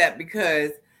you that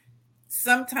because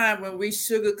sometimes when we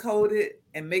sugarcoat it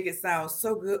and make it sound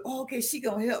so good, oh, okay, she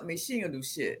gonna help me. She ain't gonna do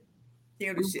shit. She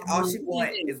ain't gonna do shit. All she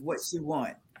want is what she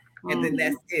want, and then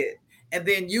that's it. And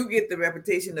then you get the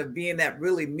reputation of being that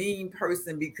really mean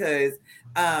person because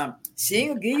she ain't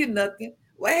gonna give you nothing.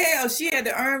 Well, hell, she had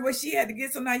to earn what she had to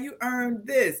get, so now you earn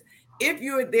this. If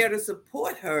you're there to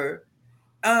support her,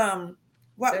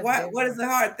 what is the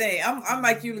hard thing? I'm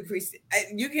like you, Lucretia.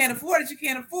 You can't afford it. You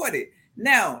can't afford it.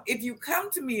 Now, if you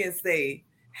come to me and say,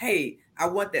 "Hey, I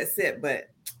want that set, but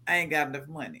I ain't got enough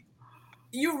money,"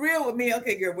 you real with me?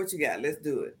 Okay, girl, what you got? Let's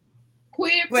do it.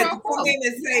 But come in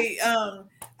and say,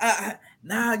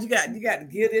 "Nah, you got to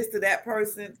give this to that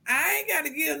person." I ain't got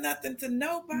to give nothing to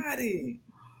nobody.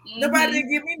 Mm-hmm. Nobody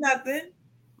didn't give me nothing.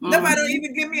 Mm-hmm. Nobody don't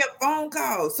even give me a phone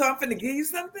call. So I'm finna give you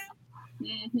something.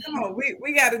 Mm-hmm. Come on,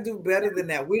 we got to do better than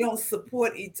that. We don't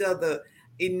support each other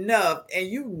enough, and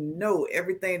you know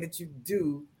everything that you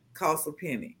do costs a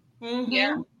penny. Mm-hmm.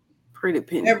 Yeah, pretty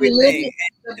penny. Everything.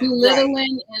 The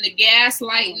belittling and the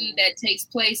gaslighting that takes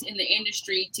place in the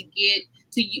industry to get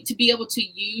to be able to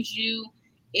use you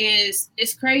is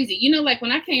crazy. You know, like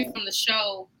when I came from the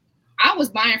show, I was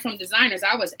buying from designers.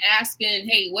 I was asking,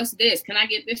 "Hey, what's this? Can I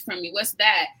get this from you? What's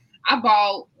that?" I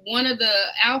bought one of the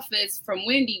outfits from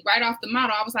Wendy right off the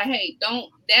model. I was like, "Hey,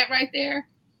 don't that right there.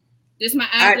 This is my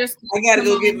address." I got to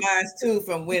go get mine too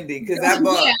from Wendy because I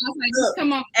bought. Yeah, I was like, look,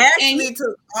 "Come on." Ashley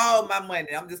took all my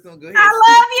money. I'm just gonna go ahead. I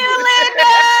love you,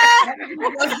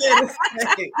 Linda.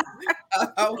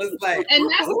 I was like, and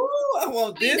that's, I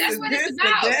want this and this and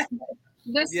that.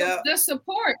 The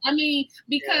support. I mean,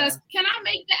 because can I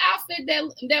make the outfit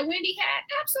that Wendy had?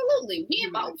 Absolutely. Me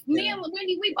and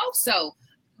Wendy, we both sew.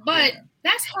 But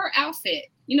that's her outfit.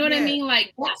 You know what I mean?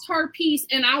 Like that's her piece,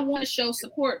 and I want to show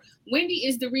support. Wendy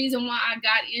is the reason why I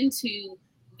got into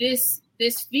this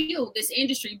field, this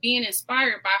industry, being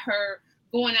inspired by her,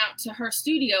 going out to her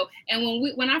studio. And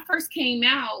when I first came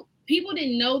out, people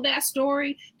didn't know that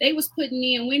story. They was putting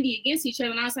me and Wendy against each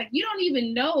other, and I was like, you don't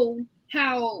even know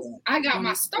how I got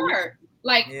my start.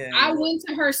 Like I went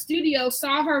to her studio,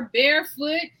 saw her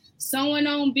barefoot, sewing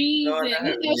on beads,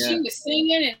 and she was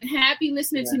singing and happy,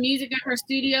 listening to music in her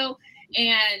studio.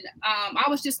 And I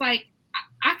was just like,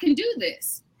 I can do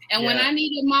this. And when I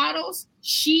needed models,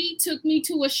 she took me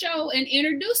to a show and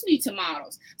introduced me to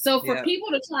models. So for people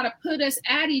to try to put us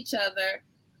at each other,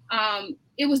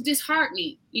 it was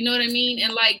disheartening. You know what I mean?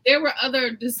 And like there were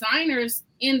other designers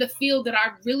in the field that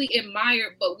I really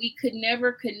admired, but we could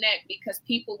never connect because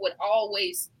people would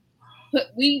always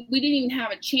we didn't even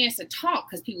have a chance to talk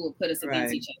because people would put us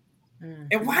against each other.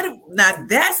 And now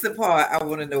that's the part I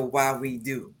want to know why we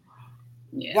do.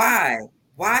 Why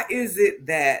is it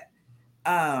that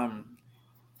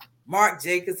Marc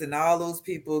Jacobs and all those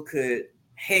people could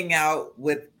hang out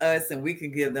with us and we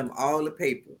can give them all the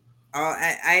paper?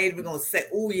 I ain't even gonna say,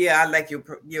 "Oh yeah, I like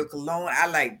your cologne. I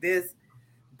like this,"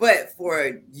 but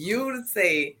for you to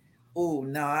say, "Oh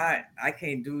no, I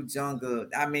can't do jungle."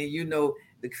 I mean, you know,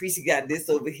 Lucretia got this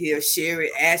over here.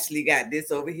 Sherry, Ashley got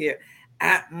this over here.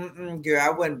 Girl, I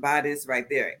wouldn't buy this right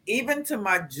there. Even to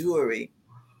my jewelry,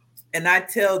 and I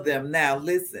tell them now,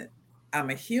 listen,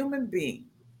 I'm a human being.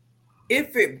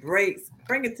 If it breaks,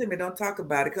 bring it to me. Don't talk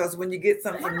about it. Because when you get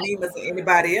something from me or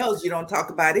anybody else, you don't talk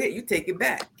about it. You take it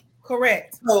back.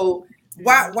 Correct. So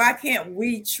why can't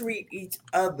we treat each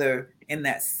other in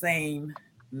that same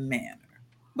manner?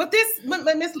 But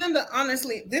Miss Linda,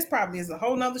 honestly, this probably is a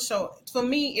whole nother show. For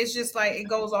me, it's just like it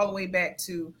goes all the way back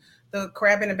to the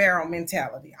crab in a barrel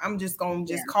mentality. I'm just gonna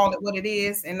call it what it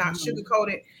is and not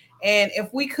sugarcoat it. And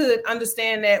if we could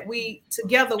understand that we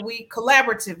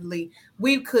collaboratively,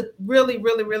 we could really,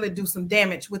 really, really do some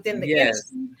damage within the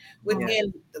industry,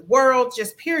 within the world,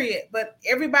 just period. But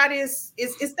everybody it's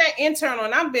that internal,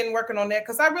 and I've been working on that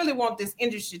because I really want this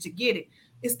industry to get it.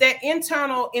 It's that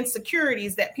internal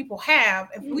insecurities that people have.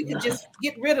 If we could just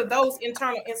get rid of those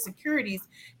internal insecurities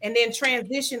and then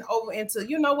transition over into,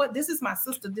 you know what, this is my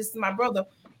sister, this is my brother.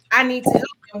 I need to help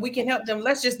them. We can help them.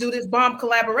 Let's just do this bomb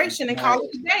collaboration and call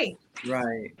it a day.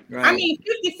 Right. I mean,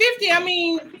 50-50. I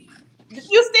mean,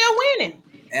 you're still winning.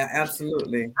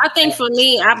 Absolutely. I think for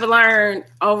me, I've learned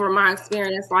over my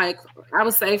experience, like I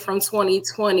would say from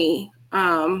 2020,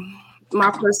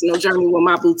 my personal journey with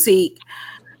my boutique,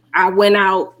 I went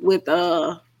out with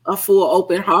a full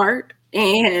open heart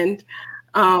and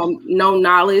no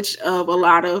knowledge of a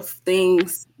lot of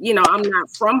things. You know, I'm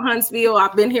not from Huntsville.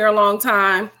 I've been here a long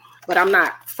time, but I'm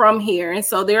not from here. And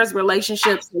so there's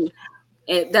relationships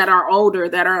that are older,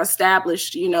 that are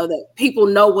established, you know, that people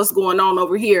know what's going on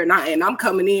over here. And I'm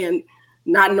coming in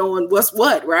not knowing what's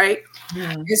what, right?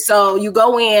 Yeah. And so you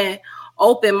go in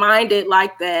open-minded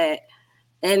like that,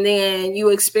 and then you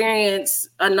experience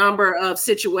a number of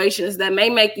situations that may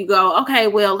make you go, okay,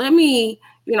 well, let me,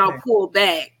 you know, pull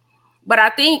back. But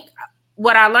I think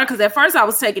what I learned, because at first I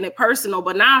was taking it personal,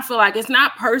 but now I feel like it's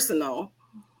not personal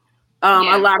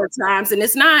a lot of times. And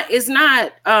it's not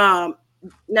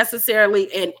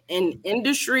necessarily an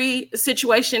industry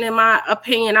situation, in my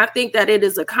opinion. I think that it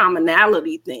is a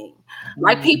commonality thing. Mm-hmm.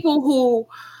 Like people who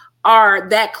are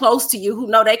that close to you, who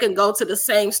know they can go to the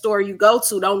same store you go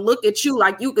to, don't look at you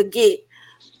like you could get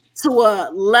to a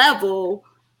level.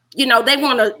 You know, they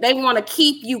want to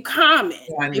keep you common.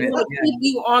 They want to keep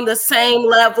you on the same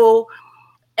level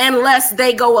unless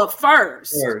they go up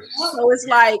first. So it's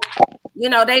like, you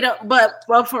know, they don't. But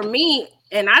for me,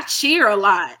 and I cheer a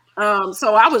lot.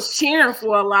 So I was cheering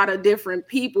for a lot of different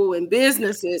people and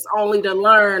businesses, only to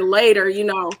learn later, you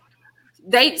know,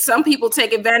 some people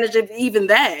take advantage of even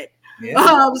that.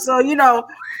 Yeah. So, you know,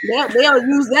 they'll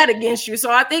use that against you. So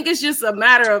I think it's just a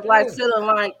matter of like feeling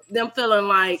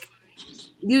like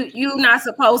you're not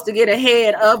supposed to get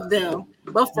ahead of them.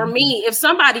 But for me, if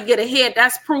somebody get ahead,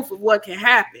 that's proof of what can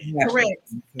happen. Yeah.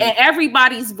 Correct. And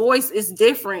everybody's voice is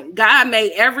different. God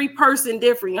made every person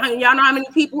different. Y'all know how many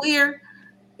people here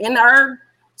in the earth?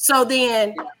 So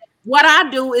then what I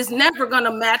do is never going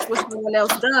to match what someone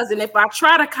else does. And if I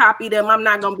try to copy them, I'm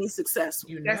not going to be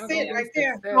successful. That's it right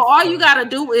there. So all you got to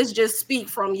do is just speak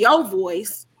from your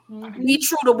voice. Mm-hmm. Be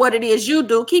true to what it is you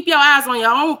do. Keep your eyes on your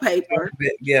own paper.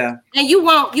 Yeah. And you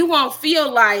won't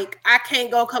feel like I can't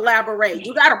go collaborate.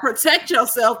 You got to protect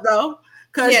yourself though.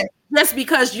 Because just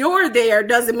because you're there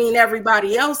doesn't mean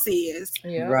everybody else is.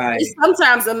 Yeah. Right. It's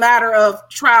sometimes a matter of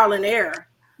trial and error.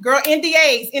 Girl,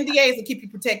 NDAs will keep you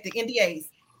protected. NDAs.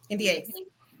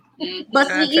 But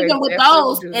see, even with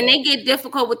those, and they get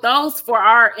difficult with those for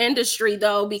our industry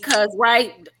though, because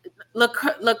right,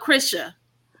 Lucretia,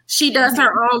 she does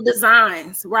her own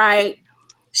designs, right?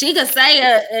 She could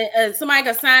say somebody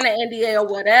could sign an NDA or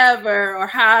whatever, or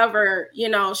however, you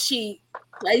know, she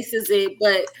places it.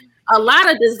 But a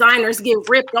lot of designers get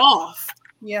ripped off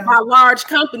by large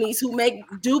companies who make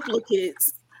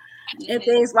duplicates and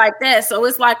things like that. So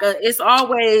it's like it's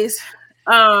always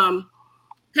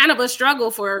kind of a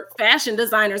struggle for fashion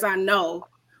designers, I know,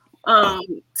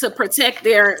 to protect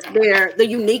the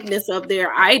uniqueness of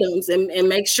their items and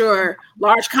make sure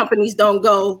large companies don't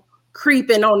go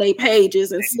creeping on their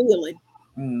pages and stealing.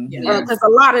 Because a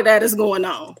lot of that is going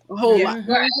on, a whole lot.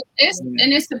 Right.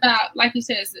 It's about, like you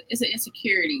said, it's an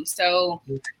insecurity. So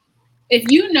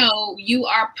if you know you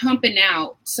are pumping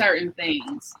out certain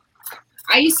things,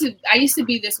 I used to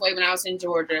be this way when I was in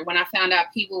Georgia. When I found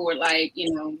out people were like,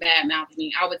 you know, bad mouthing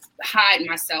me, I would hide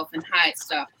myself and hide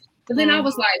stuff. But then I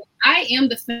was like, I am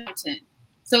the fountain.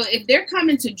 So if they're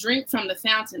coming to drink from the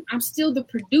fountain, I'm still the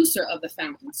producer of the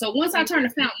fountain. So once I turn the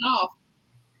fountain off,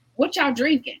 what y'all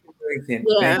drinking?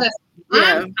 Yeah.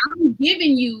 I'm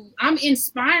giving you, I'm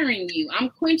inspiring you, I'm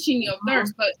quenching your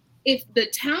thirst. But if the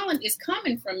talent is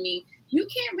coming from me, you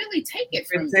can't really take it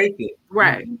from me.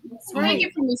 Right. Take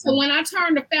it from me. So when I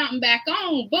turn the fountain back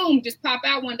on, boom, just pop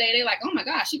out one day. They're like, oh my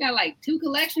gosh, she got like 2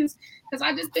 collections. Because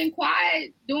I just been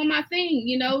quiet, doing my thing,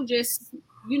 you know, just,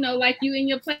 you know, like you in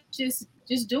your place,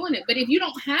 just doing it. But if you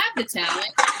don't have the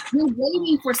talent, you're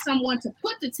waiting for someone to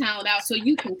put the talent out so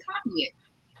you can copy it.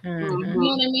 Mm-hmm. You know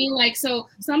what I mean? Like, so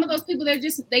some of those people,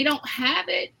 they don't have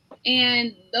it.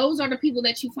 And those are the people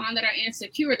that you find that are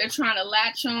insecure. They're trying to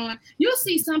latch on. You'll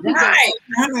see some people. Right.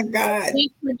 Oh my God.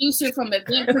 Event producer from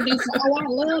event producer. Oh, I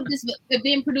love this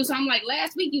event producer. I'm like,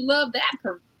 last week you loved that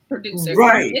producer.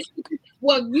 Right.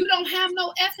 Well, you don't have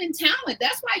no effing talent.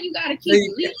 That's why you got to keep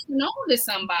leaning on to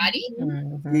somebody.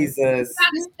 Jesus. You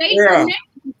got to stay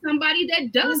connected to somebody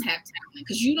that does have talent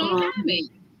because you don't have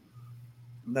it.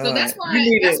 No, so that's why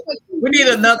we need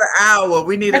another hour.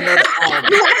 We need another hour.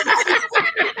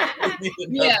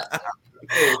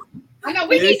 I know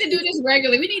we need to do this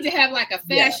regularly. We need to have like a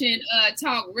fashion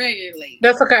talk regularly.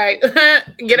 That's okay.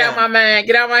 Get out my mind.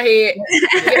 Get out my head.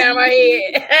 Get out my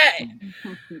head.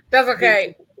 That's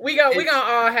okay. We gonna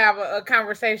all have a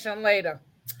conversation later.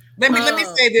 Let me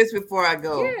say this before I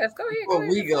go. Yes, go ahead. Before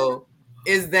we go,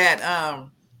 is that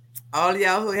all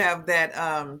y'all who have that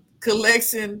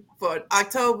collection for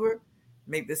October,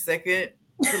 make the second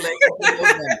collection for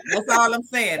November. That's all I'm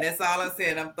saying.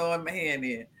 I'm throwing my hand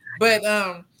in. But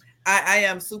I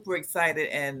am super excited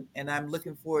and I'm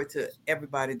looking forward to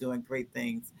everybody doing great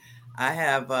things. I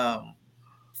have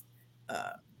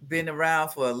been around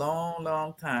for a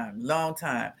long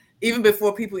time. Even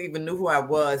before people even knew who I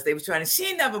was, they were trying to,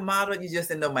 she never modeled, you just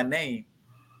didn't know my name.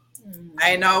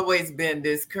 I ain't always been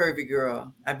this curvy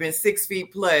girl. I've been 6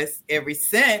 feet plus ever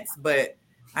since, but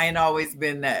I ain't always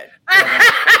been that.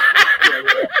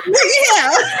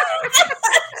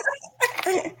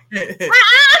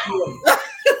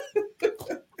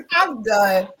 I'm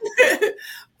done.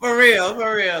 For real.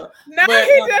 No, but,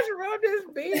 he just rolled his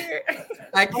beard.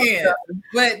 I can't.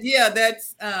 But yeah,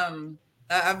 that's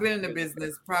I've been in the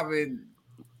business probably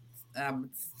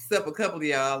except a couple of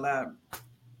y'all.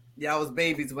 Y'all was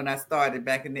babies when I started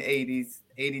back in the 80s,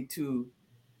 82.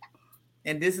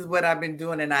 And this is what I've been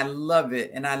doing, and I love it.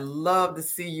 And I love to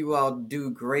see you all do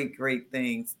great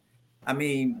things. I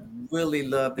mean, really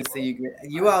love to see you.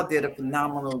 You all did a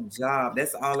phenomenal job.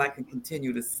 That's all I can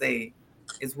continue to say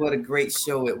is what a great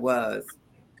show it was.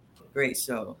 Great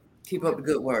show. Keep up the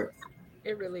good work.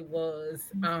 It really was.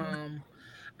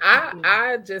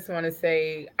 I just want to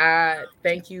say I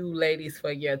thank you ladies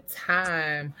for your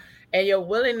time and your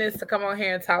willingness to come on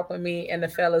here and talk with me and the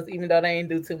fellas, even though they ain't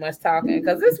do too much talking,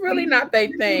 because it's really not their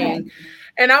thing.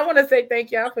 And I want to say thank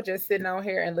y'all for just sitting on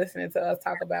here and listening to us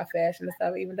talk about fashion and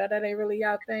stuff, even though that ain't really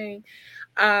y'all thing.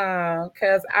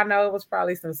 Because I know it was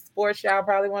probably some sports y'all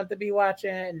probably wanted to be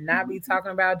watching and not be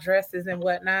talking about dresses and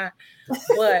whatnot.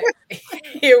 But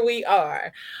here we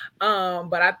are.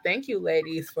 But I thank you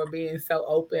ladies for being so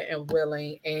open and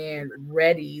willing and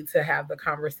ready to have the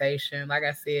conversation. Like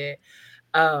I said,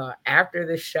 after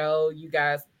the show, you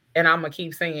guys, and I'm gonna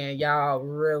keep saying, y'all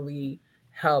really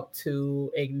helped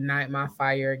to ignite my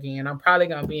fire again. I'm probably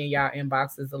gonna be in y'all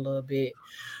inboxes a little bit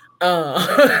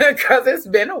because it's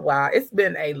been a while. It's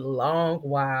been a long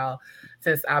while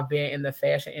since I've been in the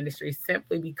fashion industry,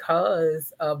 simply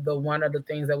because of one of the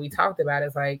things that we talked about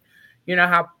is like, you know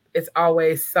how it's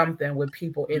always something with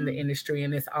people in the industry,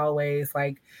 and it's always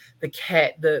like the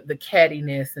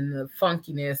cattiness and the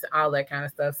funkiness and all that kind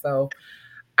of stuff. So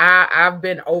I've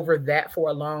been over that for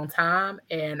a long time,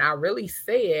 and I really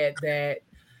said that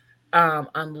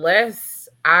unless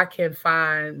I can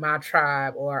find my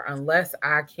tribe, or unless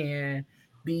I can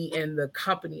be in the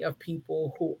company of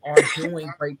people who are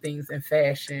doing great things in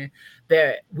fashion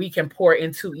that we can pour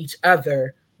into each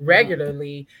other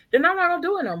regularly, then I'm not gonna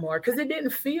do it no more, because it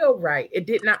didn't feel right. It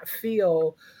did not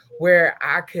feel where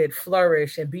I could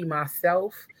flourish and be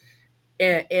myself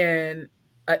in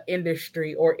an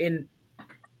industry or in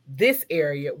this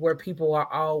area where people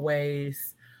are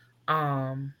always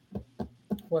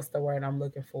what's the word I'm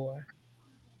looking for?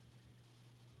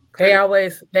 They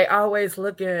always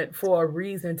looking for a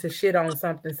reason to shit on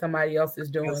something somebody else is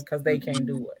doing because they can't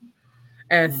do it.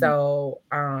 And so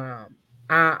I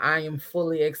am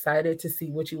fully excited to see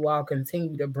what you all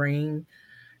continue to bring.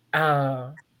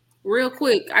 Real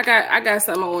quick, I got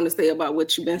something I want to say about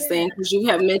what you've been saying, because you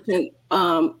have mentioned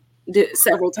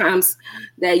several times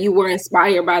that you were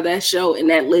inspired by that show and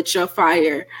that lit your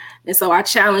fire. And so I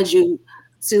challenge you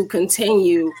to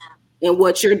continue in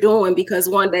what you're doing, because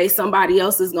one day somebody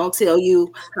else is going to tell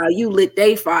you how you lit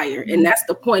their fire. And that's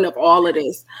the point of all of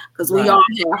this, because we all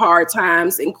had hard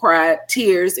times and cried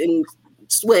tears and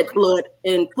sweat blood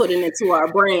and putting into our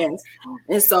brands.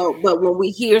 And so, but when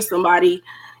we hear somebody,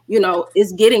 you know,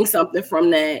 is getting something from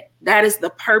that, that is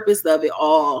the purpose of it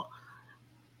all.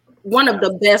 One of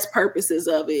the best purposes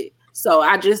of it. So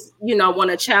I just, you know,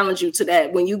 want to challenge you to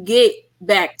that. When you get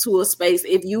back to a space,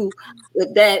 if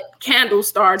that candle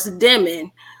starts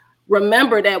dimming,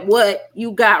 remember that what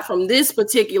you got from this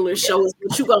particular show is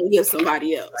what you're going to give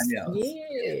somebody else.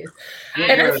 Yes.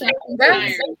 And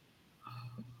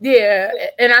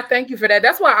I thank you for that.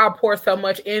 That's why I pour so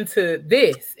much into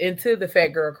the Fat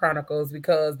Girl Chronicles,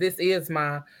 because this was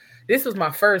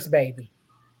my first baby.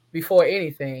 before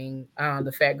anything,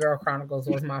 the Fat Girl Chronicles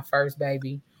was my first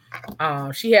baby.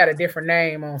 She had a different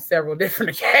name on several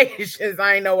different occasions.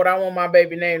 I didn't know what I want my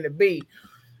baby name to be,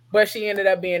 but she ended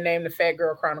up being named the Fat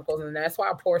Girl Chronicles, and that's why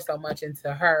I pour so much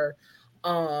into her.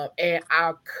 And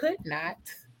I could not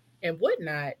and would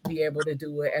not be able to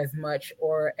do it as much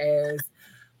or as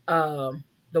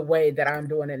the way that I'm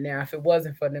doing it now if it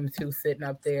wasn't for them two sitting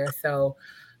up there. So,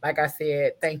 like I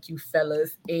said, thank you,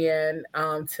 fellas, and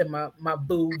to my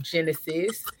boo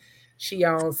Genesis. She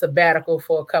on sabbatical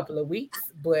for a couple of weeks,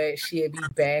 but she'll be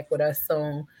back with us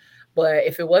soon. But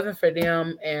if it wasn't for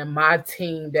them and my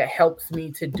team that helps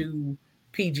me to do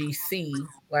PGC,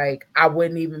 like I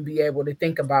wouldn't even be able to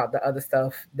think about the other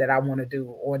stuff that I want to do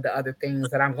or the other things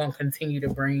that I'm going to continue to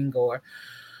bring or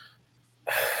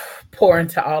pour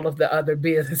into all of the other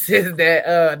businesses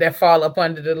that fall up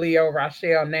under the Leo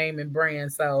Rochelle name and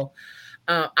brand. So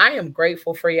I am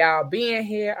grateful for y'all being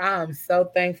here. I'm so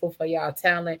thankful for y'all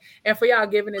talent and for y'all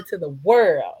giving it to the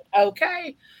world.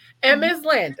 Okay. And Miss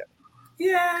Linda.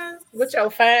 Yes. With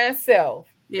your fine self.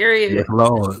 There he is. Yes,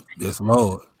 Lord. Yes,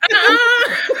 Lord.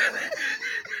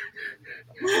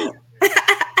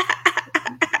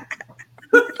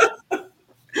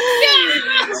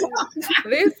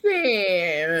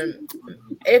 Listen,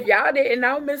 if y'all didn't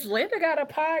know, Miss Linda got a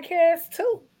podcast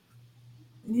too.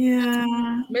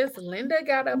 Yeah. Miss Linda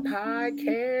got a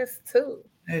podcast too.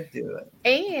 I do it.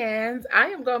 And I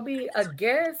am going to be a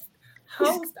guest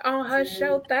host on her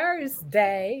show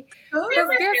Thursday. Because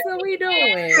guess what we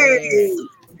doing?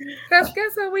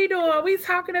 We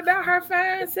talking about her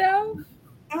fine self.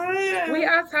 We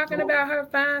are talking about her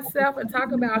fine self and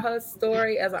talking about her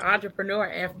story as an entrepreneur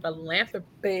and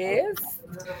philanthropist.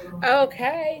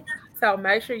 Okay. So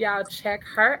make sure y'all check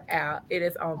her out. It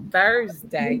is on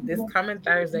Thursday, this coming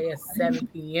Thursday at 7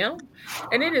 p.m.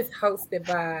 And it is hosted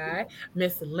by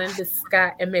Miss Linda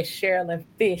Scott and Miss Sherilyn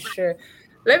Fisher.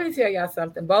 Let me tell y'all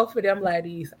something. Both of them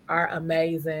ladies are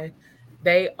amazing.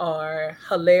 They are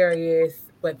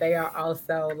hilarious, but they are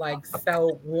also like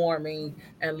so warming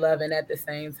and loving at the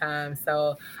same time.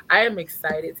 So I am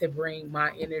excited to bring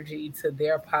my energy to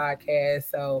their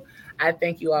podcast. So I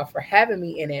thank you all for having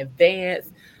me in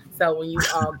advance. So when you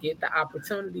all get the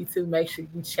opportunity to, make sure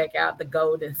you check out the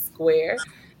Golden Square.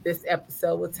 This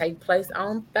episode will take place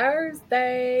on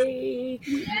Thursday.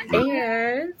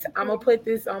 And I'm going to put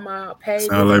this on my page.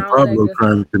 Sound like Pablo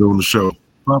trying to get on the show.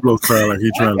 Pablo sound like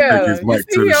he's trying to take his mic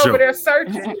to the show.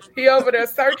 He over there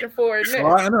searching for it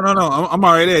now. Oh, no. I'm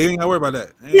already there. You ain't got to worry about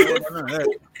that.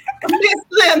 Miss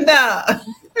Linda.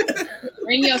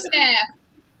 Bring your staff.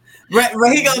 Right,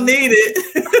 he gonna need it.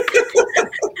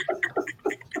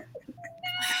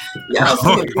 Y'all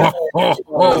so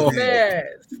bad.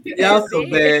 Y'all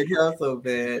so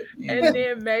bad. Yeah. And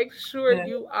then make sure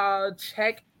you all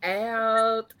check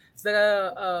out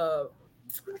the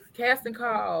casting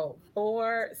call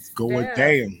for going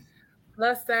down.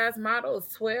 Plus size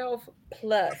models 12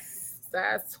 plus,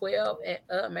 size 12 and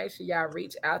up. Make sure y'all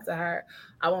reach out to her.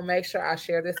 I will make sure I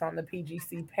share this on the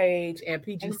PGC page and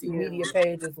PGC media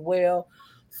page as well,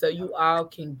 so you all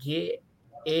can get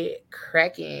it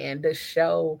cracking. The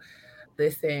show,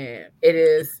 listen,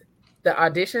 the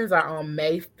auditions are on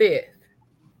May 5th.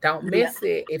 Don't miss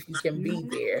it if you can be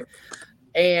there.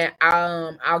 And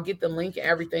I'll get the link and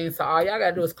everything. So all y'all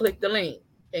gotta do is click the link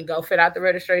and go fill out the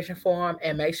registration form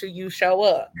and make sure you show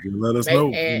up. Let us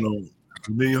know. And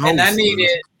I need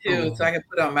it too, so I can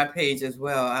put it on my page as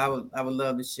well. I would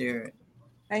love to share it.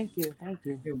 Thank you.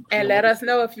 And let us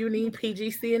know if you need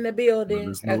PGC in the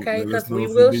building, okay? Because we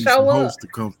will show up. To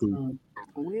come through.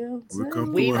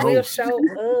 We will show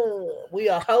up. We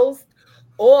are host,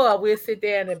 or we'll sit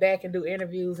there in the back and do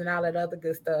interviews and all that other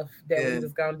good stuff that we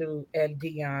was gonna do at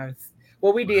Dion's.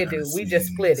 Well, we did do. We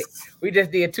just split it. We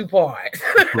just did 2 parts.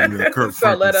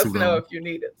 So let us know if you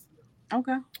need us.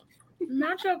 Okay.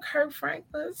 Not your Kurt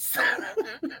Franklins.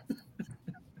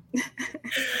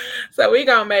 So we're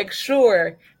gonna make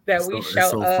sure that we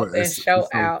show up and show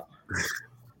out.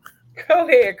 Go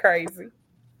ahead, crazy.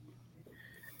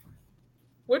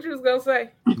 What you was gonna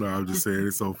say? No, I'm just saying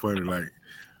it's so funny. Like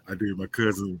I did my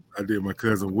cousin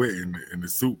wedding, and the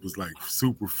suit was like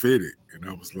super fitted, and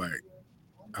I was like,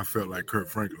 I felt like Kurt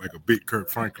Franklin, like a big Kurt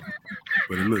Franklin,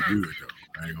 but it looked good though.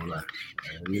 I ain't gonna lie,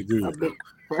 it looked good though.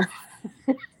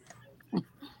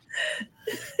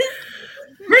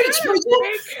 Preach.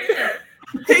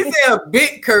 He said a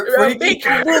big Kurt Franklin.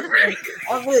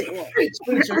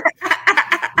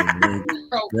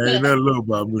 There ain't nothing little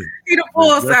about me.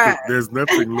 There's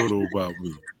nothing little about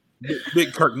me.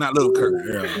 Big Kirk, not little Kirk.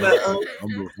 Yeah,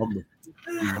 I'm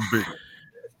big.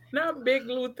 Not Big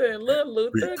Luther and Little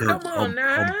Luther. Big Kurt. Come on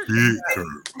now. I'm Big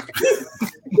Kurt.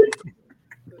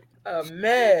 A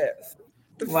mess.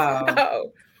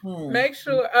 Wow. So, make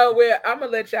sure. Oh well, I'm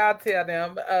gonna let y'all tell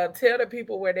them. Tell the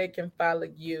people where they can follow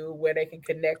you, where they can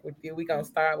connect with you. We're gonna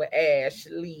start with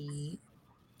Ashley.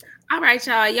 All right,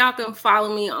 y'all. Y'all can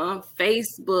follow me on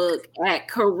Facebook at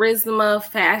Charisma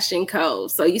Fashion Co.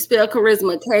 So you spell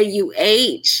charisma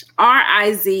KUHRIZMUH,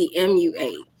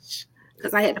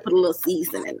 because I had to put a little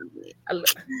seasoning in it.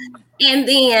 And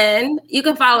then you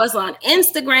can follow us on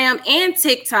Instagram and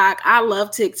TikTok. I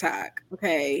love TikTok.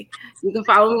 Okay. You can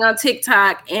follow me on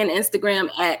TikTok and Instagram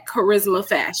at Charisma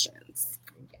Fashions.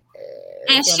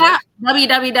 And shop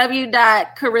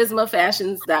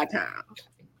www.charismafashions.com.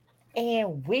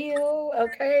 And Will,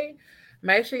 okay.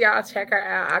 Make sure y'all check her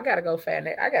out. I gotta go find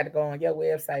that. I gotta go on your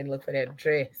website and look for that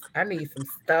dress. I need some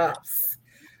stuffs.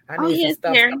 I need some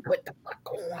stuff to put the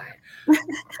fuck on.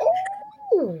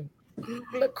 Ooh,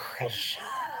 Lucretia.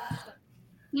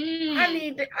 I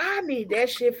need that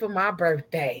shit for my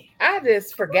birthday. I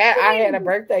just forgot I had a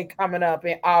birthday coming up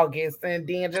in August and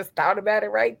then just thought about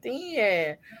it right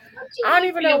then. I don't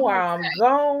even know where I'm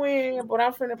going, but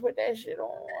I'm finna put that shit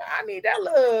on. I need that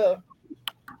little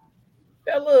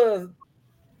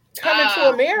Coming to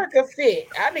America fit.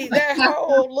 I need that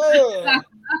whole look.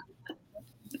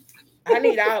 I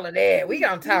need all of that. We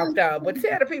gonna talk though, but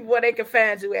tell the people where they can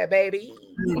find you at, baby.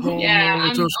 Yeah,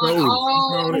 I'm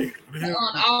on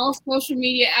all social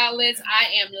media outlets. I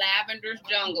am Lavender's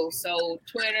Jungle. So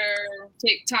Twitter,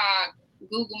 TikTok,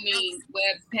 Google me,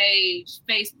 webpage,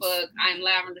 Facebook. I'm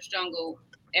Lavender's Jungle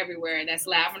everywhere. That's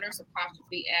Lavender's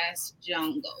 _S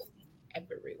Jungle.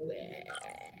 Everywhere.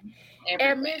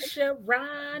 And Miss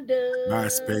Sharonda.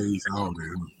 MySpace, all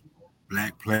that.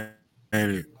 Black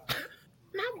Planet.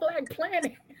 Not Black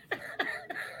Planet.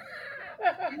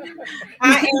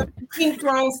 I am Pink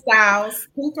Throne Styles.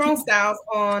 Pink Throne Styles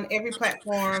on every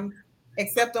platform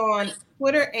except on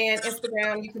Twitter and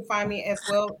Instagram. You can find me as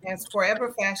well as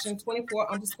Forever Fashion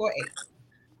 24_8.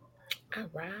 All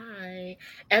right.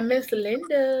 And Miss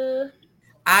Linda.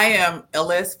 I am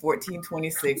LS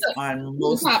 1426 on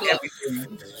most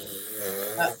everything.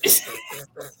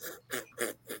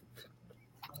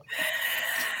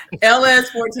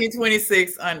 LS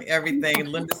 1426 on everything.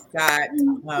 Linda Scott.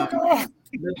 Linda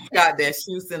Scott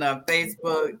Shoeston on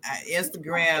Facebook,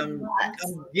 Instagram. I'm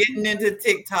getting into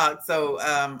TikTok, so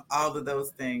all of those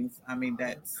things. I mean,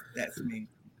 that's me.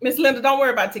 Miss Linda, don't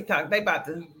worry about TikTok. They about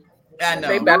to. I know.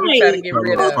 They about to try to get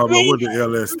rid of. Pablo, what the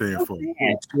LS stand for?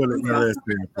 What the LS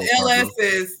stand for? LS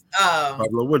is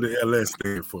Pablo, what the LS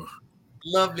stand for?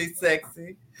 Lovely,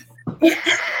 sexy. Look,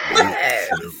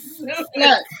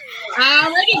 I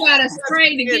already got a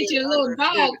spray to get your little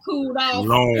dog cooled off.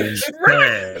 Long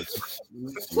staff.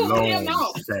 Long staff.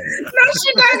 No,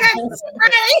 she got that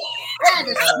spray.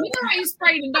 You know how you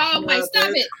spray the dog? Like,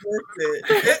 stop it.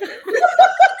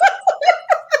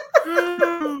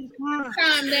 Calm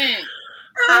down.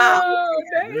 Oh,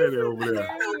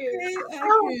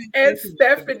 and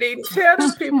Stephanie, tell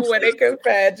the people where they can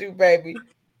find you, baby.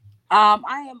 I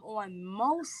am on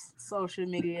most social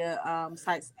media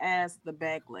sites as the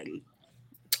Bag Lady.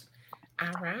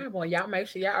 All right. Well, y'all make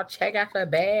sure y'all check out the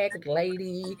Bag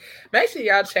Lady. Make sure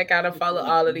y'all check out and follow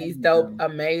all of these dope,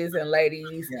 amazing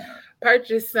ladies. Yeah.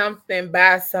 Purchase something,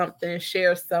 buy something,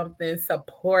 share something,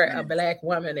 support a Black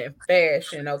woman in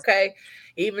fashion, okay?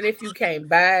 Even if you can't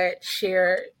buy it,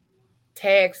 share it,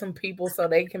 tag some people so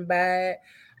they can buy it.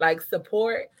 Like,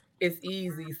 support is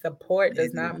easy. Support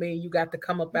does not mean you got to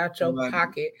come up out your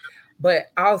pocket.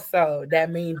 But also, that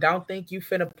means don't think you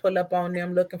finna pull up on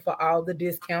them looking for all the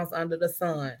discounts under the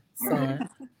sun, son.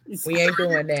 We ain't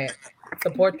doing that.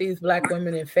 Support these Black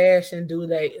women in fashion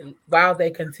while they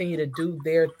continue to do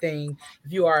their thing.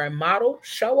 If you are a model,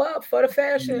 show up for the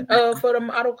fashion, for the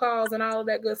model calls and all of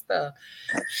that good stuff.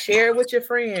 Share it with your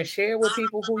friends. Share it with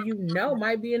people who you know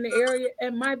might be in the area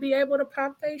and might be able to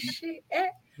pop their shit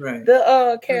at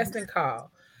the casting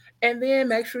call. And then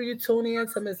make sure you tune in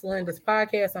to Miss Linda's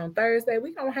podcast on Thursday.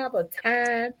 We're going to have a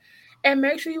time. And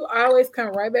make sure you always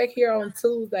come right back here on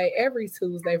Tuesday, every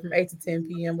Tuesday from 8 to 10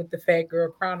 p.m. with the Fat Girl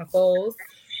Chronicles,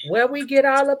 where we get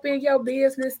all up in your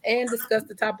business and discuss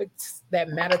the topics that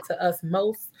matter to us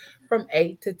most from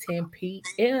 8 to 10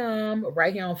 p.m.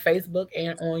 right here on Facebook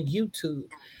and on YouTube.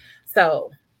 So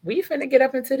we finna get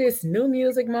up into this new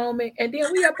music moment, and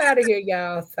then we up out of here,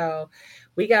 y'all. So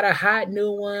we got a hot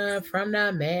new one from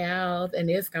the mouth, and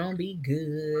it's gonna be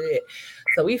good.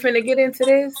 So we finna get into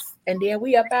this, and then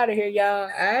we up out of here, y'all. All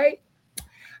right?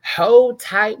 Hold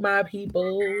tight, my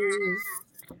peoples.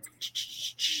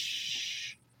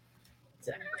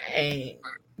 Dang.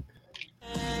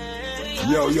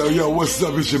 Yo, what's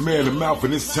up? It's your man, The Mouth,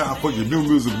 and it's time for your new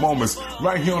music moments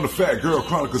right here on the Fat Girl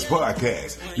Chronicles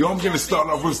podcast. Yo, I'm going to start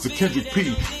off with the Kendrick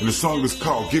P, and the song is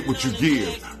called Get What You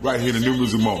Give, right here in the new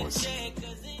music moments.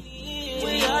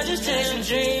 We are just chasing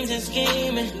dreams and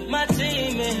scheming. My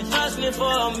team is hustling for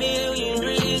a million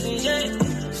reasons, yeah.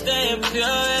 Staying pure,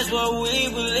 that's what we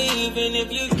believe in.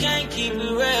 If you can't keep it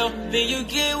real, then you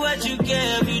get what you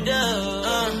give, you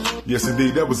done. Yes,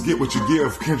 indeed, that was Get What You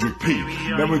Give, Kendrick P.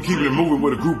 Now we're keeping it moving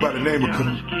with a group by the name of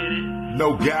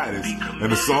No Guidance,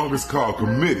 and the song is called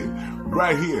Committed,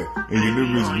 right here in your new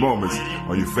music moments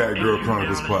on your Fat Girl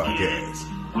Chronicles podcast.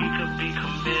 We could be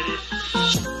committed.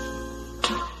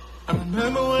 I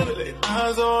remember when I laid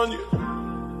eyes on you.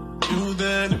 You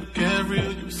then, you get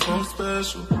real, you so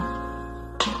special.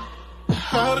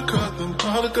 How to cut them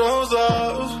particles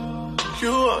off.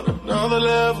 You on another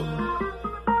level.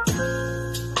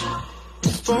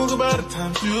 Spoke about the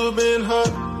times you've been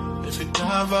hurt. If you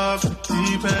dive off the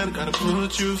deep end, gotta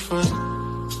put you first.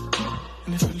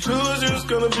 And if you lose, you's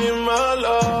gonna be my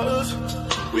loss.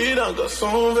 We done got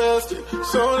so invested,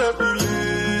 so let me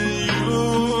lay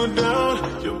you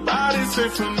down. Your body's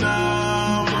safe from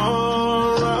now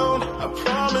around. I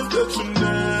promise that you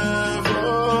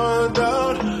never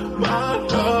doubt my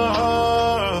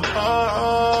love.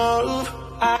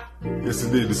 Yes,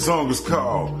 indeed. The song is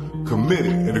called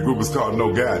Committed, and the group is called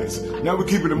No Guidance. Now we're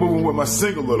keeping it moving with my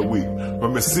single of the week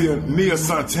from Miss Nia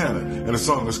Santana, and the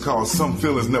song is called Some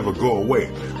Feelings Never Go Away.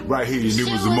 Right here, your new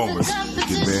music moments.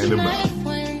 Get man to mouth.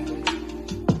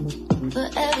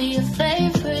 Forever your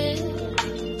favorite,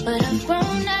 but I've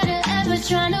grown out of ever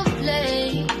trying to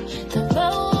play the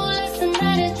role of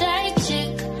somebody type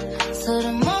chick. So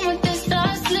the moment they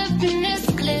start slipping, it's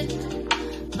click.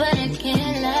 But I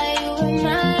can't lie, you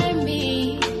remind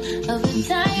me of the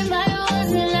time I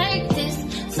wasn't like this.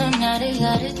 So now they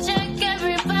gotta check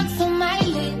every box on my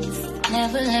list.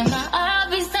 Never let my heart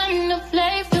be something to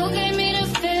play. You gave me the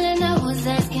feeling I was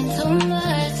asking too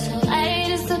much. So I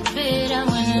disappeared, I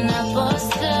went and I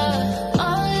bossed up.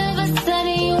 All of a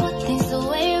sudden you want things the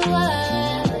way it was.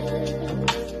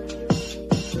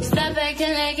 Stop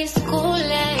acting like it's cool,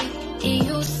 like it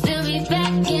used to be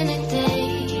back in the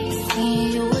day.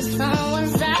 Seeing you with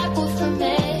someone's apple for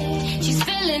me. She's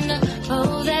feeling the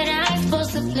role that I'm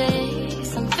supposed to play.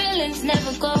 Some feelings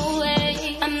never go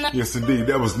away. Yes, indeed.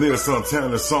 That was Nia Santana.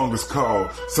 The song is called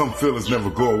Some Feelings Never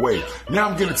Go Away. Now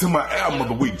I'm getting to my album of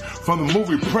the week from the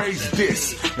movie Praise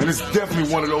This. And it's definitely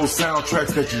one of those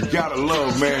soundtracks that you gotta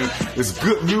love, man. It's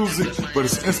good music, but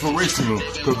it's inspirational.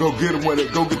 So go get them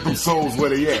go get them souls where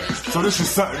they at. So this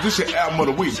is your album of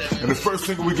the week. And the first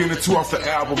thing we get into off the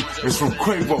album is from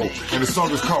Quavo. And the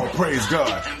song is called Praise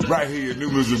God. Right here in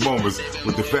New Music Moments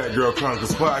with the Fat Girl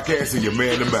Chronicles podcast and your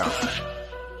man The Mouth.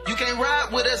 You can't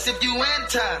ride with us if you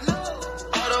anti.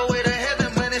 All the way to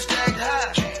heaven when it's stacked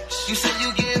high. You say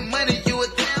you getting money, you a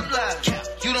damn lie.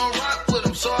 You don't rock with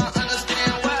them, so I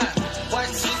understand why.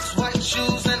 White suits, white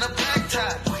shoes, and a black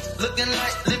tie. Looking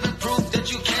like living proof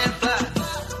that you can't fly.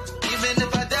 Even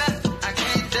if I die, I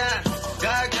can't die.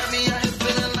 God got me out here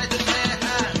feeling like the man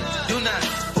I. Do not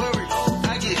worry,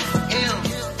 I get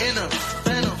in a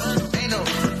phantom. Ain't no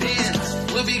pen.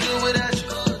 We'll be good without you.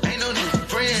 Ain't no new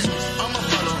friends.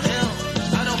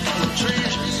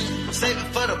 Save it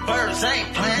for the birds, I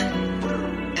ain't playing.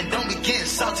 And don't be getting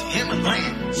salty,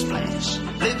 Himalayan. Splash.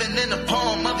 Living in the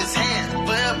palm of his hand.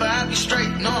 Forever I'll be straight,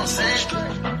 know what I'm saying?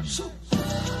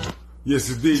 Yes,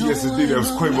 indeed. That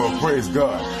was Quavo, Praise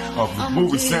God, of the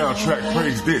movie soundtrack,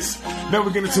 Praise This. Now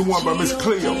we're getting to one by Miss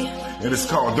Cleo, and it's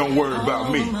called Don't Worry About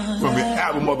Me, from your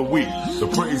album of the week, the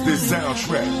Praise This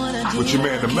soundtrack, with your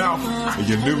man The Mouth and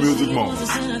your new music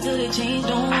moments.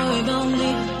 Don't worry about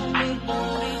me.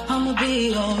 I'ma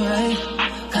be alright.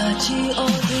 Got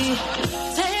G.O.D.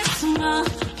 Test my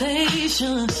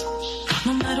patience.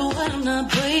 No matter what, I'm not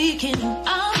breaking.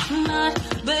 I'm not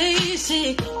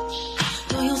basic.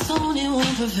 Though your soul, it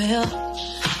won't prevail.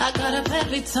 I got up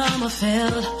every time I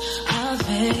failed.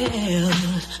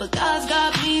 But God's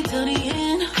got me till the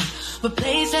end.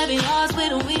 Replace every loss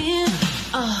with a win.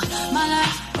 My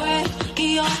life's great, get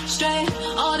you straight.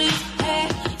 All this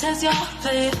hate, test your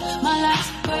faith. My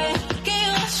life's great, get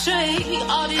you straight.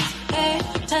 All this hate,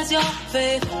 test your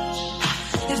faith.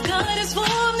 If God is for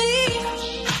me,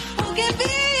 who can be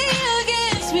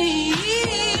against me?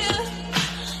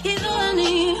 He's all I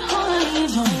need,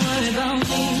 don't worry about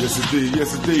me.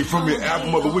 Yes, indeed. From your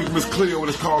album of the week, Miss Cleo, and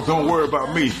it's called Don't Worry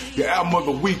About Me. Your album of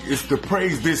the week is the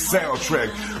Praise This soundtrack.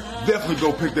 definitely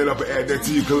go pick that up and add that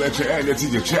to your collection, add that to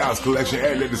your child's collection,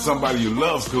 add that to somebody you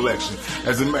love's collection.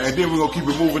 As a man, and then we're going to keep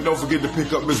it moving. Don't forget to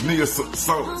pick up Miss Nia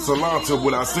Salanta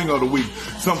with our single of the week,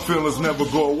 Some Feelings Never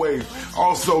Go Away.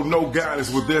 Also, No Guidance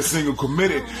with their single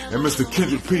Committed, and Mr.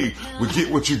 Kendrick P with Get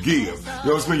What You Give.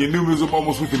 Yo, it's been your new music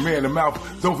moments with your man, The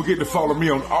Mouth. Don't forget to follow me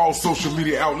on all social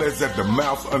media outlets at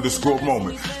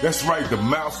 @TheMouth_moment. That's right,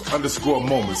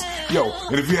 @TheMouth_moments. Yo,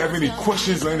 and if you have any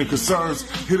questions or any concerns,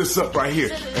 hit us up right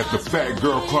here at the Fat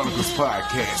Girl Chronicles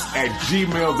Podcast at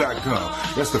gmail.com.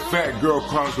 That's the Fat Girl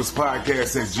Chronicles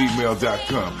Podcast at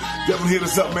gmail.com. Definitely hit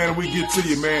us up, man, and we get to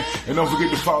you, man. And don't forget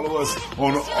to follow us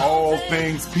on all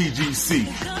things PGC,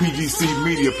 PGC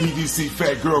Media, PGC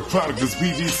Fat Girl Chronicles,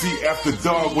 PGC After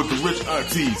Dog with the Rich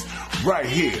Aunties, right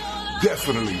here.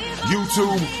 Definitely.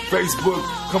 YouTube, Facebook,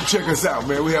 come check us out,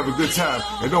 man. We have a good time.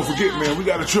 And don't forget, man, we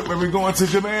got a trip, man. We're going to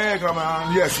Jamaica,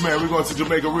 man. Yes, man, we're going to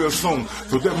Jamaica real soon.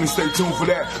 So definitely stay tuned for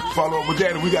that. Follow up with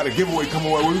that, and we got a giveaway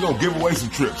coming away. We're going to give away some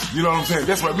trips. You know what I'm saying?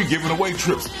 That's right, we giving away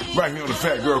trips right here on the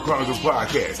Fat Girl Chronicles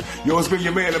Podcast. Yo, it's been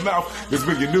your man, The Mouth. It's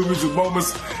been your new music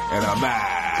moments, and I'm out.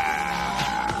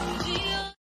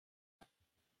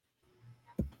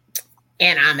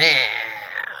 And I'm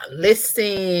out.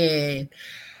 Listen.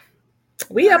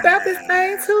 We about this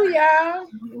thing too, y'all.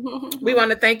 We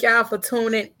want to thank y'all for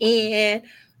tuning in.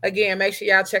 Again, make sure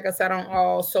y'all check us out on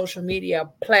all social media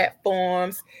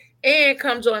platforms. And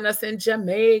come join us in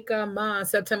Jamaica, man,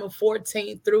 September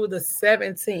 14th through the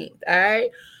 17th. All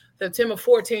right? September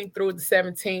 14th through the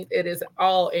 17th. It is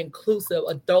all-inclusive,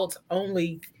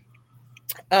 adults-only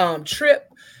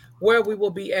trip, where we will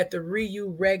be at the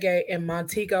Riu Reggae in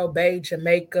Montego Bay,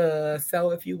 Jamaica. So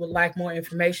if you would like more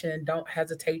information, don't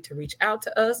hesitate to reach out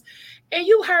to us. And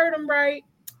you heard them right.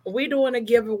 We're doing a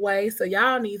giveaway. So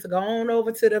y'all need to go on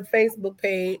over to the Facebook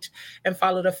page and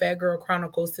follow the Fat Girl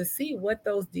Chronicles to see what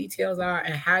those details are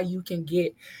and how you can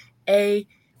get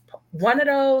one of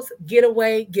those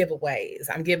getaway giveaways.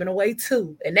 I'm giving away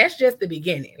 2. And that's just the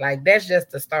beginning. Like, that's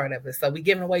just the start of it. So we're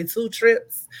giving away 2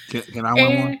 trips. Can I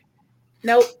win one?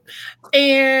 Nope.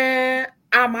 And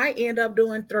I might end up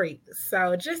doing 3.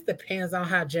 So it just depends on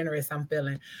how generous I'm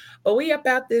feeling. But we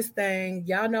about this thing.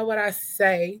 Y'all know what I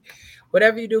say.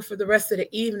 Whatever you do for the rest of the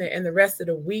evening and the rest of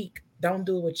the week, don't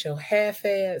do it with your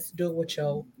half-ass. Do it with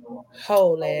your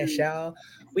whole ass, y'all.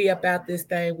 We about this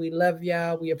thing. We love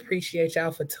y'all. We appreciate y'all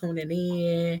for tuning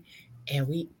in. And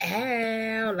we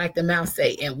out. Like the mouth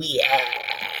say, and we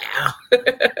out.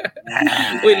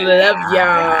 We love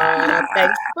y'all.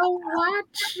 Thanks for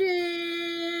watching.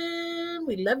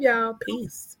 We love y'all.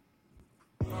 Peace.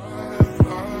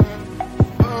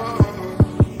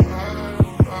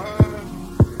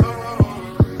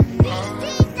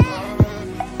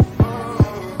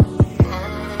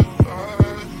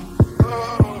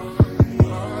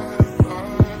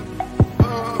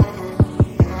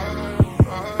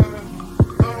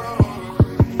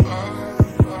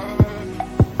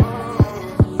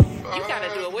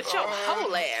 With your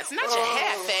whole ass, not your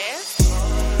half ass.